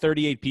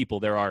 538 people,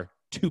 there are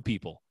 2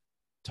 people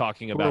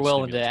talking about. We're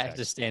willing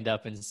to stand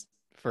up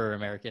for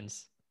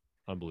Americans.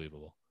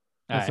 Unbelievable.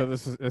 So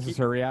this is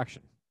her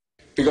reaction.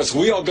 Because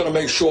we are going to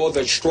make sure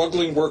that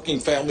struggling working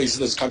families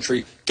in this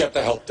country get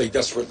the help they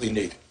desperately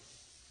need.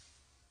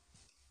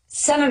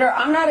 Senator,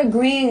 I'm not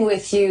agreeing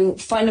with you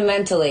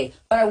fundamentally,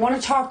 but I want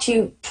to talk to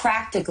you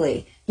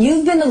practically.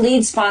 You've been the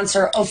lead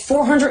sponsor of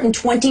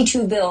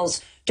 422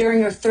 bills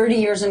during your 30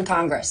 years in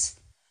Congress,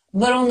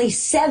 but only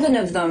 7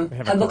 of them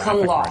have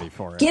become law.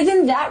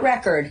 Given that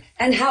record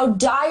and how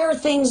dire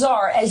things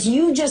are, as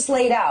you just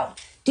laid out,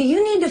 do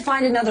you need to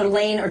find another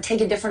lane or take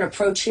a different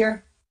approach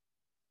here?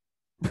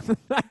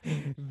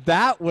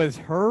 That was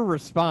her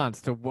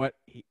response to what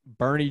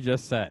Bernie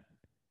just said.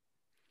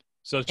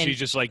 So she's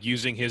just like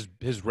using his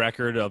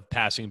record of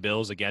passing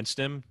bills against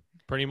him,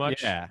 pretty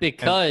much? Yeah.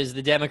 Because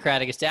the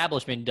Democratic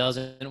establishment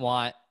doesn't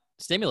want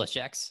stimulus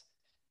checks.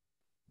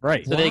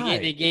 Right. So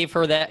they gave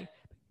her that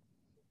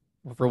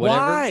for whatever.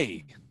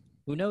 Why?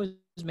 Who knows,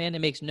 man? It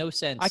makes no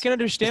sense. I can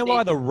understand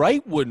why the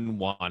right wouldn't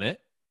want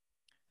it.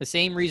 The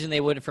same reason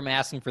they wouldn't, from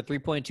asking for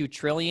 $3.2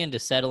 trillion to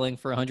settling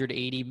for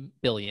 $180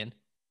 billion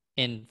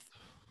in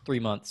 3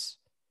 months.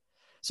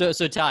 So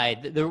Ty,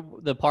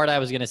 the part I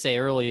was going to say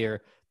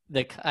earlier,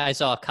 I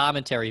saw a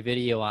commentary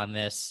video on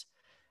this.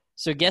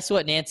 So guess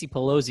what Nancy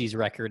Pelosi's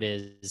record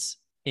is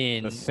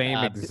in the same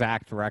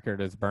exact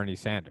record as Bernie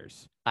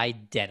Sanders.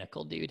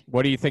 Identical, dude.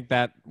 What do you think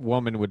that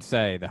woman would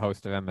say, the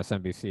host of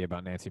MSNBC,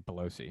 about Nancy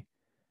Pelosi?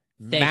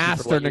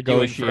 Master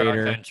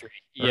negotiator. Right?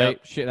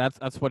 Yep.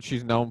 That's what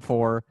she's known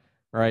for,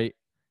 right?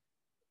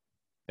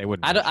 They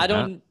wouldn't.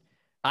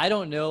 I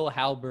don't know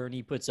how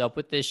Bernie puts up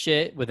with this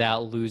shit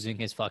without losing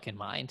his fucking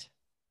mind.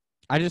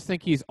 I just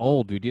think he's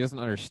old, dude. He doesn't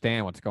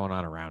understand what's going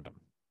on around him.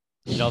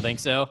 You don't think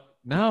so?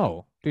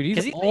 No, dude.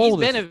 He's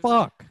old as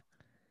fuck.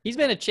 He's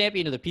been a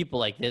champion of the people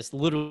like this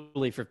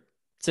literally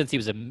since he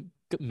was a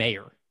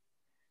mayor.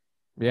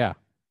 Yeah.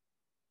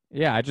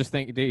 I just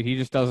think, dude, he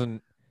just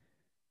doesn't.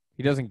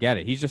 He doesn't get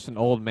it. He's just an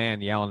old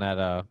man yelling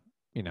at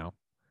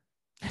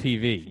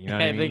TV. You know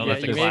what I mean?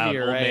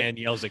 Old man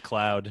yells at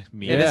cloud. At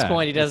this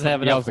point, he doesn't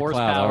have enough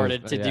horsepower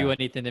to do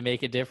anything to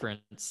make a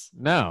difference.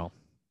 No.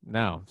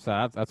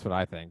 So that's what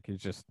I think.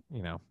 He's just,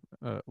 a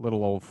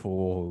little old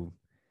fool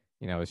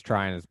who, is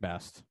trying his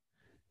best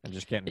and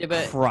just getting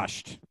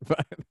crushed.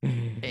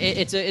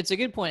 It's a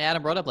good point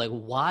Adam brought up. Like,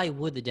 why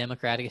would the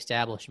Democratic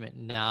establishment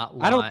not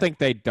want? I don't think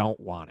they don't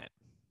want it.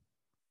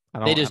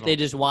 They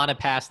just want to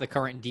pass the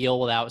current deal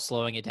without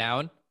slowing it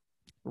down.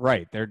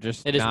 Right. They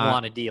just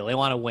want a deal. They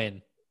want to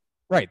win.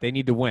 Right. They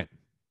need to win.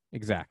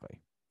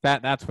 Exactly.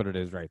 That's what it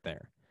is right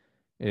there.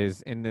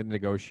 Is in the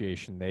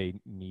negotiation they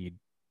need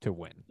to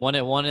win. One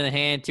in the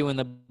hand, 2 in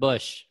the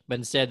bush. But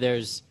instead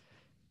there's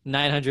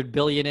 $900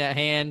 billion at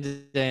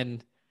hand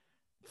and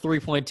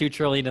 $3.2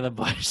 trillion in the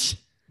bush.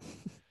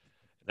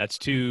 That's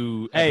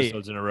 2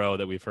 episodes in a row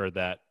that we've heard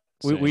that.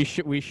 We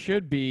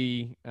should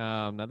be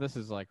now this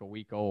is like a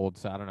week old,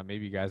 so I don't know,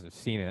 maybe you guys have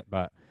seen it,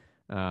 but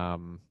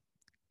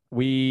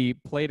we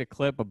played a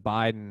clip of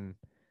Biden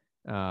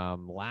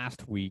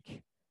last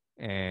week,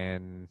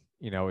 and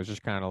it was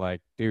just kind of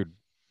like, dude,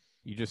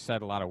 you just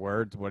said a lot of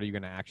words. What are you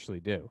going to actually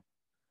do?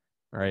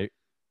 Right?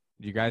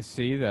 Do you guys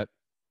see that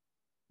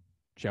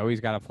Joey's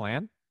got a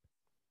plan?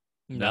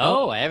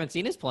 No, I haven't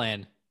seen his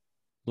plan.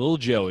 Little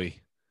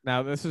Joey.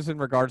 Now, this is in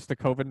regards to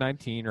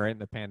COVID-19, right,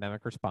 and the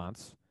pandemic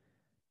response.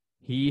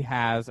 He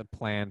has a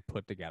plan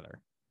put together.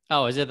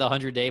 Oh, is it the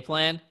 100-day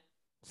plan?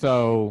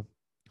 So,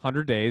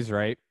 100 days,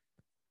 right?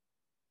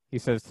 He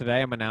says,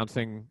 today I'm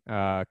announcing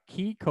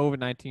key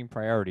COVID-19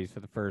 priorities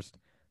for the first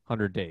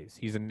 100 days.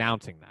 He's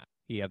announcing that.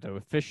 He had to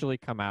officially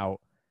come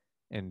out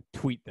and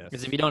tweet this.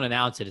 Because if you don't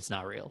announce it, it's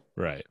not real.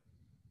 Right.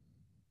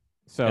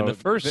 So and the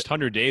first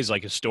 100 days,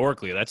 like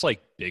historically, that's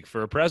like big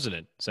for a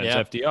president since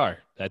FDR.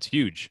 That's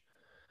huge.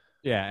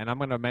 Yeah, and I'm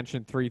going to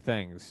mention 3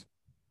 things.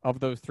 Of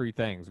those 3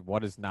 things,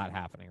 what is not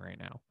happening right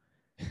now?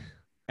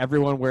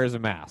 Everyone wears a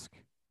mask.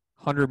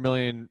 100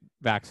 million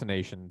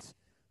vaccinations.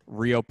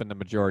 Reopen the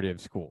majority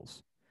of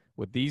schools.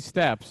 With these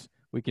steps,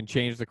 we can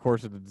change the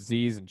course of the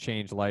disease and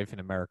change life in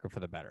America for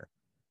the better.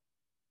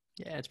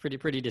 Yeah, it's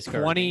pretty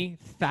discouraging.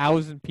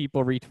 20,000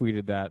 people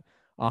retweeted that.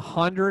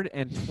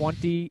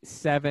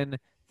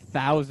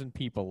 127,000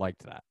 people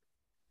liked that.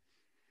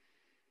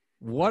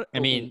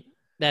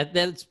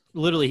 That's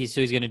literally he's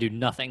going to do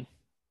nothing.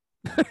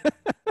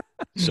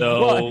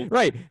 So well,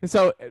 right.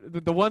 So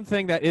the one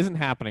thing that isn't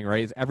happening,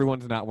 right, is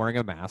everyone's not wearing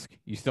a mask.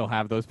 You still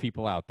have those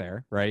people out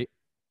there, right?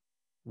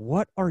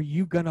 What are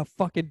you gonna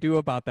fucking do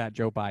about that,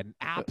 Joe Biden?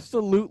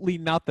 Absolutely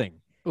nothing.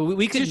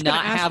 We could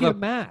not have a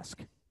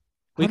mask.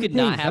 We could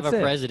not have a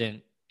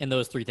president, and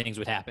those three things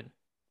would happen.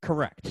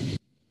 Correct.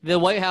 The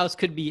White House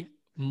could be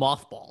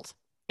mothballed,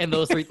 and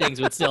those three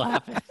things would still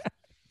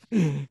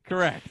happen.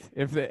 Correct.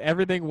 If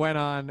everything went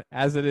on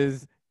as it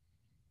is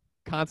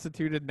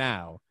constituted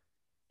now,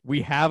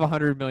 we have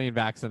 100 million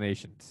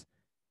vaccinations.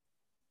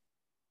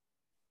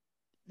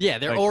 Yeah,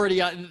 they're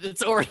already on.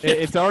 It's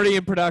already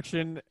in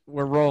production.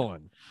 We're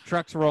rolling.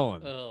 Trucks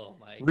rolling. Oh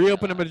my!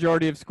 Reopen a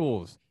majority of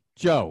schools.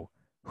 Joe,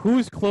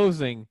 who's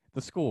closing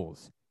the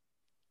schools?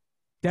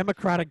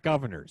 Democratic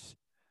governors.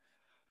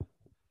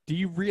 Do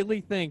you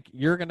really think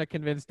you're going to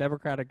convince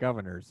Democratic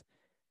governors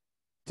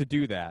to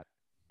do that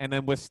and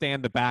then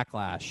withstand the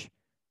backlash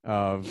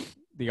of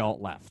the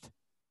alt-left?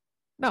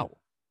 No.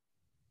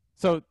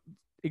 So,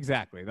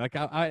 exactly. Like,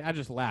 I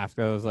just laughed.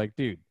 I was like,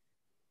 dude,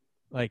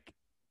 like,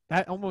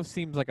 that almost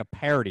seems like a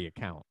parody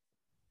account.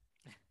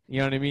 You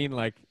know what I mean?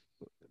 Like,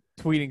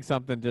 tweeting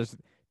something just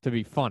to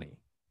be funny.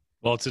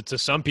 Well, to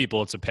some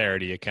people, it's a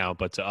parody account,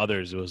 but to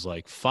others, it was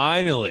like,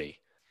 finally,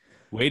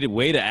 way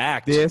to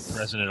act, this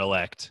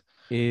president-elect.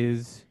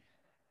 Is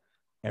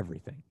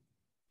everything.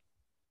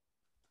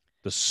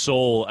 The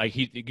soul,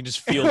 you can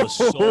just feel the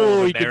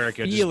soul of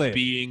America just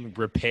being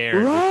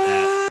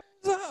repaired.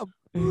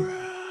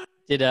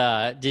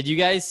 Did you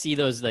guys see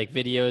those like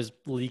videos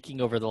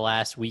leaking over the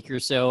last week or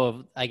so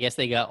of, I guess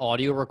they got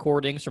audio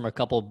recordings from a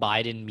couple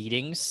Biden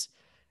meetings,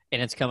 and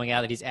it's coming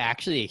out that he's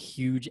actually a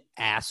huge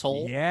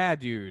asshole? Yeah,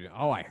 dude.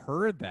 Oh, I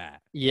heard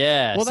that.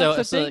 Yeah. Well,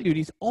 that's the thing, dude.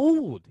 He's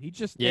old. He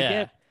just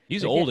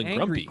he's old and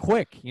grumpy.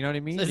 Quick, you know what I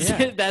mean?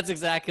 That's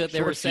exactly what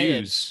they were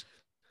saying.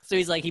 So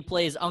he's like, he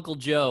plays Uncle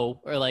Joe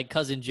or like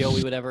Cousin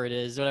Joey, whatever it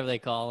is, whatever they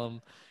call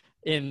him,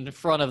 in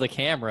front of the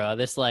camera.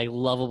 This like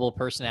lovable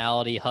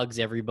personality, hugs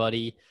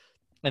everybody.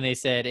 And they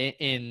said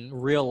in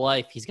real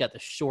life, he's got the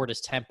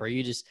shortest temper.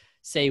 You just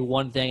say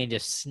one thing and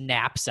just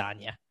snaps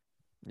on you.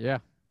 Yeah.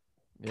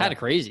 Kind of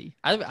crazy.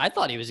 I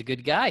thought he was a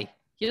good guy.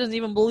 He doesn't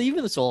even believe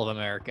in the soul of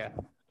America.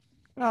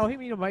 No, he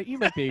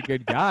might be a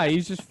good guy.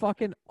 He's just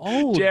fucking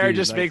old. Jared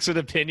just makes an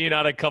opinion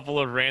on a couple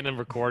of random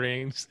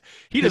recordings.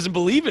 He doesn't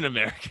believe in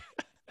America.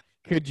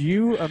 Could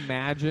you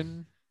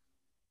imagine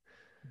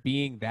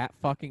being that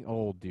fucking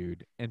old,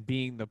 dude, and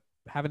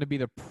having to be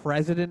the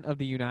president of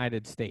the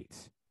United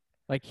States?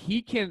 Like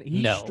he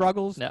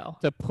struggles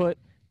to put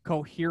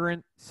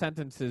coherent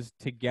sentences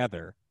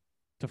together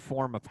to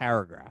form a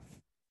paragraph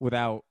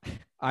without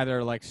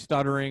either like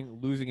stuttering,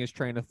 losing his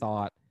train of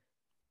thought.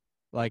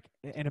 Like,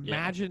 and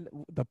imagine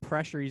the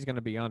pressure he's going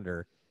to be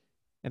under,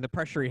 and the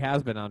pressure he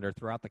has been under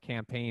throughout the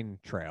campaign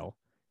trail.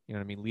 You know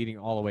what I mean? Leading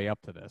all the way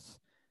up to this.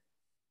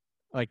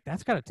 Like,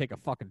 that's got to take a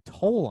fucking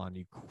toll on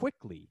you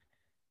quickly.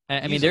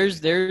 I mean,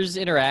 there's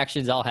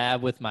interactions I'll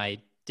have with my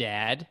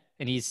dad,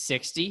 and he's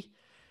 60,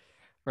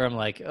 where I'm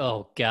like,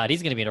 oh God,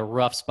 he's going to be in a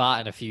rough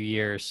spot in a few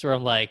years. Where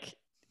I'm like,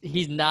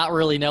 he's not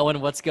really knowing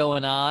what's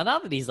going on.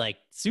 Not that he's like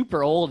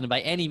super old, and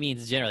by any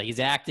means, generally, he's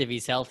active,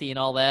 he's healthy, and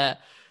all that.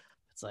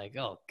 It's like,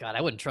 oh God,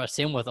 I wouldn't trust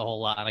him with a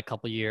whole lot in a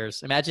couple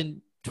years.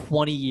 Imagine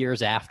 20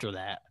 years after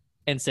that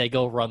and say,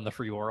 go run the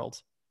free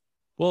world.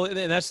 Well,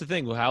 and that's the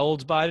thing. How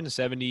old's Biden?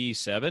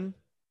 77?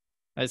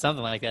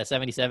 Something like that,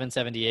 77,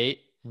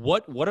 78.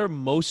 What are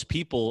most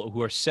people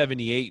who are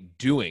 78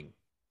 doing?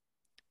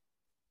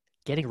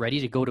 Getting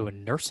ready to go to a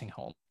nursing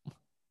home.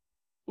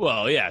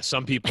 Well, yeah,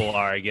 some people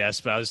are, I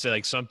guess, but I would say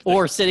like some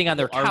or sitting on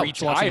their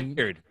couch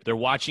retired. They're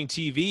watching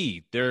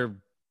TV. They're,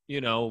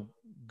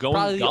 going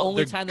probably the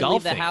only time they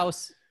leave the golfing.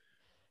 house,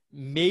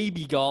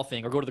 maybe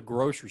golfing or go to the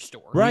grocery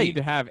store. Right. You need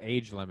to have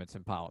age limits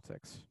in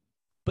politics.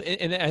 But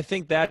and I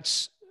think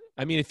that's,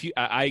 I mean, if you,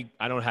 I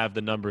don't have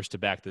the numbers to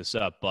back this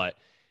up, but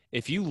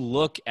if you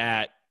look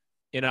at,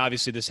 and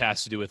obviously this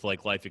has to do with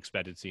like life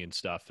expectancy and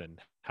stuff and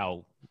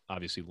how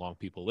obviously long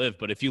people live.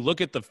 But if you look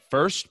at the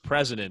first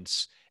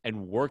presidents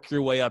and work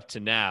your way up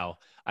to now,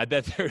 I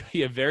bet there'd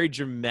be a very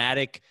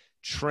dramatic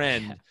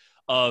trend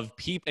of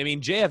people. I mean,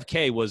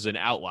 JFK was an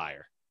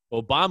outlier.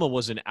 Obama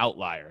was an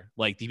outlier.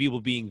 Like the people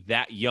being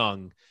that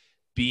young,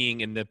 being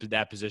in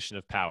that position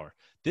of power.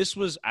 This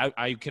was,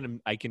 I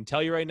can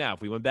tell you right now,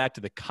 if we went back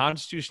to the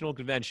Constitutional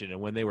Convention and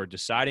when they were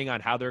deciding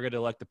on how they're going to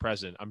elect the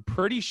president, I'm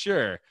pretty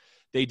sure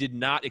they did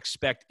not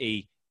expect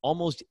a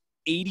almost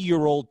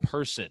 80-year-old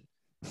person,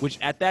 which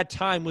at that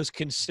time was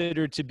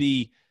considered to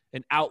be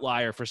an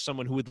outlier for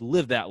someone who would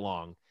live that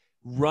long,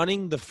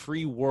 running the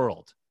free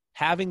world,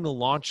 having the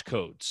launch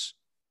codes.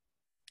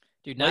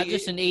 Dude, not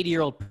just an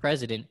 80-year-old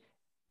president.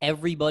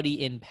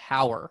 Everybody in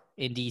power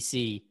in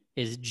D.C.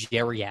 is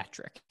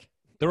geriatric.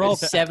 They're all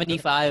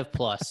 75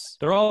 plus.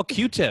 They're all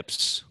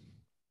Q-tips.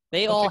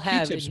 They all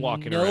have Q-tips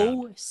walking no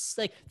around.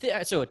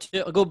 So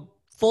to go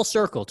full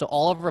circle to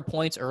all of our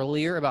points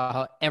earlier about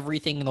how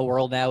everything in the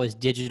world now is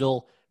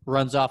digital,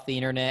 runs off the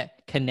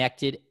internet,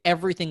 connected,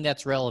 everything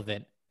that's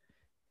relevant.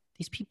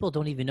 These people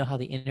don't even know how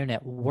the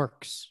internet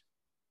works.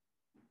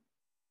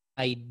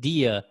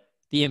 Idea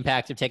the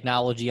impact of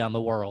technology on the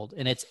world,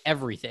 and it's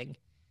everything,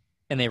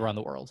 and they run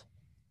the world.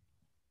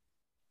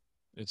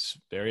 It's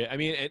very. I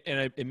mean,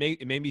 it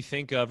made me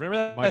think of.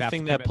 Remember Might that have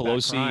thing to that commit that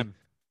Pelosi. crime.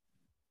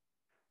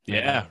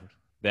 Yeah,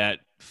 that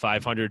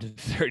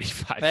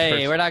 535.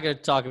 Hey, we're not going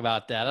to talk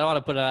about that. I don't want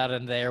to put it out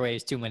in the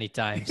airways too many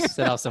times.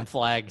 Set out some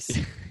flags.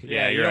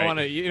 Yeah, you you're don't right. want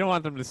to. You don't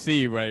want them to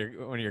see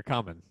when you're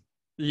coming.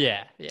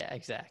 Yeah,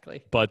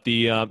 exactly. But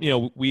the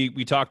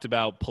we talked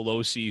about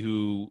Pelosi,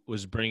 who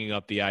was bringing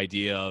up the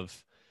idea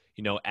of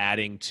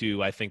adding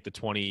to, I think, the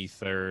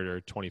 23rd or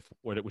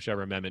 24th,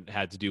 whichever amendment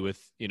had to do with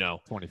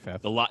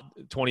 25th.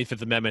 The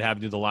 25th Amendment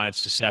having to do with the line of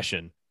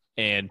secession,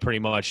 and pretty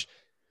much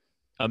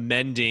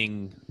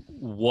amending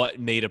what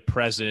made a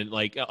president,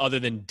 like, other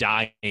than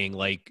dying,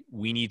 like,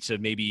 we need to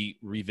maybe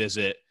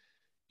revisit,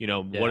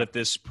 what if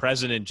this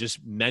president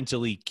just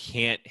mentally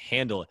can't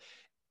handle it?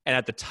 And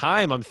at the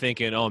time, I'm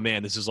thinking, oh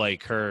man, this is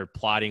like her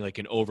plotting like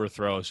an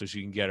overthrow so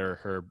she can get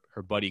her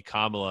buddy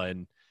Kamala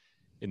in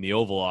the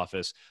Oval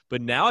Office. But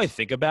now I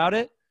think about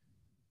it,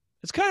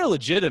 it's kind of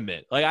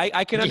legitimate. Like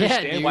I can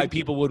understand why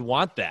people would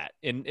want that.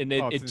 And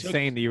it's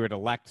insane that you would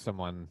elect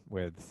someone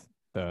with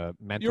the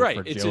mental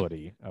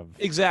fragility of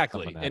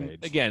exactly. someone that And age.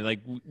 again,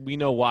 like, we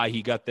know why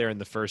he got there in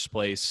the first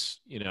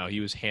place. He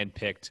was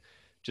handpicked,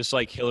 just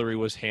like Hillary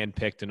was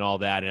handpicked and all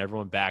that, and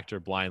everyone backed her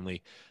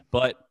blindly.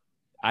 But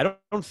I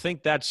don't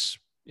think that's,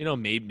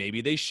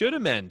 maybe they should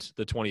amend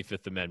the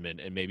 25th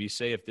Amendment and maybe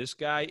say, if this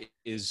guy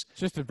is It's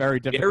just a very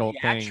difficult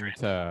thing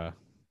to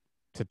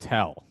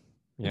tell.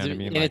 You know what I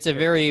mean? And Like, it's a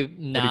very what are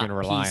you not going to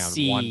rely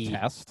PC. on one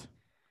test?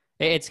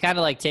 It's kind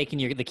of like taking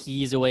the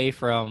keys away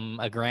from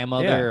a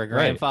grandmother Yeah, or a right.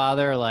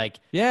 grandfather. Like,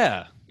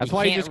 yeah, That's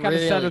why you can't just got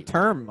to set a really-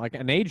 term, like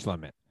an age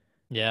limit.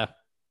 Yeah.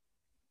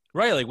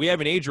 right. Like, we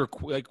have an age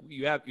like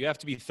you have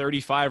to be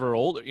 35 or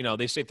older.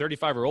 They say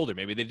 35 or older.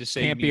 Maybe they just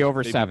say Can't be over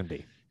maybe-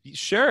 70.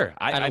 Sure.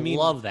 I mean,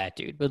 love that,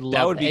 dude. Would love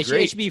that would be It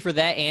great. should be for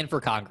that and for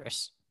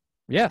Congress.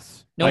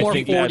 Yes. No I more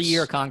think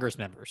 40-year Congress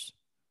members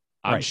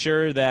I'm Right.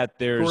 sure that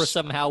who are there's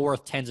somehow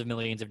worth tens of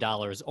millions of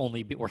dollars,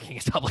 only be working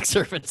as public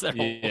servants their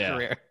whole Yeah.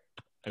 career.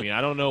 I mean,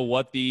 I don't know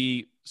what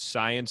the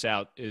science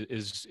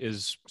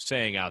is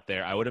saying out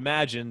there. I would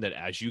imagine that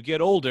as you get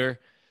older,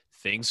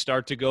 things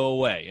start to go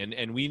away.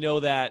 And we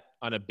know that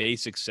on a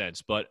basic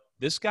sense, but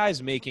this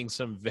guy's making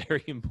some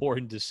very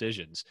important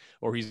decisions,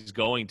 or he's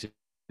going to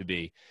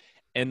be.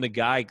 And the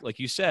guy, like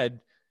you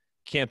said,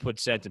 can't put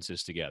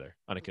sentences together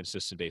on a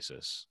consistent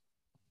basis.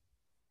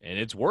 And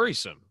it's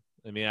worrisome.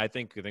 I mean, I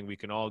think we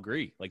can all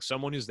agree. Like,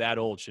 someone who's that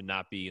old should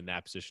not be in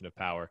that position of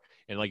power.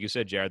 And like you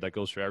said, Jared, that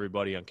goes for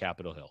everybody on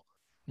Capitol Hill.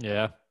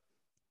 Yeah.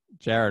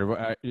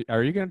 Jared,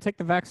 are you going to take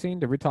the vaccine?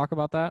 Did we talk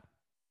about that?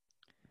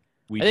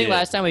 We I think did.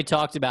 last time we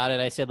talked about it,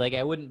 I said, like,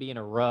 I wouldn't be in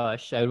a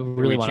rush. I would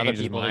Did really we want other change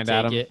his people to mind, take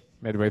Adam, it.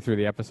 midway through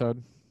the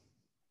episode?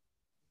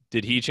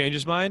 Did he change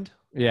his mind?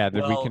 Yeah,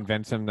 did we Well,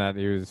 convince him that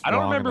he was I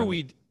don't wrong remember and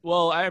then-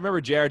 I remember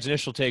Jared's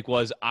initial take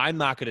was, I'm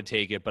not going to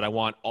take it, but I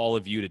want all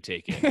of you to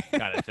take it,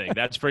 kind of thing.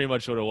 That's pretty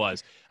much what it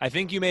was. I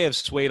think you may have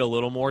swayed a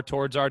little more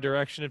towards our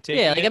direction of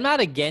taking Yeah, like, it. I'm not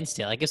against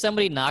it. Like, if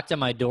somebody knocked on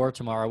my door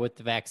tomorrow with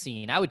the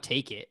vaccine, I would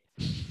take it.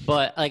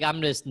 But, like,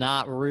 I'm just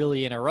not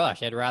really in a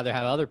rush. I'd rather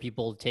have other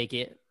people take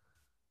it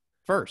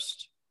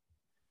first.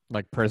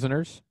 Like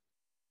prisoners?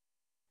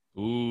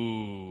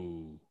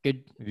 Ooh.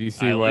 Good. Do you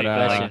see I what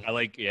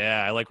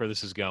like where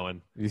this is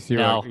going. you see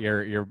No. what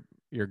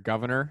your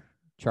governor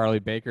Charlie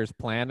Baker's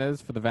plan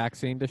is for the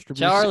vaccine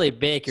distribution? Charlie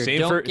Baker,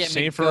 don't get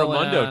me for going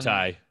Raimondo, on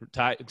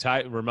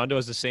Ty. Raimondo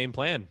has the same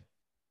plan.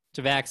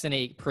 to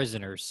vaccinate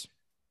prisoners.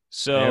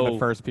 They're So the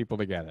first people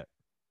to get it.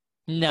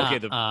 No.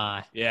 Okay,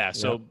 yeah.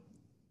 So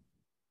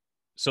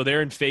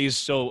they're in phase.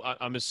 So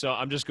I'm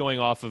just going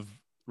off of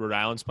Rhode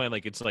Island's plan.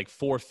 Like, it's like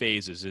 4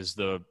 phases. Is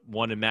the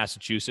one in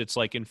Massachusetts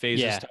like in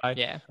phases? Yeah, Ty?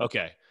 yeah.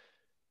 Okay.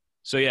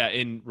 So yeah,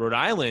 in Rhode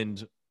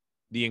Island,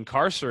 the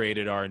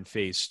incarcerated are in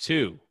phase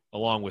 2,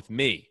 along with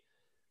me,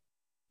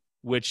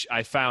 which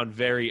I found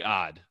very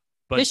odd.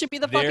 But They should be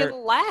the they're-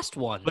 fucking last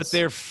ones. But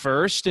they're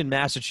first in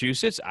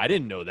Massachusetts. I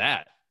didn't know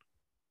that.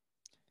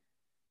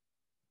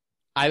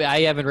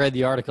 I haven't read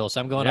the article, so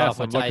I'm going Yes, off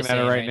what I'm looking Ty's at it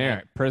saying right now.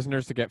 now.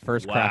 Prisoners to get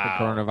first crack at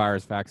Wow.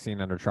 coronavirus vaccine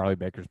under Charlie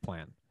Baker's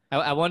plan.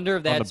 I wonder if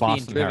On the that's being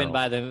Boston driven Herald.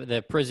 by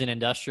the prison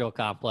industrial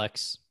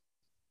complex.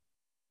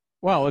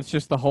 Well, it's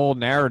just the whole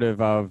narrative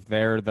of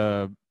they're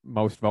the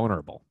most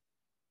vulnerable.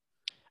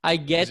 I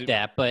get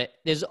that, but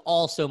there's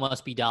also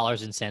must be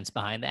dollars and cents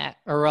behind that,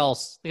 or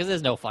else because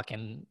there's no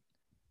fucking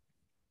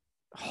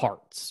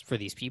hearts for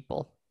these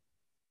people.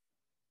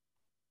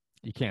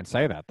 You can't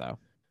say that though.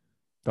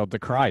 They'll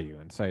decry you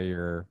and say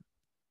you're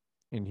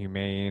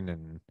inhumane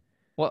and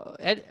Well,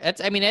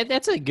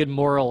 that's a good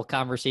moral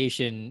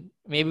conversation.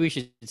 Maybe we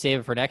should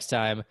save it for next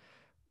time.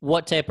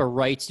 What type of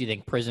rights do you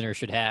think prisoners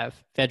should have?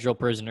 Federal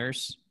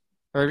prisoners,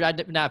 or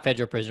not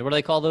federal prisoners? What do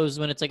they call those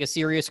when it's like a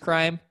serious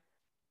crime?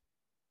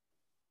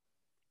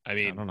 I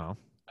mean, I don't know.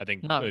 I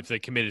think No. if they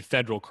committed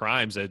federal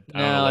crimes, I don't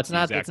know No, what it's the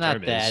not. exact It's not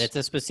term that. is. It's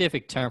a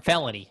specific term.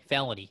 Felony.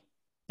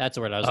 That's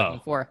the word I was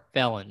looking for.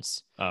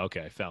 Felons. Oh,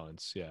 okay.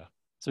 Felons. Yeah.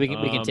 So we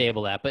can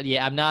table that. But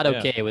yeah, I'm not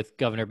okay with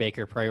Governor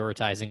Baker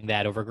prioritizing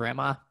that over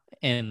grandma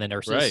and the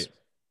nurses. Right.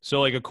 So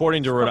like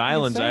according to Rhode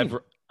Island's, insane.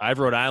 I've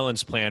Rhode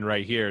Island's plan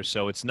right here.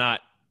 So it's not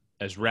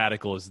as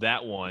radical as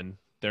that one.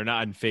 They're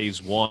not in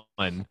phase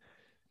 1.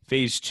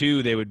 Phase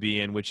 2 they would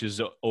be in, which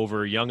is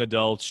over young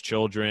adults,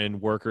 children,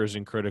 workers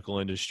in critical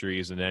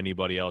industries, and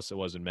anybody else that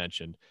wasn't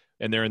mentioned.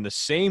 And they're in the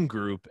same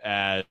group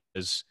as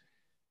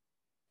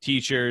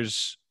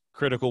teachers,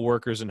 critical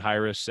workers in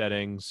high-risk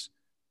settings,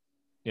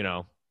 you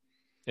know,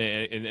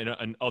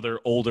 and other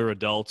older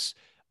adults.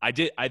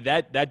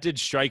 That did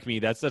strike me.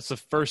 That's the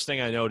first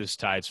thing I noticed,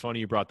 Ty. It's funny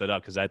you brought that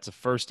up because that's the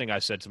first thing I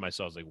said to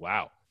myself. I was like,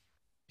 wow,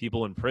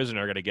 people in prison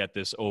are going to get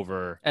this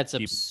over. That's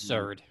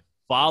absurd.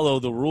 Follow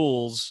the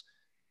rules.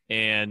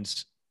 And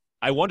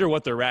I wonder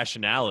what their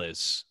rationale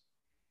is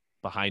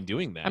behind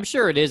doing that. I'm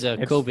sure it is a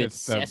COVID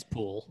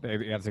cesspool.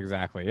 That's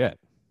exactly it.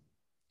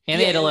 And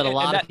they had to let a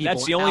lot of people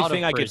That's the only out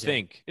thing of I could prison.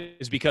 think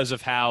is because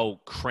of how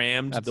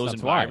crammed those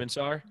that's environments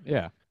why. are.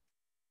 Yeah.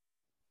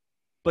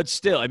 But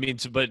still, I mean,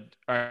 all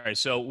right.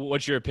 So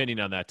what's your opinion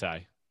on that,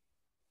 Ty?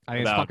 I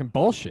mean, it's fucking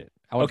bullshit.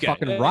 I would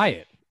fucking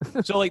riot.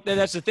 So like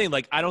that's the thing.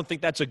 Like I don't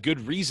think that's a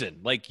good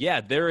reason. Like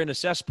yeah, they're in a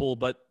cesspool,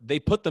 but they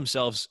put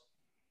themselves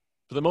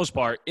for the most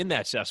part in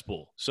that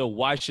cesspool. So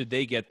why should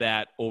they get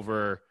that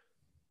over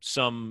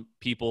some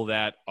people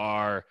that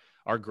are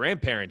our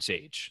grandparents'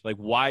 age? Like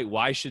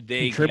why should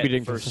they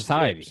Contributing get to first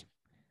society?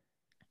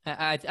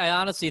 dibs? I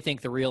honestly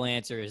think the real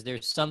answer is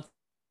there's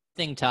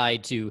something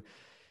tied to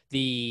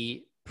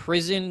the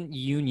prison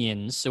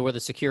unions, so where the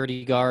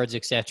security guards,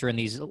 et cetera, and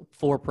these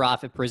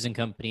for-profit prison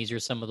companies are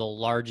some of the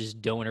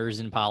largest donors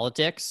in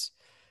politics.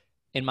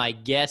 And my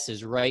guess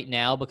is right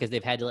now, because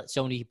they've had to let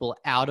so many people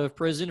out of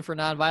prison for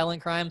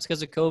nonviolent crimes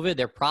because of COVID,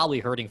 they're probably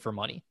hurting for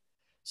money.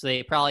 So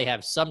they probably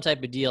have some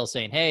type of deal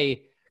saying,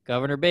 hey,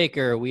 Governor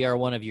Baker, we are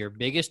one of your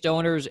biggest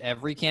donors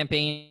every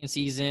campaign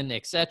season,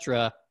 et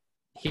cetera.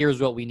 Here's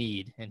what we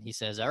need. And he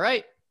says, all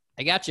right,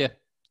 I got you.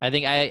 I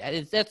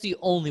think that's the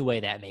only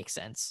way that makes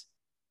sense.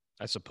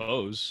 I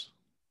suppose.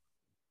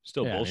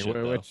 Still Yeah, I mean, bullshit.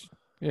 though.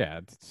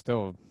 It's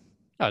still.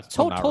 No, it's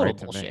still not total right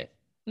to me. bullshit.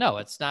 No,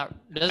 it's not.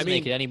 It doesn't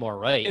make it any more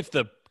right. If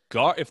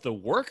the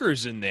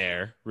workers in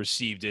there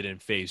received it in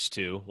phase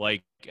 2,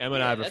 like Emma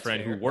and I have a that's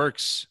friend fair. who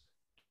works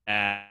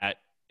at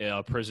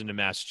a prison in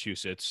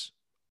Massachusetts.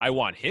 I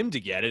want him to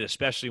get it,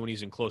 especially when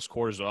he's in close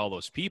quarters with all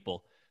those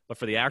people. But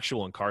for the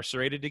actual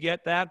incarcerated to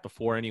get that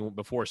before any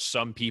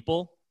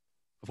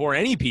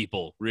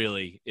people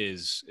really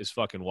is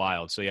fucking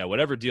wild. So yeah,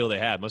 whatever deal they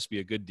had must be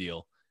a good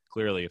deal.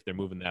 Clearly, if they're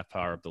moving that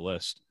far up the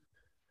list.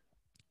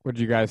 What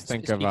do you guys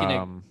think of? Speaking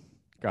of-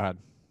 Go ahead.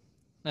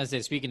 I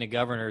say, speaking of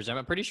governors,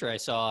 I'm pretty sure I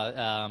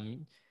saw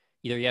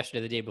either yesterday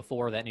or the day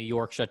before that New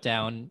York shut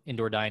down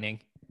indoor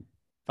dining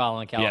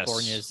following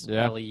California's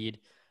lead.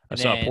 I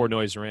saw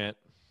Portnoy's rant.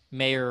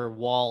 Mayor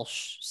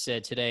Walsh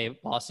said today,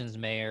 Boston's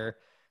mayor,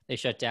 they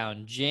shut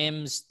down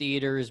gyms,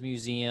 theaters,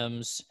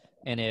 museums,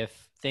 and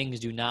if things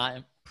do not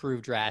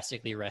improve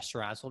drastically,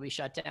 restaurants will be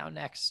shut down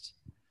next.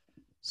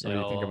 So What do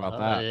you think about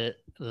that?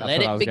 Let what I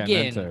it was getting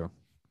begin. into.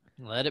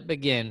 Let it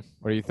begin.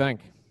 What do you think?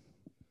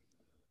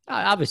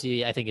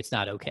 Obviously, I think it's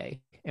not okay.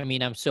 I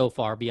mean, I'm so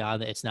far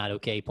beyond the it's not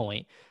okay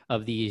point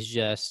of these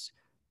just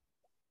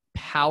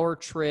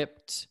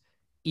power-tripped,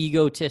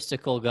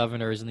 egotistical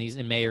governors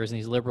and mayors in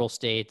these liberal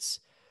states.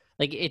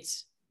 Like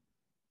it's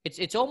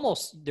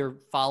almost they're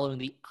following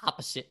the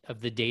opposite of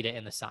the data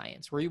and the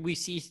science. Where we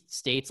see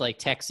states like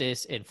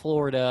Texas and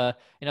Florida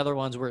and other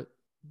ones where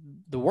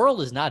the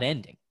world is not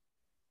ending.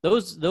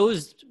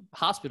 Those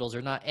hospitals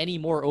are not any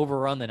more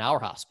overrun than our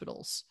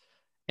hospitals,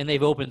 and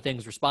they've opened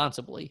things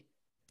responsibly.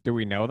 Do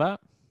we know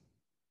that?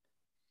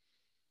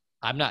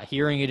 I'm not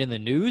hearing it in the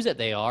news that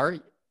they are.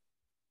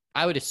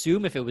 I would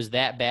assume if it was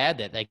that bad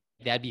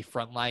that'd be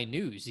frontline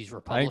news. These I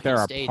Republican think there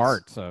are states.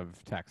 parts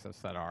of Texas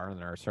that are, and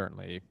there are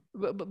certainly.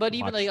 But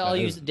even much like that I'll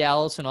use isn't.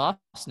 Dallas and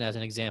Austin as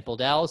an example.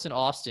 Dallas and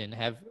Austin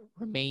have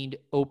remained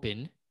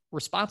open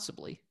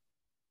responsibly,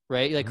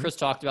 right? Like Chris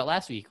talked about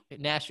last week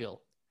in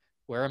Nashville.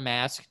 Wear a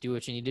mask, do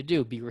what you need to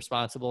do, be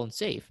responsible and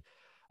safe.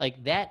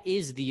 Like that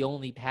is the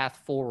only path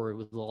forward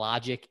with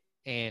logic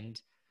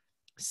and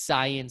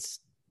science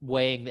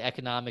weighing the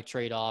economic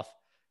trade-off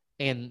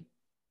and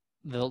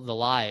the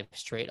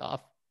lives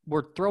trade-off.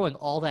 We're throwing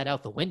all that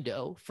out the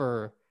window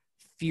for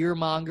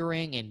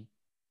fear-mongering and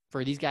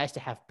for these guys to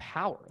have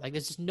power. Like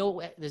there's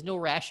no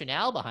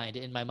rationale behind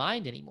it in my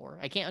mind anymore.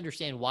 I can't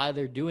understand why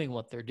they're doing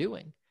what they're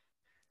doing.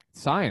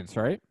 Science,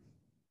 right?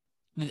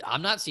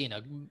 I'm not seeing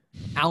an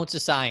ounce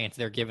of science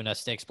they're giving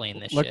us to explain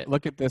this shit.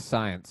 Look at this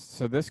science.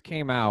 So this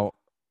came out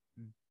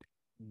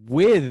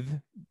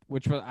with,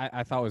 which was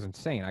I thought was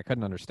insane. I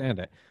couldn't understand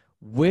it.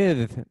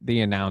 With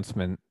the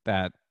announcement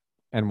that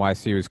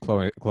NYC was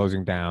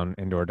closing down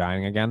indoor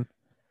dining again.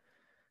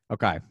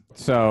 Okay,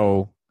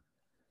 so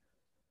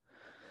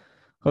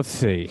let's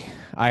see.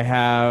 I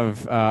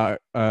have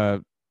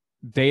a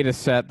data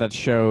set that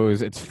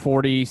shows it's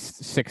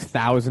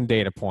 46,000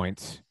 data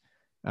points.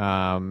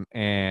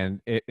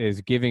 and it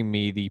is giving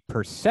me the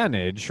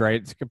percentage,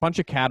 right? It's a bunch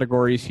of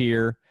categories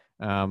here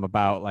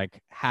about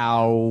like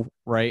how,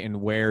 right,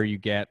 and where you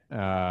get,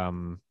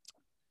 can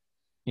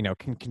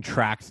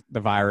contract the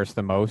virus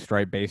the most,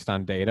 right, based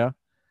on data.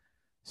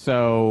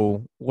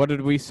 So what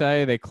did we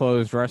say? They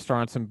closed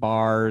restaurants and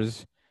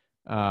bars,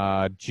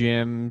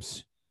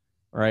 gyms,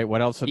 right?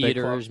 What else did they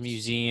close? Theaters,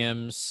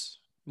 museums,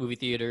 movie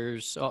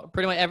theaters,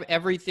 pretty much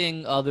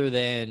everything other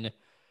than.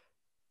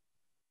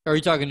 Are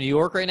you talking New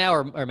York right now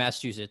or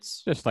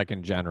Massachusetts? Just like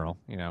in general,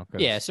 'cause-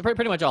 Yeah, so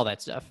pretty much all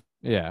that stuff.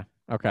 Yeah.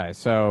 Okay.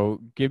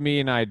 So give me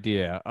an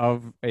idea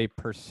of a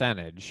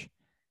percentage.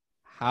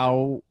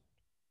 How,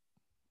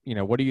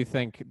 what do you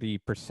think the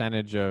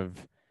percentage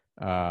of,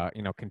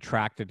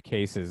 contracted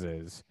cases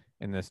is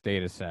in this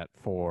data set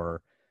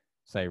for,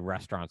 say,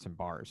 restaurants and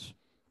bars?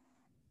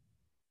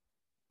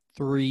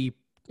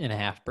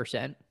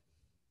 3.5%.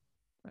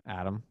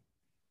 Adam?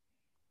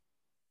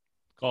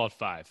 Call it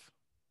 5.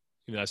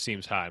 That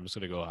seems high. I'm just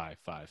going to go high.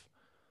 5.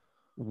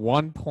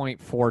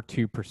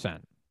 1.42%. Wow.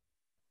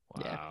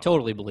 Yeah,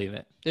 totally believe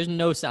it. There's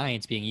no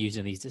science being used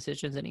in these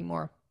decisions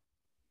anymore.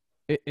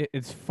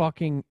 It's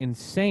fucking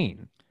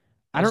insane.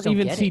 I just don't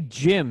even get see it.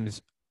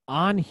 gyms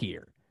on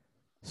here.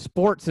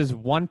 Sports is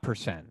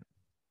 1%.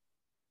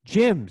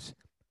 Gyms,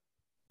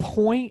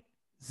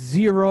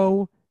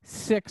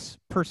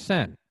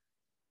 0.06%.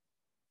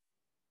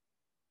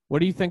 What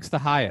do you think's the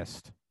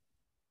highest?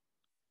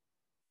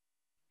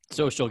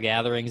 Social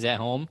gatherings at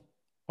home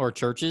or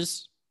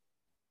churches.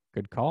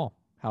 Good call.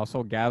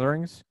 Household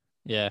gatherings?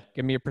 Yeah.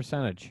 Give me a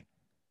percentage.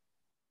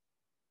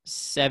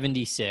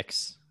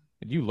 76.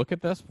 Did you look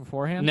at this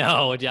beforehand?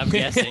 No, I'm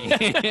guessing.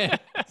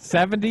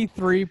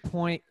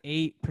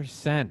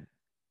 73.8%.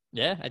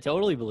 Yeah, I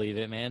totally believe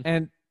it, man.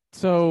 And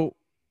so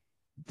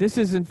this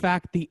is, in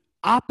fact, the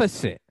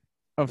opposite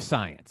of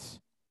science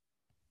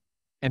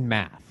and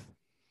math.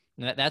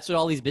 And that's what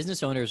all these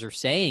business owners are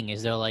saying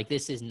is they're like,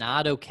 this is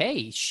not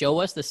okay. Show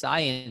us the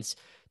science.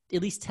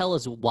 At least tell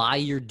us why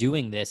you're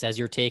doing this as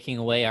you're taking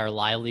away our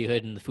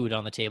livelihood and the food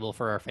on the table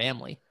for our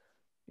family.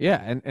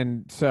 Yeah,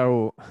 and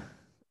so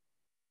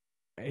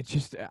it's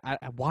just,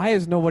 why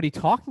is nobody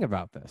talking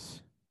about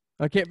this?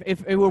 Like,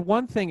 if it were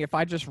one thing, if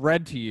I just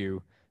read to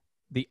you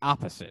the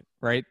opposite,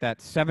 right, that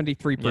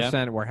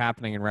 73% were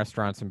happening in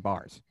restaurants and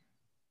bars.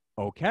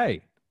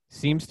 Okay,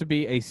 seems to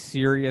be a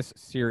serious,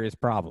 serious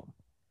problem.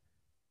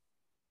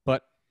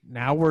 But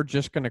now we're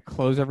just going to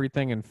close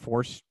everything and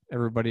force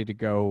everybody to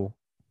go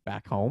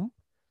back home.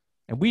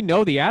 And we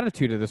know the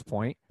attitude at this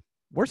point.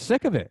 We're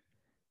sick of it.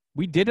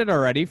 We did it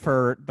already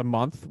for the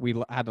month we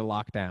had to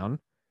lock down.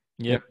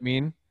 You know what I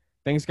mean?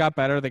 Things got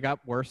better. They got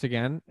worse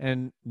again.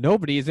 And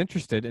nobody is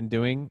interested in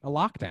doing a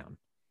lockdown.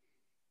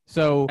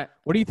 So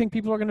what do you think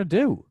people are going to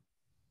do?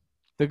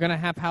 They're going to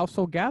have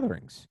household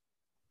gatherings.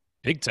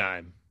 Big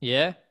time.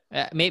 Yeah.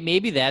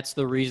 Maybe that's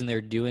the reason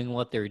they're doing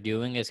what they're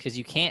doing is because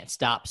you can't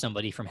stop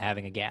somebody from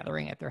having a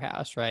gathering at their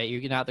house, right?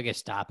 You're not going to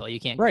stop it. You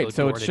can't Right, go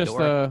so door it's to just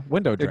door. a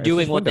window They're dress.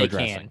 doing It's what they window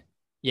dressing. can.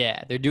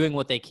 Yeah, they're doing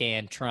what they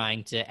can,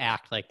 trying to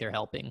act like they're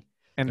helping.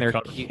 And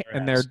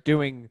they're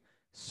doing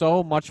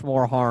so much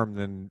more harm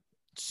than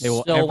they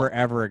will So-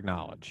 ever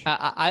acknowledge.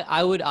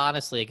 I would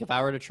honestly, like, if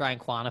I were to try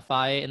and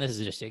quantify it, and this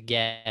is just a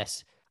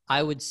guess,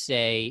 I would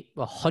say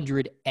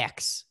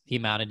 100x the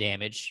amount of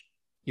damage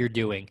you're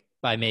doing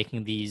by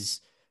making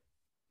these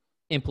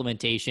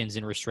implementations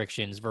and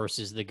restrictions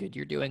versus the good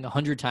you're doing.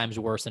 100 times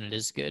worse than it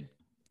is good.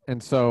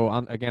 And so,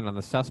 on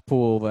the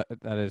cesspool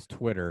that is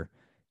Twitter,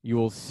 you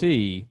will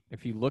see,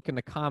 if you look in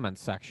the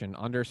comments section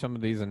under some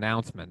of these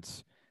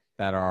announcements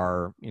that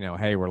are,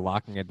 hey, we're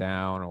locking it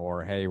down,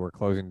 or hey, we're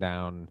closing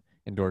down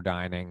indoor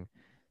dining,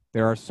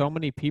 there are so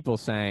many people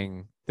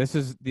saying this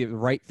is the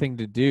right thing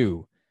to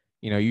do.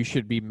 You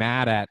should be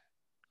mad at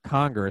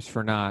Congress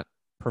for not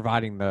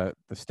providing the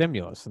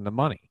stimulus and the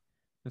money.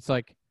 It's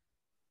like,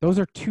 those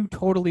are two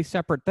totally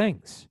separate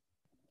things.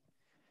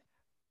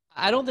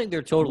 I don't think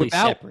they're totally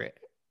separate.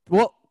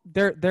 Well,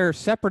 they're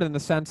separate in the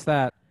sense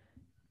that,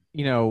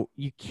 you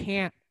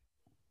can't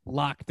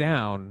lock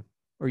down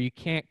or you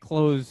can't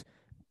close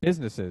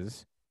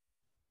businesses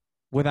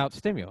without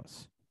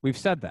stimulus. We've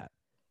said that.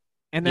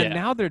 And then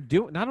now they're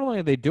not only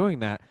are they doing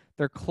that,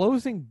 they're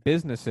closing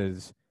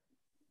businesses,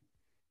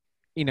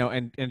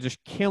 and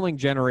just killing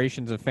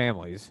generations of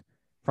families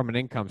from an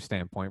income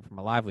standpoint, from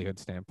a livelihood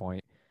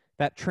standpoint,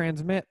 that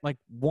transmit like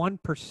 1%,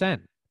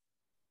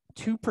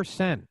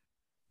 2%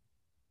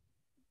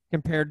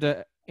 compared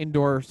to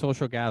indoor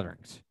social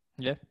gatherings.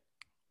 Yeah.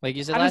 Like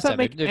you said How does last that time,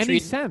 make any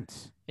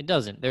sense? It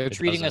doesn't. They're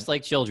treating us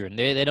like children.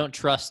 They don't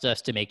trust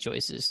us to make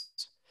choices.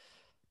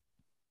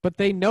 But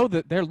they know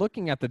that they're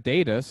looking at the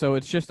data. So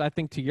it's just, I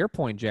think to your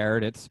point,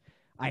 Jared, it's,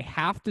 I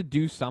have to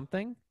do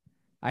something.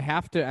 I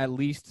have to at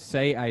least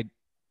say I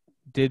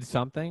did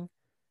something.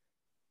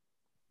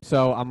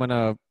 So I'm going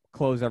to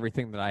close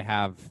everything that I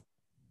have,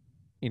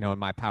 in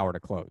my power to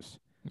close.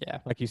 Yeah.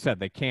 Like you said,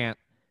 they can't,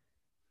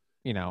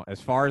 as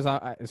far as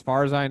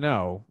I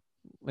know,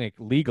 like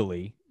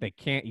legally,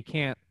 you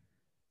can't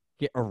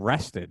get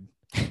arrested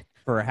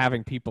for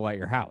having people at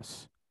your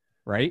house.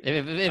 right?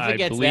 If I it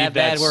gets believe that bad,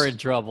 that's- we're in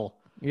trouble.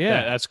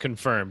 Yeah, That's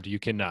confirmed. You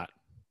cannot.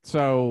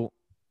 So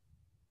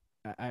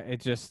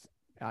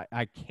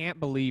I can't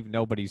believe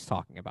nobody's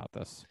talking about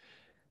this.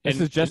 This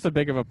And- is just as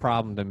big of a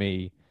problem to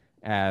me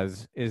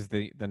as is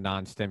the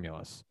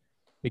non-stimulus,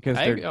 because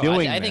they're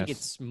doing I think this-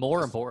 it's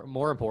more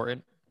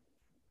important.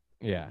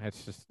 Yeah,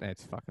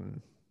 it's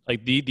fucking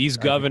Like these drives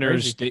me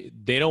governors, crazy.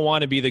 they don't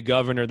want to be the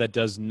governor that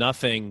does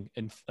nothing,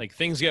 and like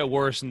things get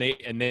worse, and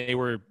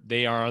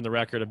they are on the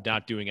record of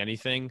not doing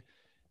anything.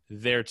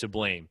 They're to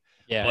blame.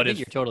 Yeah, but I think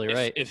you're totally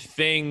right. If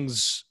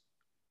things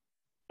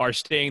are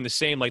staying the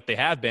same like they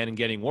have been and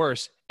getting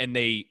worse, and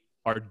they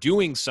are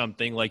doing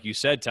something, like you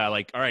said, Ty,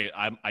 like, all right,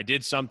 I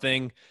did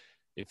something.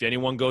 If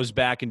anyone goes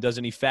back and does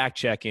any fact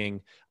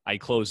checking, I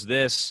close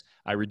this,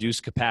 I reduce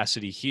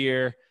capacity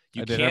here.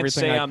 You I did can't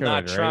everything say I I'm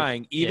not could, right?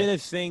 trying, even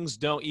if things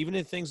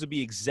would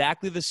be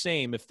exactly the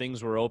same if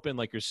things were open,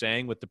 like you're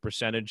saying, with the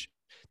percentage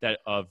that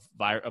of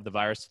the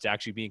virus that's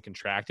actually being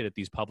contracted at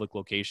these public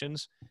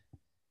locations.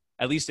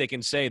 At least they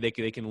can say they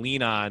can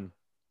lean on.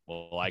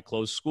 Well, I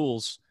close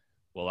schools.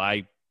 Well,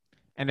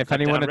 And if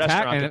cut anyone down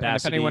restaurant and if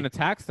capacity. anyone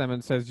attacks them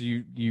and says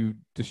you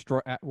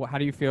destroy, well, how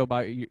do you feel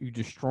about you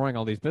destroying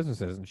all these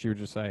businesses? And she would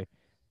just say,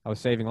 "I was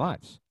saving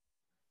lives."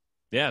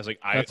 Yeah, it's like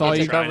That's all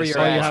you trying cover. to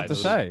All you save have to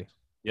lives. say.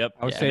 Yep.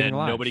 I was and saving then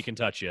lives. nobody can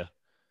touch you.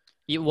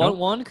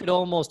 One could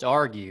almost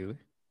argue,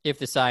 if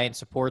the science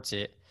supports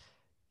it,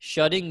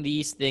 shutting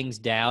these things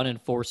down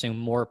and forcing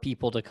more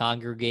people to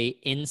congregate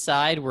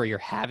inside where you're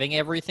having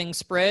everything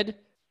spread,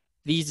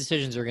 these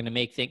decisions are going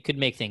to could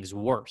make things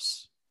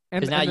worse.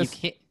 Because now you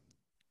can't.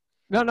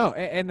 No,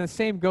 and the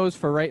same goes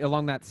for right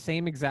along that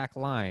same exact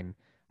line.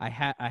 I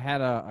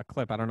had a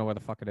clip. I don't know where the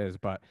fuck it is,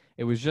 but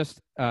it was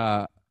just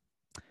a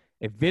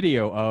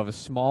video of a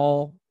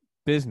small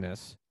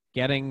business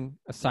getting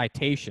a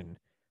citation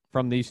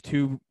from these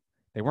two.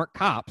 They weren't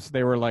cops.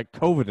 They were like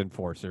COVID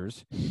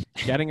enforcers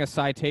getting a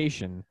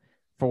citation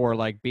for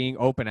like being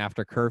open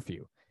after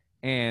curfew.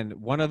 And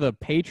one of the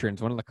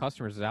patrons, one of the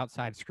customers is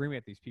outside screaming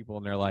at these people.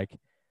 And they're like,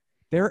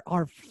 there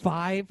are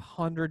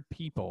 500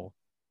 people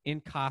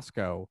in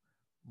Costco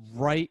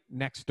right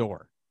next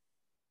door.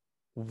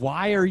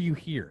 Why are you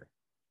here?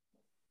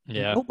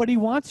 Yeah. Nobody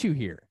wants you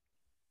here.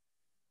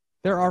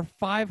 There are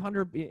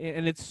 500,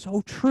 and it's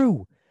so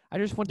true. I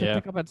just went to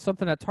pick up at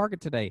something at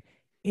Target today.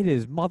 It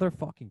is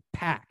motherfucking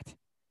packed.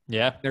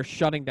 Yeah. They're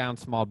shutting down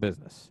small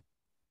business.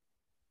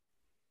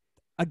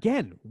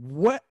 Again,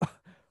 what?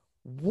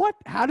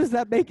 How does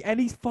that make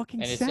any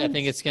fucking sense? I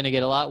think it's going to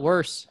get a lot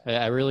worse.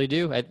 I really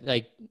do. I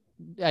think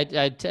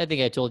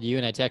I told you,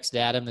 and I texted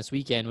Adam this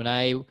weekend when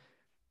I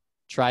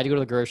tried to go to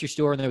the grocery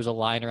store and there was a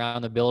line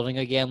around the building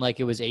again like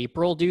it was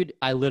April, dude.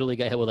 I literally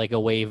got hit with like a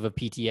wave of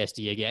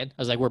PTSD again.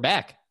 I was like, we're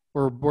back.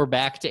 We're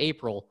back to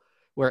April,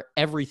 where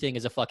everything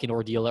is a fucking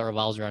ordeal that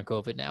revolves around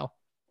COVID now.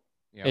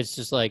 Yep. It's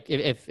just like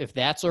if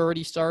that's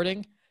already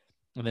starting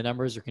and the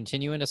numbers are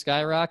continuing to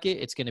skyrocket,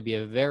 it's going to be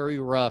a very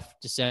rough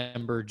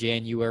December,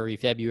 January,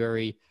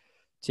 February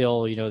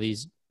till,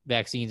 these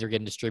vaccines are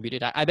getting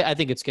distributed. I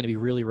think it's going to be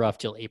really rough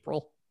till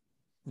April.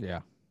 Yeah.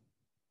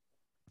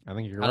 I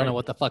think you're I don't know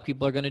what the fuck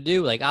people are going to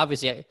do. Like,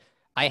 obviously,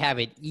 I have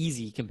it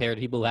easy compared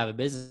to people who have a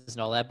business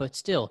and all that, but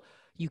still,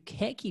 you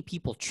can't keep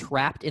people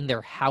trapped in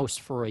their house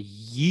for a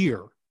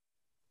year.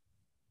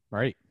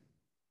 Right.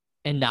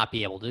 And not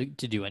be able to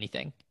do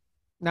anything.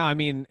 No, I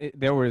mean,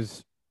 there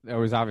was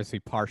obviously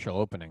partial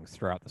openings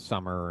throughout the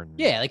summer. And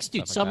yeah, like,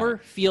 dude, summer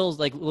feels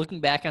like,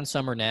 looking back on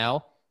summer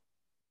now,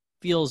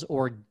 feels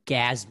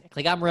orgasmic.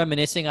 Like, I'm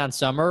reminiscing on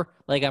summer,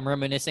 like I'm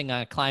reminiscing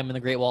on climbing the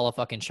Great Wall of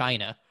fucking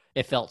China.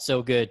 It felt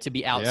so good to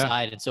be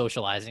outside and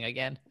socializing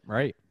again.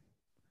 Right.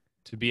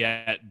 To be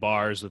at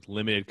bars with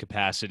limited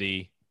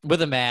capacity.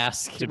 With a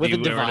mask, with a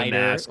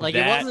divider. Like,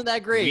 it wasn't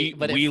that great,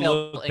 but it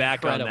felt look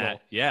back incredible. on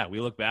that. Yeah, we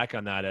look back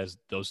on that as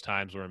those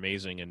times were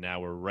amazing, and now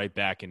we're right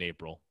back in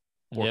April.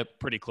 Or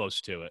pretty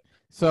close to it.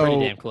 So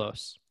pretty damn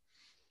close.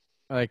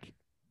 Like,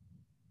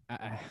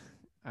 I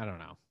don't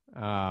know.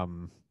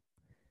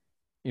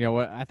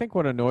 What I think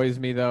what annoys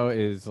me though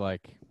is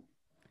like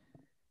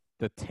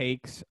the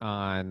takes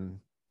on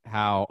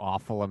how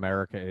awful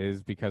America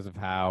is because of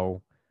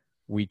how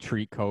we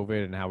treat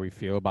COVID and how we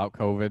feel about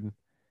COVID.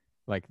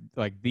 Like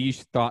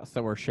these thoughts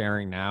that we're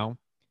sharing now,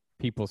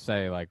 people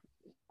say like,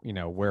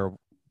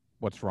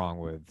 what's wrong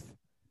with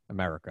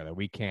America, that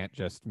we can't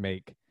just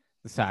make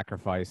the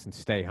sacrifice and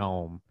stay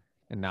home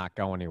and not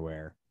go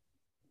anywhere.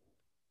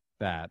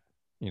 That,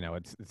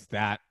 it's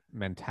that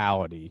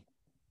mentality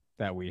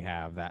that we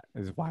have that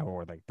is why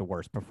we're like the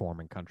worst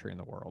performing country in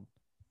the world.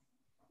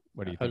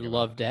 What do you think? I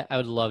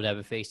would love to have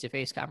a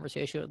face-to-face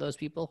conversation with those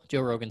people,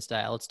 Joe Rogan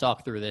style. Let's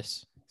talk through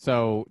this.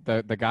 So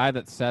the guy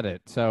that said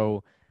it,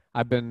 so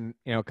I've been,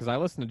 because I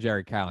listen to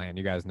Jerry Callahan,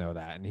 you guys know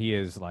that, and he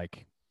is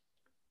like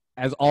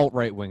as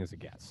alt-right wing as it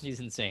gets. He's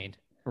insane.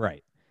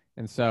 Right.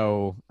 And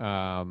so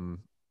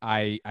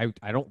I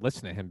don't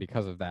listen to him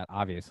because of that.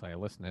 Obviously, I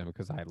listen to him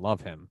because I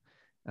love him.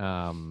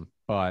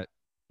 But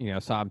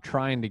so I'm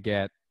trying to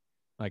get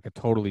like a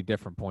totally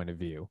different point of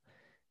view.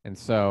 And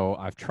so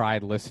I've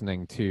tried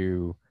listening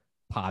to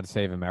Pod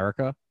Save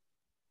America?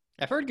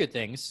 I've heard good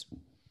things.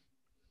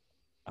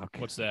 Okay.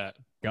 What's that?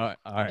 Go.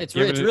 All right. It's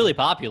really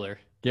popular.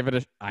 Give it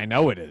a. I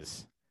know it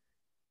is,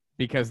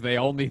 because they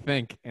only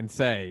think and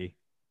say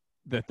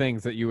the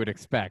things that you would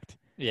expect.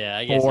 Yeah,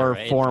 I guess. For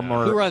Right.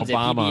 former Who runs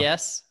Obama. it?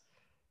 PBS.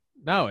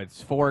 No,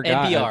 it's 4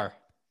 guys. NPR.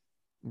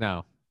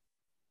 No.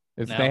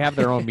 No. They have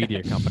their own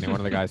media company. One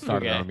of the guys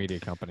started their Okay. own media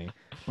company,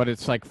 but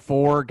it's like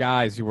 4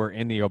 guys who were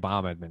in the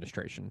Obama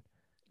administration,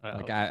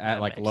 like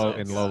at like makes low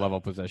sense. in low level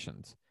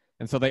positions,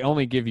 and so they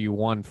only give you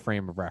one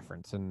frame of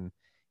reference. And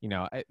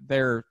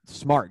they're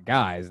smart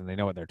guys and they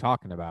know what they're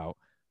talking about,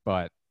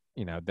 but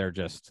they're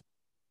just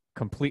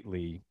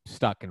completely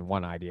stuck in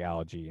one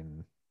ideology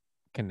and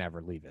can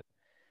never leave it.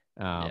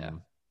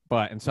 And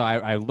so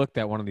I looked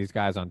at one of these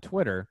guys on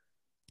Twitter,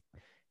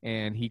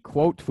 and he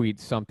quote tweets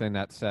something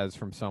that says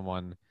from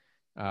someone,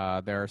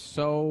 there are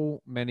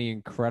so many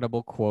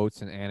incredible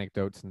quotes and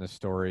anecdotes in this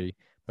story,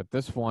 but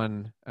this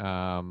one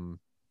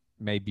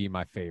may be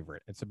my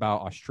favorite. It's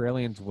about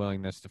Australians'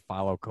 willingness to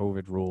follow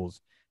COVID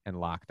rules and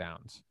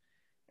lockdowns.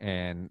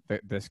 And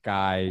this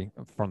guy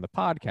from the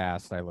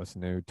podcast I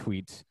listen to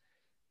tweets,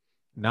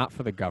 not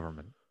for the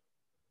government,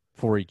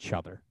 for each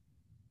other.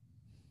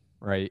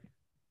 Right.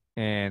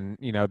 And,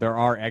 there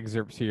are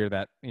excerpts here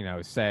that,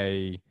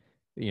 say,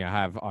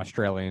 have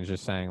Australians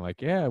just saying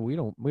like, yeah, we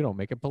don't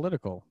make it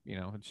political.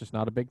 It's just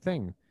not a big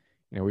thing.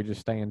 We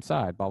just stay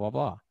inside, blah, blah,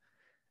 blah.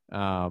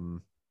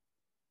 And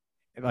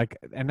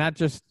that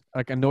just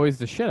like annoys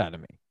the shit out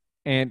of me.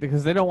 And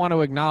because they don't want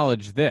to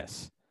acknowledge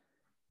this.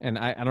 And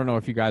I don't know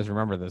if you guys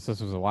remember this. This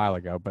was a while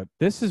ago, but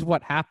this is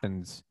what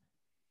happens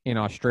in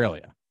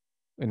Australia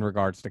in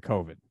regards to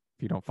COVID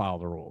if you don't follow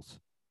the rules.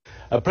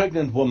 A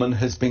pregnant woman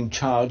has been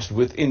charged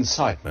with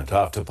incitement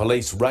after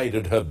police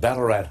raided her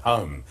Ballarat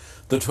home.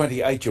 The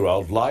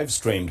 28-year-old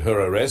live-streamed her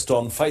arrest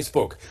on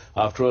Facebook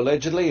after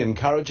allegedly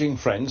encouraging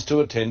friends to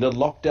attend a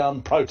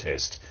lockdown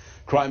protest.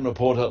 Crime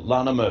reporter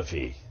Lana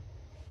Murphy.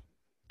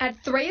 At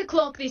 3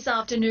 o'clock this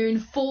afternoon,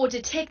 4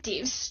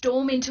 detectives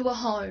storm into a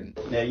home.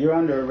 Now, you're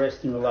under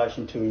arrest in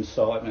relation to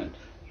incitement.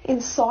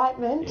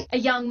 Incitement? A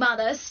young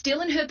mother,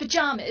 still in her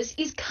pyjamas,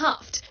 is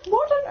cuffed.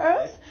 What on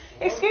earth?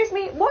 Excuse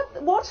me, what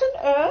on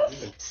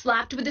earth?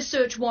 Slapped with a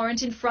search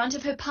warrant in front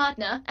of her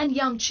partner and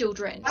young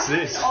children. What's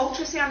this?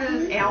 Ultrasound in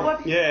an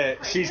hour?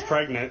 Yeah, she's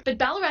pregnant. But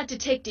Ballarat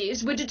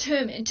detectives were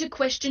determined to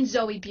question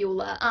Zoe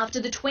Bueller after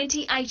the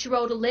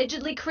 28-year-old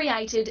allegedly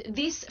created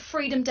this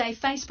Freedom Day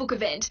Facebook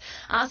event,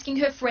 asking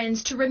her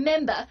friends to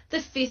remember the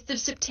 5th of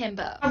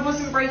September. I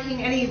wasn't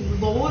breaking any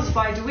laws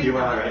by doing that. You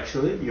are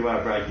actually. You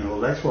are breaking all.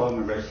 That's why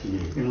I'm arresting you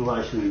in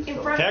relation to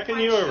incitement. How can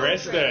you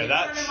arrest her? In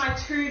front of my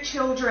 2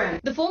 children.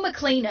 The former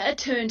cleaner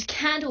turned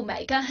candle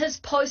maker has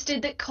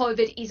posted that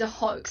COVID is a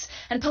hoax,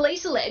 and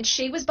police allege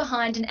she was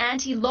behind an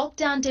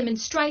anti-lockdown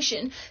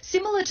demonstration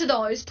similar to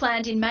those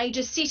planned in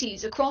major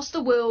cities across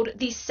the world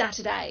this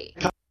Saturday.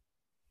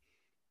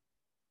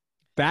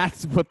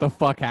 That's what the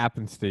fuck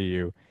happens to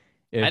you.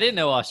 I didn't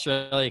know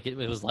Australia it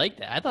was like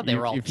that. I thought they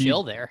were all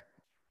chill there.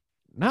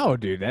 No,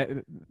 dude,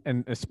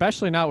 and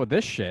especially not with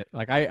this shit.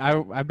 Like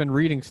I've been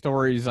reading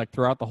stories like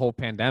throughout the whole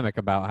pandemic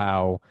about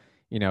how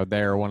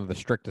they're one of the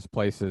strictest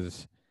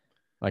places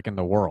like in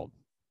the world.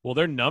 Well,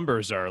 their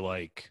numbers are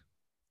like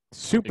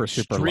super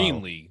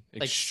extremely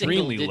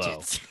low.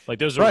 digits. Like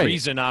there's a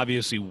reason,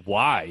 obviously,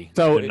 why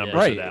the numbers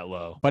are that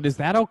low. But is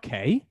that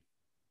okay?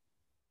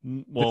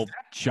 Well,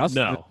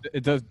 no.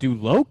 Do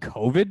low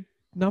COVID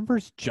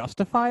numbers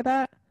justify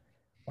that?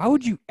 Why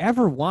would you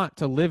ever want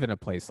to live in a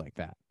place like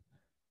that,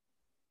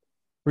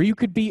 where you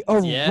could be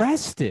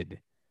arrested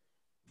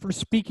for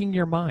speaking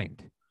your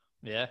mind?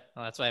 Yeah,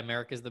 well, that's why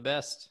America's the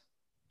best.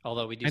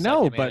 Although we do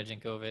know, suck at managing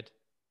COVID.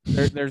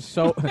 There's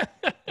so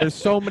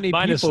many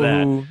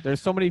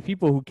there's so many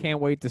people who can't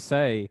wait to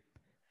say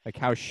like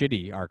how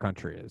shitty our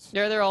country is.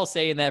 They're all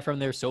saying that from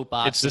their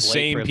soapbox. It's the of white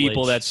same privilege.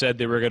 people that said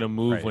they were going to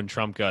move when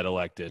Trump got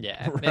elected.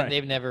 Yeah,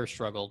 they've never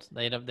struggled.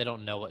 They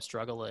don't know what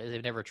struggle is.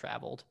 They've never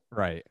traveled.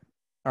 Right.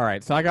 All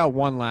right. So I got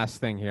one last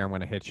thing here I'm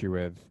going to hit you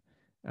with.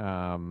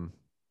 And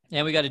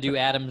we got to do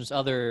Adam's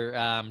other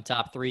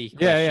top 3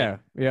 question.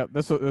 Yeah.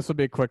 This will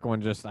be a quick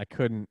one. Just I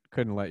couldn't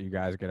let you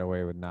guys get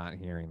away with not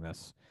hearing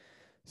this.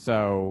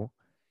 So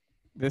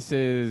this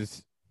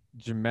is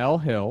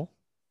Jamel Hill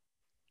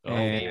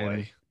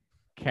and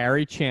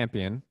Carrie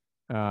Champion.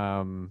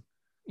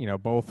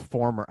 Both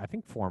former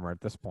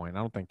at this point. I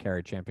don't think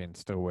Carrie Champion's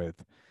still with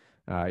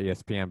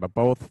ESPN, but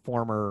both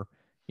former,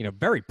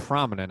 very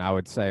prominent, I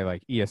would say,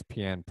 like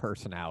ESPN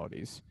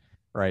personalities,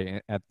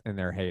 right, in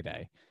their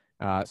heyday.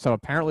 So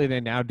apparently they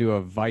now do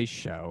a Vice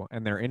show,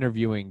 and they're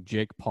interviewing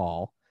Jake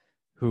Paul,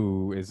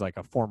 who is like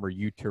a former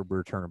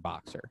YouTuber turned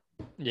boxer.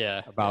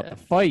 Yeah. About the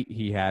fight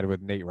he had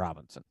with Nate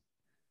Robinson.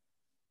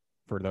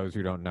 For those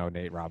who don't know,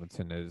 Nate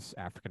Robinson is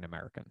African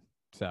American.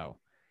 So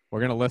we're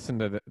going to listen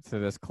to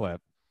this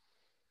clip,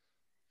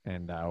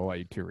 and we'll let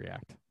you two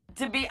react.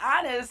 To be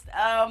honest,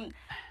 I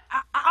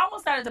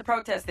almost started to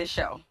protest this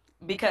show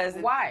because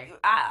why?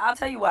 I'll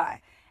tell you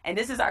why. And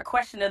this is our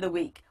question of the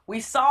week. We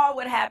saw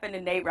what happened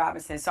to Nate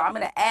Robinson, so I'm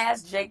going to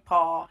ask Jake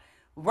Paul,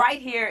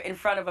 right here in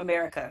front of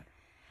America.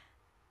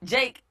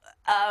 Jake,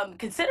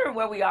 considering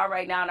where we are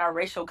right now in our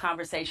racial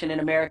conversation in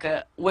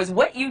America, was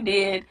what you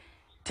did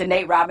to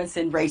Nate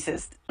Robinson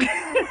racist?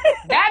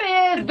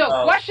 That is the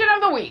question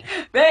of the week.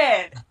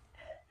 Man.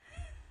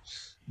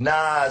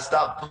 Nah,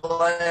 stop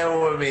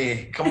playing with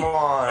me. Come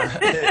on.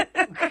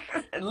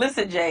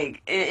 Listen,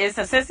 Jake, it's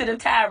a sensitive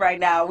time right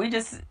now. We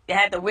just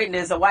had to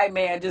witness a white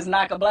man just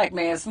knock a black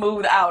man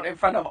smooth out in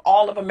front of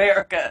all of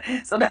America.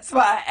 So that's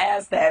why I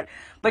asked that.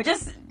 But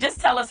just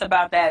tell us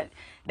about that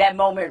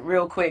moment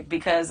real quick,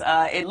 because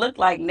it looked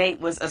like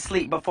Nate was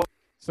asleep before.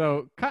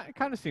 So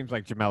kind of seems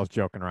like Jamel's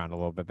joking around a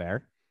little bit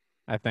there.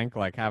 I think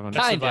like having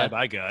That's the vibe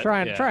I got.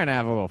 trying to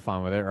have a little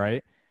fun with it,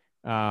 right?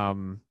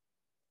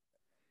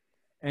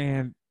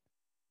 And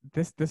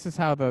this is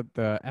how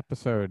the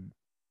episode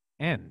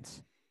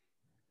ends.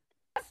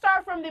 Let's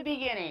start from the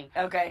beginning.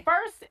 Okay.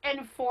 First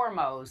and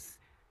foremost,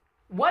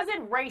 was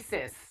it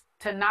racist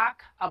to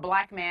knock a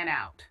black man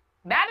out?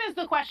 That is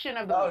the question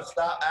of the week.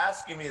 Stop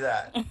asking me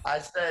that. I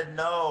said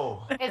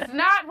no. It's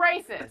not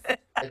racist.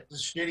 It's a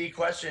shitty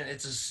question.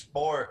 It's a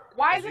sport.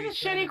 Why is it a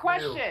shitty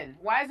question?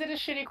 Why is it a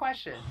shitty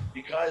question?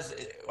 Because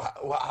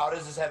how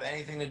does this have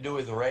anything to do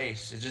with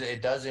race?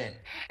 It doesn't.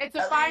 It's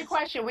a fine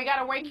question. We got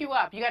to wake you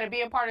up. You got to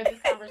be a part of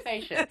this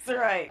conversation. That's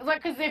right.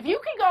 Like, because if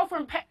you can go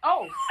from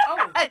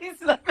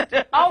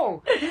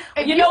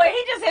you know what?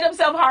 He just hit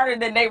himself harder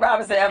than Nate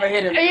Robinson ever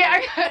hit him.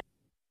 Yeah.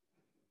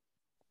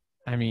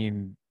 I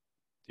mean,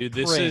 dude,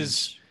 this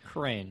is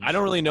cringe. I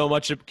don't really know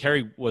much of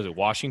Kerry. Was it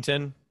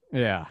Washington?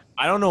 Yeah.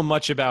 I don't know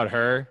much about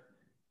her,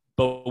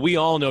 but we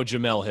all know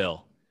Jemele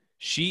Hill.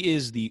 She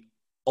is the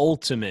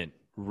ultimate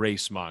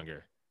race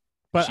monger.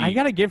 But I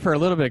got to give her a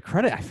little bit of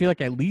credit. I feel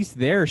like at least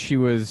there she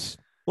was.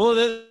 Well,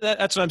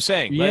 that's what I'm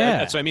saying. Yeah.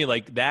 That's what I mean.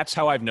 Like, that's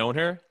how I've known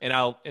her.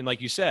 And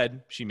like you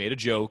said, she made a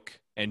joke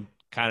and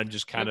kind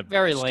of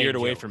very lame steered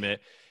away joke. from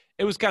it.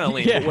 It was kind of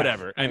lame, Yeah. but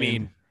whatever. I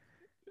mean,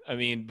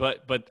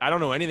 but I don't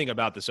know anything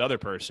about this other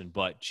person,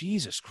 but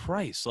Jesus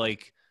Christ,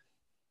 like,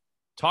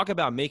 talk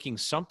about making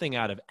something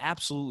out of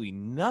absolutely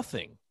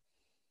nothing.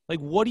 Like,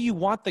 what do you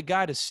want the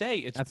guy to say?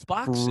 It's That's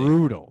boxing.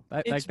 brutal.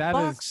 That It's is the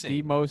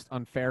boxing. most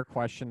unfair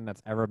question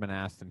that's ever been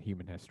asked in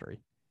human history.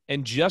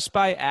 And just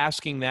by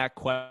asking that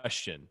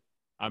question,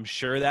 I'm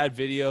sure that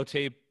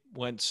videotape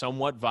went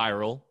somewhat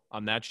viral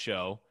on that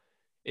show.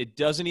 It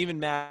doesn't even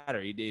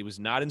matter. It was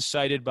not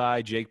incited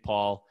by Jake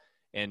Paul.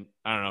 And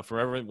I don't know,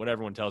 from what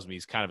everyone tells me,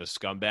 he's kind of a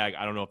scumbag.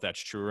 I don't know if that's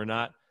true or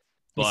not.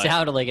 He But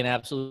sounded like an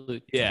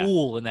absolute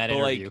fool in that but,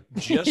 interview.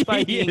 Like, just by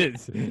He being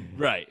is.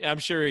 right, I'm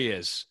sure he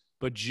is.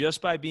 But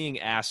just by being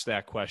asked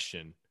that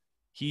question,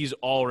 he's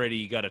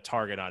already got a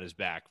target on his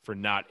back for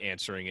not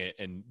answering it.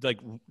 And like,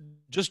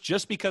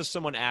 just because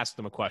someone asked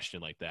him a question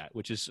like that,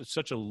 which is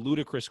such a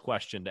ludicrous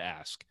question to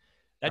ask,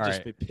 that All just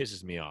right. it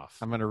pisses me off.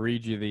 I'm going to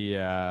read you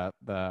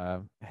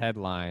the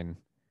headline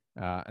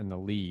and the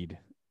lead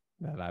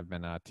that I've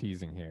been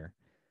teasing here.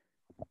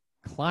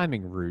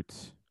 Climbing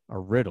routes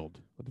are riddled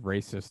with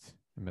racist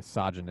and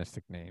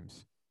misogynistic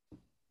names.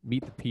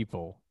 Meet the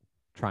people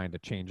trying to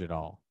change it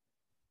all.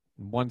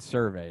 In one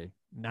survey,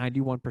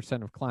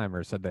 91% of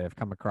climbers said they have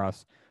come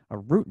across a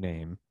route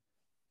name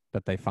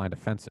that they find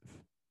offensive.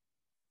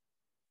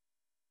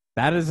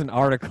 That is an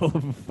article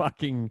of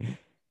fucking...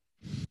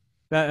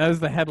 That is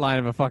the headline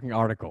of a fucking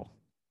article.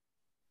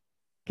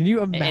 Can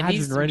you imagine And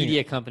these writing...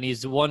 media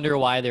companies wonder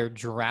why they're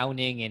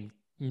drowning and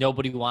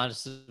nobody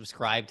wants to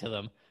subscribe to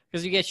them.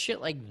 Because you get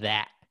shit like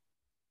that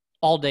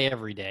all day,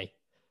 every day.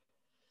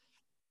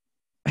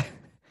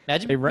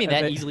 Imagine being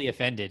that easily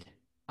offended.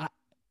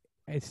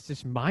 It's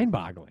just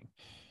mind-boggling.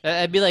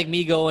 It'd be like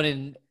me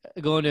going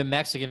to a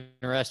Mexican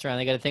restaurant.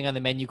 They got a thing on the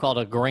menu called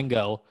a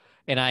gringo,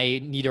 and I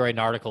need to write an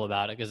article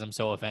about it because I'm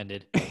so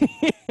offended.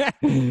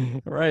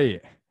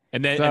 Right.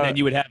 And then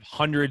you would have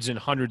hundreds and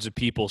hundreds of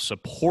people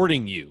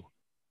supporting you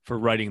for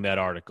writing that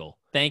article.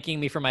 Thanking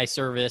me for my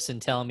service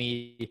and telling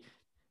me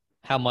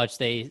how much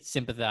they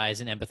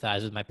sympathize and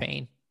empathize with my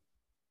pain.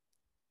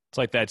 It's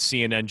like that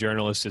CNN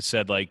journalist that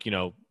said, like, you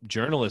know,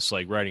 journalists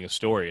like writing a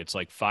story. It's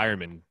like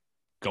firemen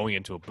going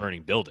into a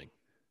burning building.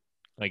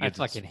 Like, I it's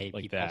fucking hate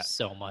like people that.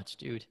 so much,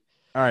 dude.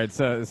 All right,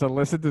 so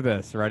listen to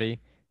this.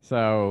 Ready?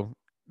 So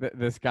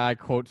this guy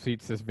quote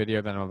tweets this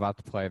video that I'm about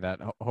to play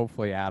that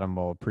hopefully Adam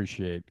will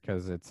appreciate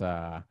because it's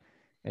a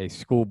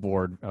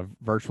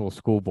virtual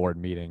school board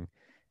meeting.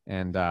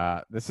 And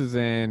this is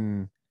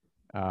in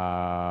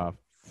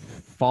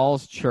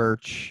Falls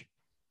Church.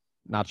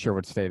 Not sure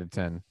what state it's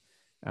in.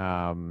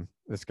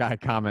 This guy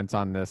comments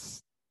on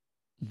this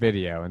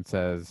video and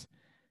says,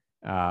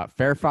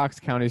 Fairfax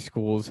County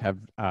schools have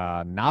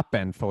not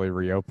been fully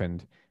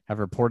reopened, have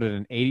reported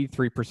an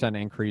 83%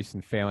 increase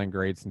in failing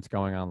grades since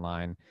going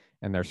online,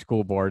 and their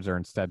school boards are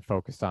instead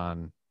focused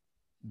on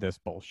this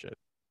bullshit.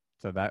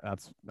 So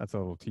that's a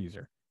little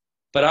teaser.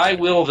 But I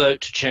will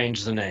vote to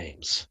change the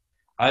names.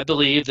 I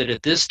believe that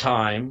at this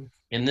time,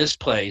 in this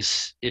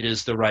place, it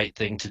is the right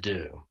thing to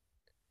do.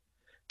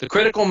 The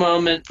critical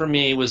moment for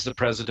me was the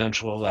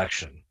presidential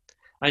election.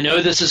 I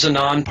know this is a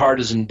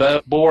nonpartisan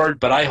board,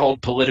 but I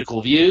hold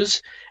political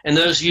views, and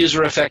those views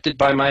are affected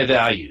by my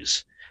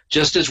values,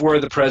 just as were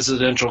the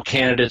presidential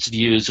candidates'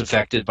 views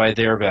affected by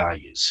their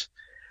values.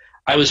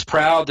 I was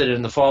proud that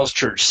in the Falls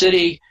Church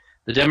City,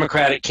 the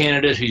Democratic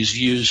candidate whose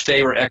views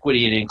favor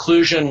equity and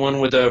inclusion won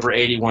with over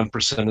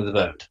 81% of the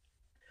vote.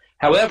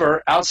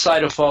 However,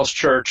 outside of Falls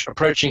Church,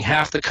 approaching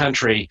half the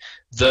country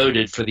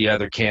voted for the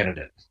other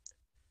candidate.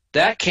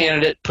 That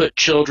candidate put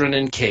children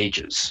in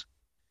cages.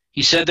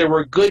 He said there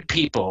were good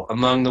people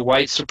among the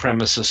white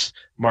supremacists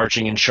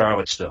marching in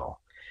Charlottesville.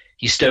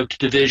 He stoked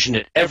division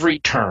at every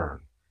turn.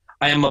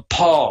 I am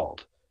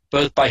appalled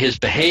both by his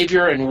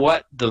behavior and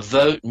what the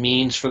vote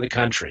means for the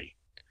country.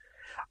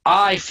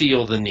 I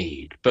feel the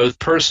need, both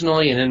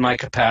personally and in my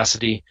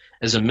capacity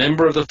as a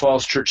member of the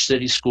Falls Church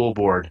City School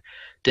Board,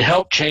 to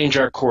help change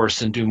our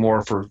course and do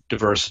more for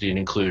diversity and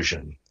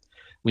inclusion.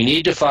 We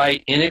need to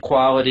fight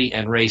inequality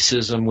and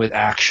racism with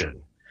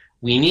action.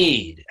 We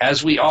need,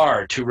 as we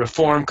are, to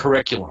reform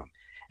curriculum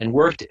and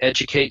work to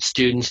educate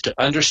students to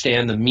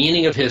understand the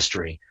meaning of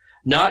history,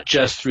 not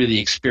just through the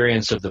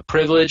experience of the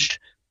privileged,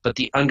 but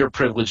the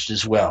underprivileged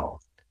as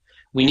well.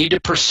 We need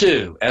to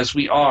pursue, as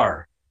we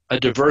are, a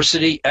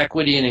diversity,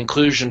 equity, and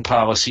inclusion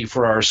policy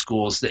for our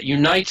schools that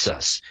unites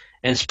us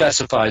and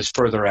specifies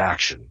further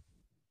action.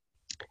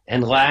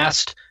 And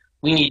last,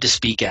 we need to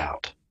speak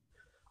out.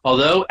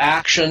 Although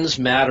actions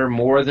matter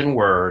more than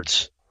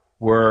words,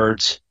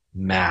 words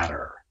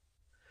matter.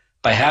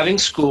 By having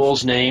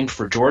schools named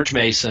for George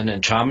Mason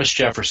and Thomas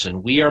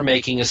Jefferson, we are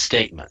making a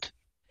statement,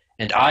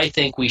 and I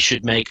think we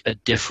should make a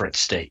different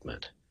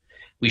statement.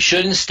 We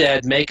should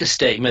instead make a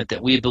statement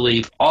that we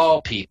believe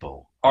all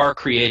people are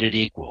created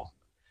equal.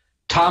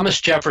 Thomas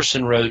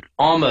Jefferson wrote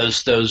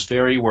almost those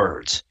very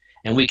words,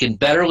 and we can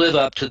better live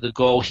up to the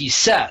goal he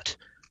set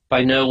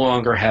by no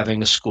longer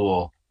having a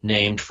school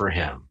named for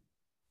him.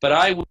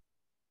 But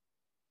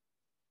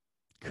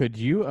could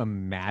you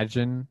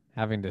imagine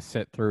having to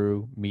sit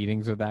through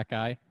meetings with that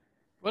guy?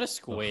 What a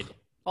squid.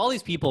 All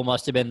these people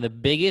must have been the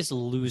biggest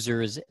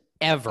losers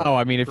ever. Oh,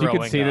 I mean, if you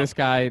could see up.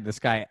 this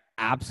guy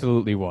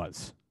absolutely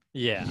was.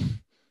 Yeah.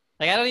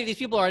 Like, I don't think these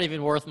people aren't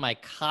even worth my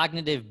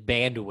cognitive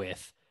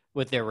bandwidth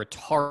with their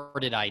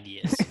retarded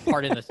ideas.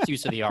 Pardon the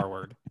use of the R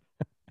word.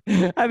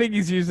 I think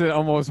he's used it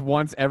almost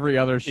once every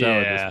other show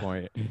at this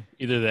point.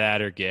 Either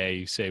that or gay.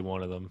 You say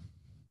one of them.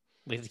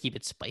 We have to keep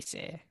it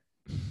spicy.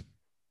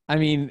 I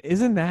mean,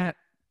 isn't that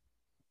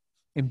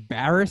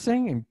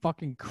embarrassing and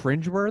fucking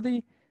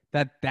cringeworthy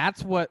that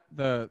that's what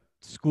the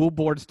school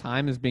board's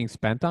time is being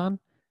spent on?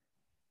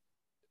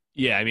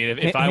 Yeah, I mean,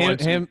 if I went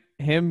to...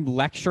 him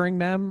lecturing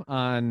them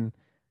on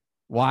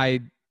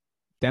why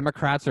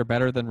Democrats are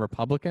better than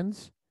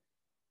Republicans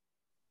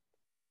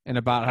and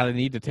about how they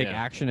need to take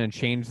action and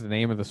change the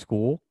name of the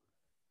school.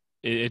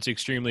 It's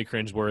extremely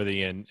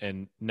cringeworthy,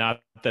 and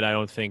not that I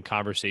don't think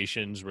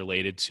conversations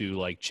related to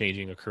like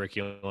changing a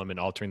curriculum and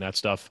altering that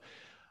stuff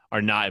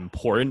are not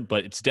important,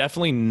 but it's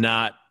definitely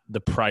not the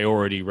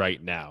priority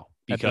right now.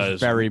 Because at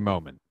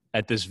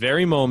this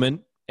very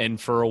moment, and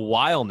for a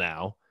while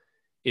now,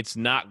 it's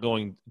not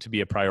going to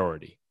be a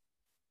priority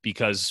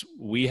because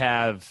we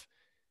have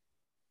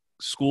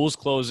schools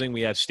closing.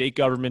 We have state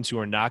governments who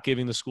are not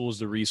giving the schools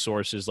the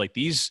resources. Like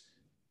these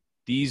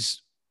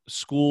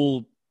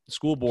school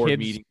board kids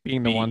meetings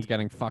being the ones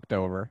getting fucked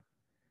over.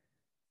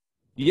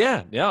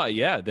 Yeah.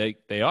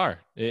 They are.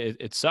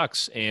 It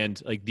sucks.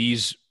 And like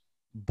these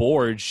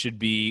boards should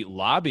be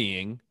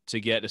lobbying to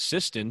get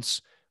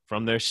assistance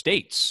from their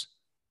states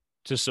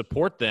to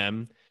support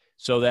them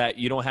so that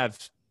you don't have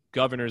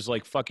governors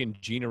like fucking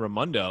Gina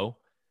Raimondo,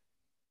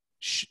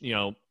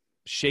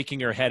 shaking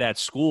her head at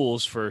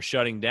schools for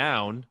shutting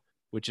down,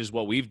 which is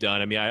what we've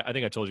done. I mean, I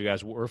think I told you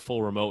guys we're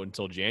full remote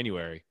until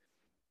January.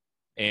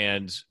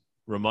 And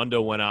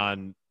Raimondo went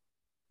on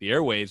the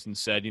airwaves and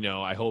said,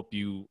 I hope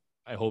you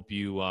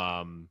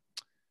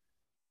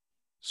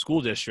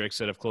school districts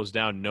that have closed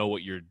down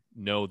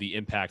know the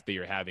impact that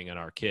you're having on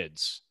our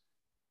kids.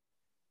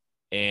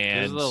 And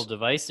there's a little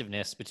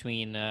divisiveness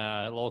between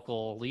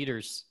local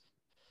leaders.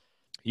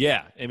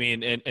 Yeah, I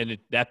mean, and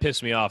that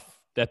pissed me off.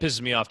 That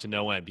pisses me off to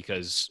no end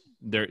because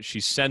they're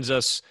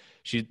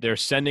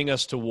sending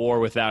us to war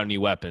without any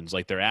weapons.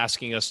 Like they're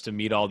asking us to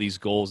meet all these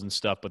goals and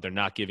stuff, but they're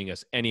not giving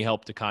us any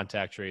help to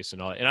contact trace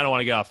and all. And I don't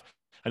want to get off.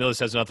 I know this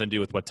has nothing to do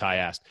with what Ty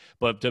asked,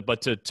 but to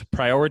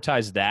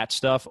prioritize that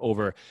stuff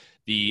over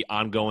the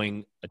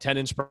ongoing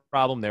attendance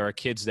problem. There are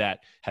kids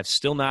that have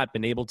still not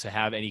been able to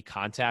have any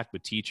contact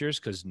with teachers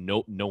because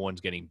no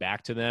one's getting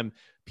back to them.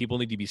 People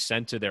need to be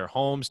sent to their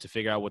homes to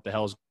figure out what the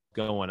hell's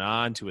going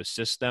on to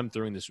assist them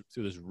through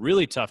this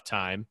really tough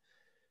time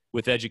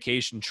with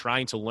education,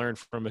 trying to learn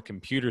from a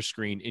computer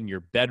screen in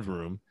your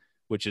bedroom,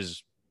 which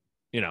is,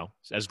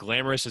 as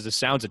glamorous as it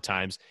sounds at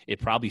times, it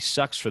probably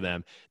sucks for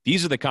them.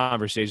 These are the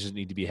conversations that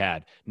need to be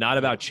had, not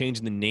about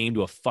changing the name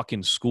to a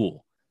fucking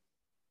school.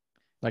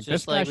 Like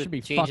this guy should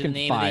be changing fucking the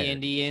name fired. of the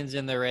Indians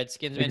and the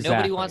Redskins. Man, Exactly.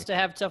 nobody wants to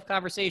have tough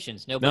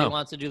conversations. Nobody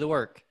wants to do the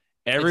work.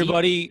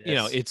 Everybody,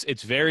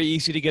 it's very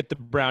easy to get the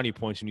brownie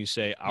points when you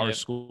say our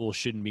school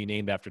shouldn't be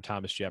named after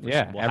Thomas Jefferson.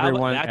 Yeah,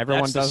 well,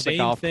 everyone does the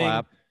golf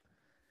clap.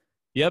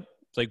 Yep,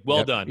 it's like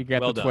well done. You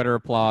get well the done. Twitter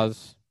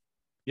applause.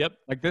 Yep,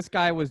 like this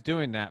guy was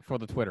doing that for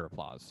the Twitter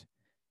applause.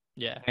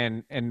 Yeah,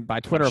 and by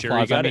Twitter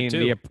applause, I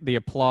mean the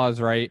applause,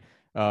 right?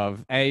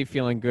 Of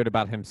feeling good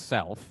about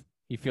himself.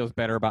 He feels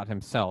better about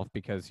himself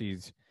because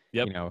he's,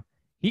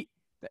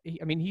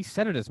 he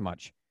said it as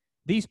much.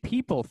 These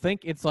people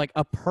think it's like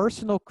a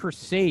personal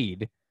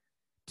crusade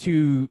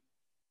to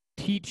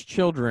teach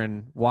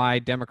children why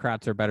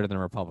Democrats are better than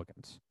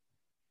Republicans.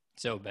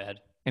 So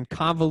bad. And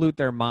convolute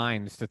their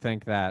minds to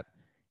think that,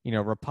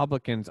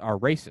 Republicans are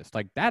racist.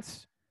 Like,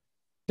 that's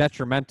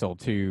detrimental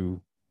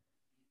to,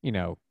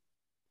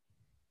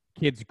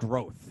 kids'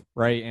 growth,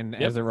 right? And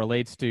as it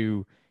relates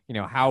to,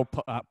 how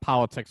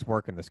politics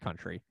work in this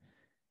country.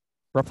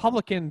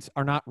 Republicans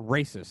are not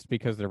racist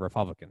because they're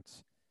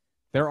Republicans.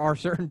 There are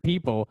certain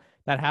people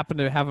that happen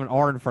to have an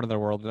R in front of their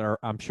world that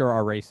I'm sure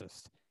are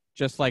racist,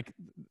 just like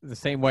the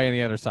same way on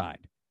the other side.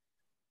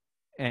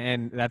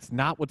 And that's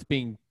not what's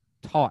being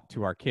taught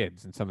to our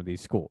kids in some of these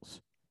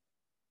schools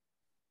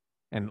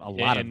and a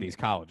lot of these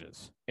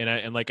colleges.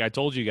 And like I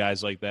told you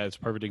guys, like that's a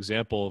perfect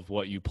example of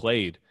what you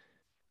played.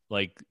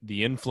 Like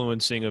the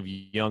influencing of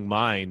young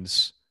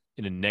minds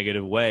in a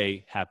negative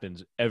way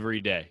happens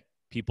every day.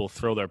 People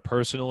throw their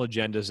personal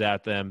agendas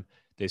at them.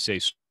 They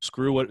say,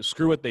 screw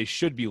what they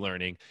should be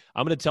learning.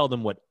 I'm going to tell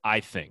them what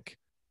I think,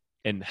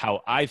 and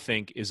how I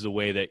think is the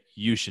way that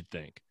you should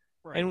think.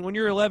 Right. And when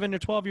you're 11 or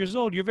 12 years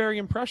old, you're very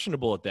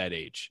impressionable at that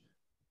age.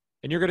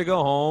 And you're going to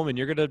go home and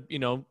you're going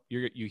to,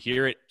 you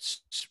hear it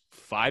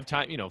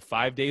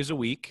 5 days a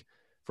week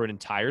for an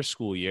entire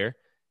school year.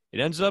 It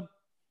ends up,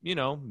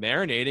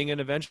 marinating,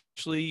 and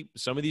eventually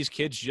some of these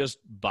kids just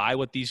buy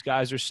what these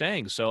guys are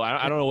saying. So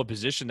I don't know what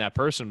position that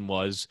person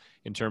was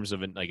in terms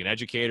of an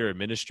educator,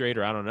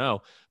 administrator. I don't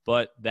know,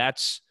 but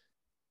that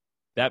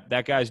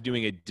guy's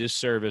doing a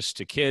disservice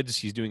to kids.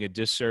 He's doing a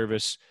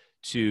disservice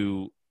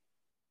to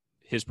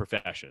his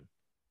profession.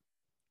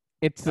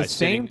 It's the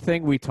same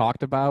thing we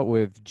talked about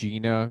with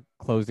Gina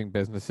closing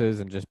businesses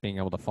and just being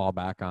able to fall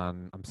back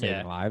on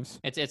saving lives.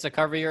 It's a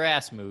cover your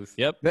ass move.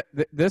 Yep.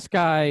 This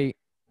guy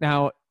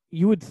now.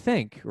 You would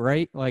think,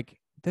 right? Like,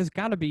 there's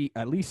got to be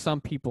at least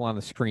some people on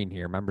the screen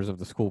here, members of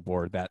the school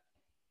board, that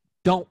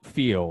don't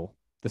feel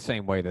the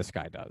same way this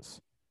guy does.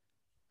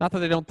 Not that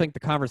they don't think the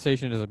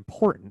conversation is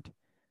important,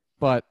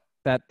 but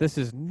that this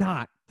is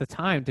not the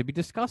time to be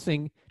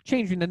discussing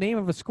changing the name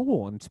of a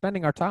school and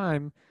spending our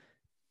time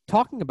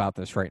talking about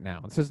this right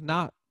now. This is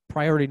not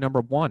priority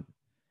number one.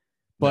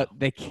 But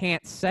they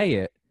can't say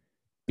it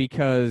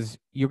because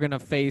you're going to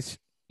face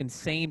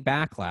insane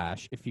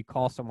backlash if you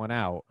call someone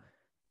out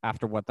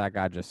after what that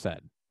guy just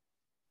said.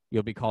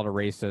 You'll be called a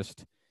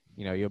racist,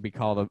 you'll be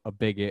called a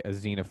bigot, a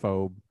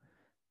xenophobe,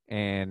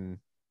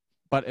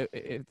 but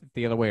if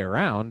the other way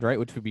around, right,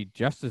 which would be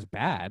just as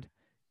bad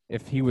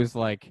if he was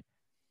like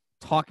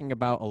talking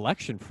about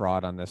election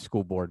fraud on this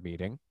school board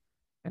meeting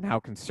and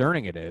how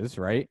concerning it is,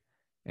 right,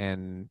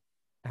 and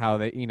how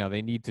they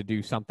need to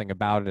do something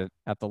about it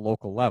at the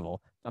local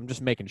level. I'm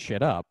just making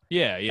shit up.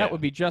 Yeah. That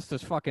would be just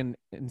as fucking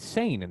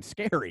insane and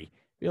scary.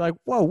 Be like,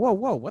 whoa,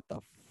 what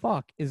the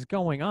fuck is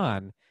going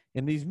on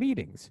in these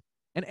meetings?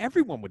 And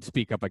everyone would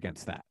speak up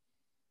against that.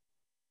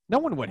 No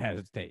one would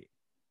hesitate.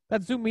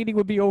 That Zoom meeting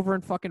would be over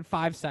in fucking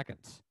 5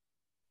 seconds,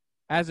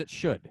 as it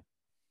should.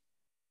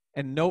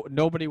 And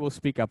nobody will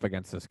speak up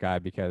against this guy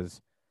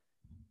because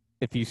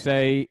if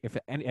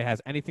it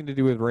has anything to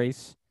do with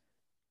race,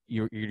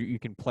 you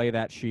can play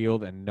that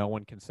shield and no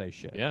one can say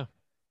shit. Yeah.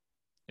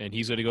 And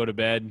he's going to go to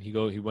bed.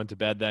 He went to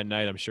bed that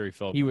night. I'm sure he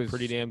felt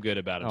pretty damn good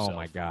about himself. Oh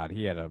my God,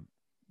 he had a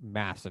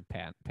massive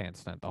pants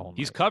stent the whole night.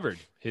 He's covered.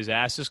 His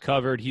ass is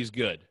covered. He's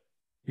good.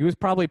 He was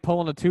probably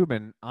pulling a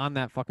Tubin on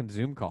that fucking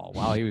Zoom call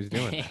while he was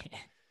doing that.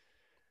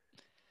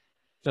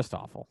 Just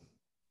awful.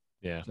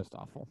 Yeah. Just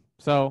awful.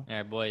 So, all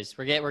right, boys,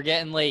 we're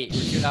getting late.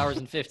 We're 2 hours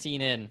and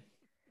 15 in.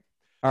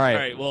 All right. All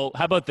right. Well,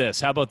 how about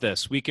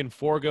this? We can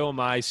forego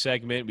my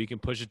segment. We can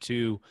push it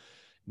to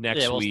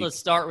next week. Let's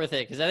start with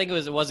it because I think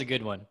it was a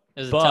good one.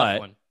 It was a tough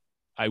one.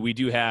 We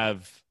do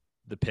have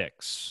the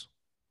picks.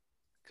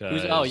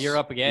 You're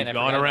up again.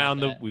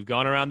 We've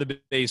gone around the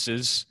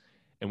bases,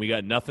 and we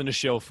got nothing to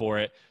show for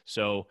it.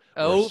 So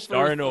we're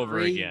starting over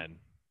again.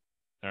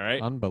 All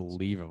right.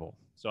 Unbelievable.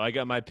 So I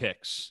got my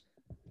picks.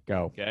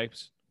 Go. Okay.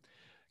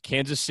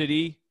 Kansas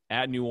City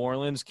at New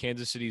Orleans.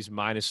 Kansas City's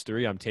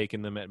 -3. I'm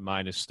taking them at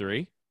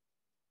 -3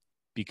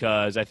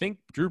 because I think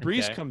Drew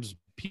Brees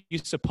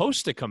he's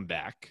supposed to come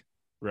back,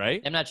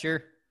 right? I'm not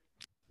sure.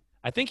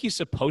 I think he's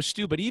supposed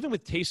to, but even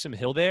with Taysom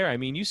Hill there, I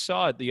mean, you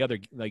saw it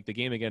the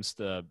game against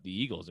the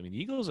Eagles. I mean,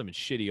 the Eagles have been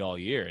shitty all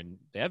year, and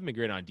they haven't been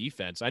great on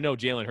defense. I know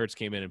Jalen Hurts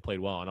came in and played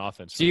well on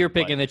offense. So you're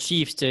picking the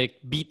Chiefs to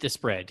beat the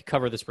spread,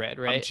 cover the spread,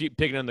 right? I'm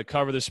picking them to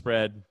cover the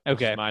spread.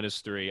 Okay.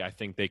 -3. I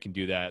think they can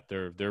do that.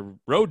 They're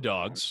road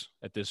dogs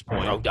at this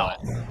point. Road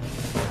dogs.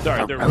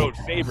 Sorry, they're road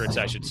favorites,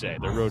 I should say.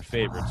 They're road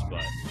favorites,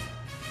 but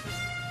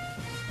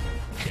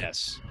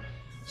yes.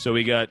 So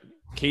we got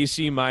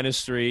KC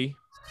 -3.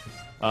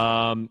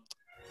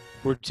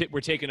 We're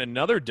taking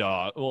another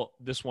dog. Well,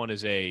 this one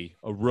is a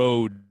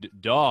road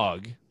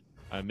dog.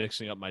 I'm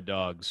mixing up my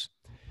dogs.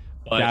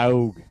 But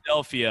Dog.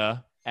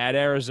 Philadelphia at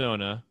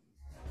Arizona.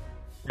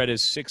 Spread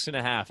is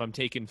 6.5. I'm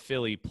taking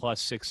Philly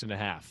plus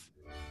 6.5.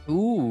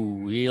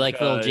 Ooh, you like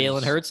the little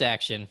Jalen Hurts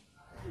action.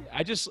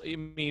 I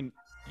mean,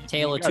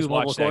 Tale you of guys two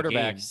mobile watched that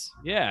quarterbacks.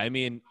 game. Yeah, I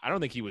mean, I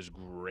don't think he was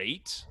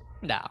great.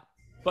 No.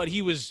 But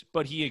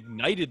he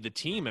ignited the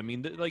team. I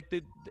mean,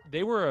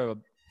 they were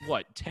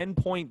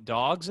 10-point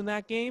dogs in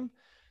that game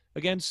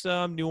against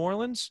New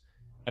Orleans.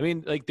 I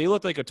mean, they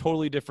looked like a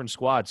totally different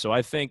squad. So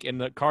I think,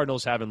 and the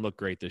Cardinals haven't looked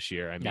great this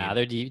year. I mean,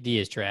 their D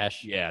is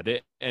trash. Yeah,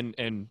 the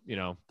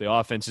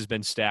offense has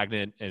been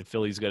stagnant, and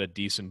Philly's got a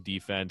decent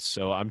defense.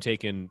 So I'm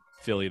taking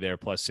Philly there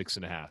plus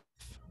 6.5.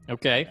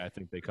 Okay, I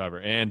think they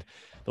cover. And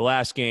the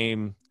last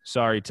game,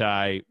 sorry,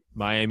 Ty,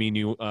 Miami,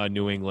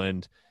 New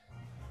England.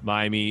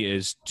 Miami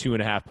is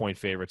 2.5-point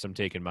favorites. I'm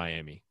taking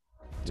Miami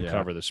to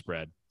cover the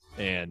spread.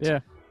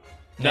 And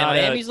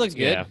Miami's looks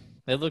good. Yeah.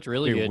 They looked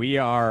really good. We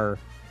are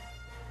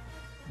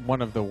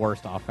one of the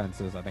worst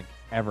offenses I think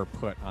ever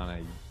put on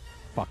a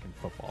fucking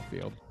football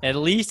field. At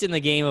least in the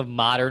game of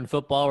modern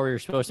football where you're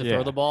supposed to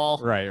throw the ball.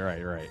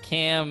 Right.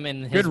 Cam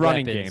and his good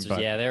running weapons, game, but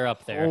they're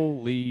up there.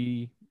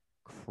 Holy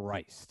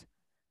Christ.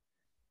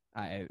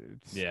 So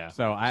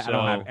I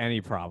don't have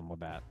any problem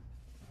with that.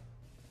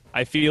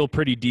 I feel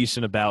pretty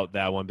decent about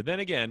that one. But then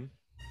again,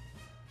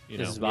 we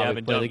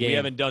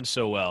haven't done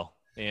so well.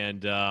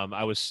 And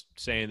I was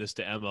saying this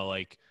to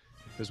Emma,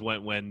 because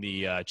when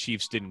the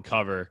Chiefs didn't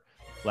cover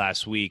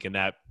last week, and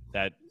that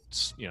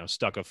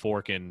stuck a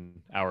fork in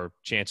our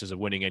chances of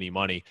winning any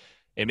money,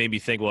 it made me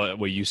think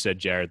what you said,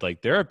 Jared.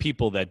 There are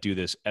people that do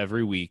this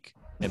every week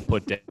and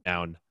put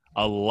down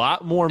a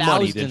lot more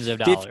money than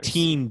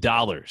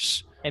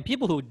 $15. And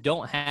people who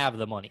don't have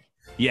the money.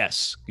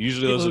 Yes,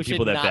 usually those are the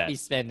people that bet. Should not be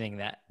spending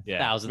that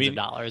thousands of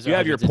dollars. You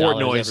have your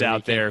Portnoys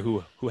out there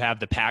who have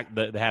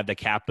the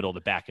capital to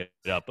back it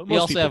up. But we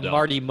most also people have don't.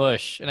 Marty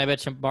Mush, and I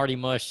bet you Marty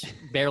Mush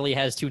barely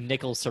has 2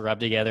 nickels to rub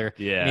together.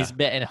 Yeah, and he's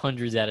betting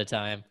hundreds at a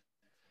time.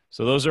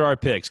 So those are our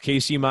picks: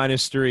 KC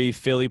 -3,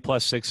 Philly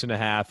plus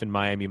 6.5, and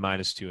Miami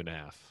 -2.5.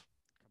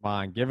 Come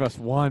on, give us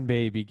one,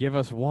 baby. Give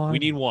us one. We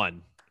need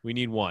one.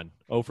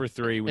 0 for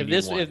 3. We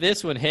need one. If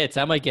this one hits,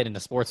 I might get into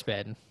sports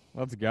betting.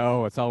 Let's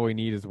go. That's all we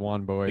need is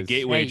one, boys. The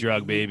gateway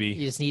drug, baby.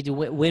 You just need to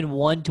win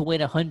 1 to win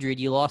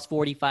 100. You lost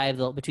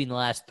 45 between the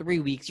last 3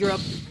 weeks. You're up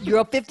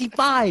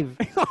 55.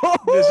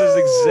 This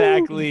is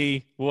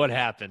exactly what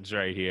happens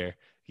right here.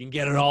 You can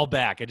get it all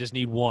back. I just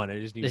need one.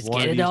 Just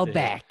get it all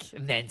back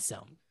and then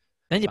some.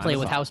 Then you're playing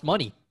with house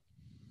money.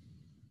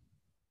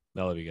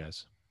 I love you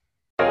guys.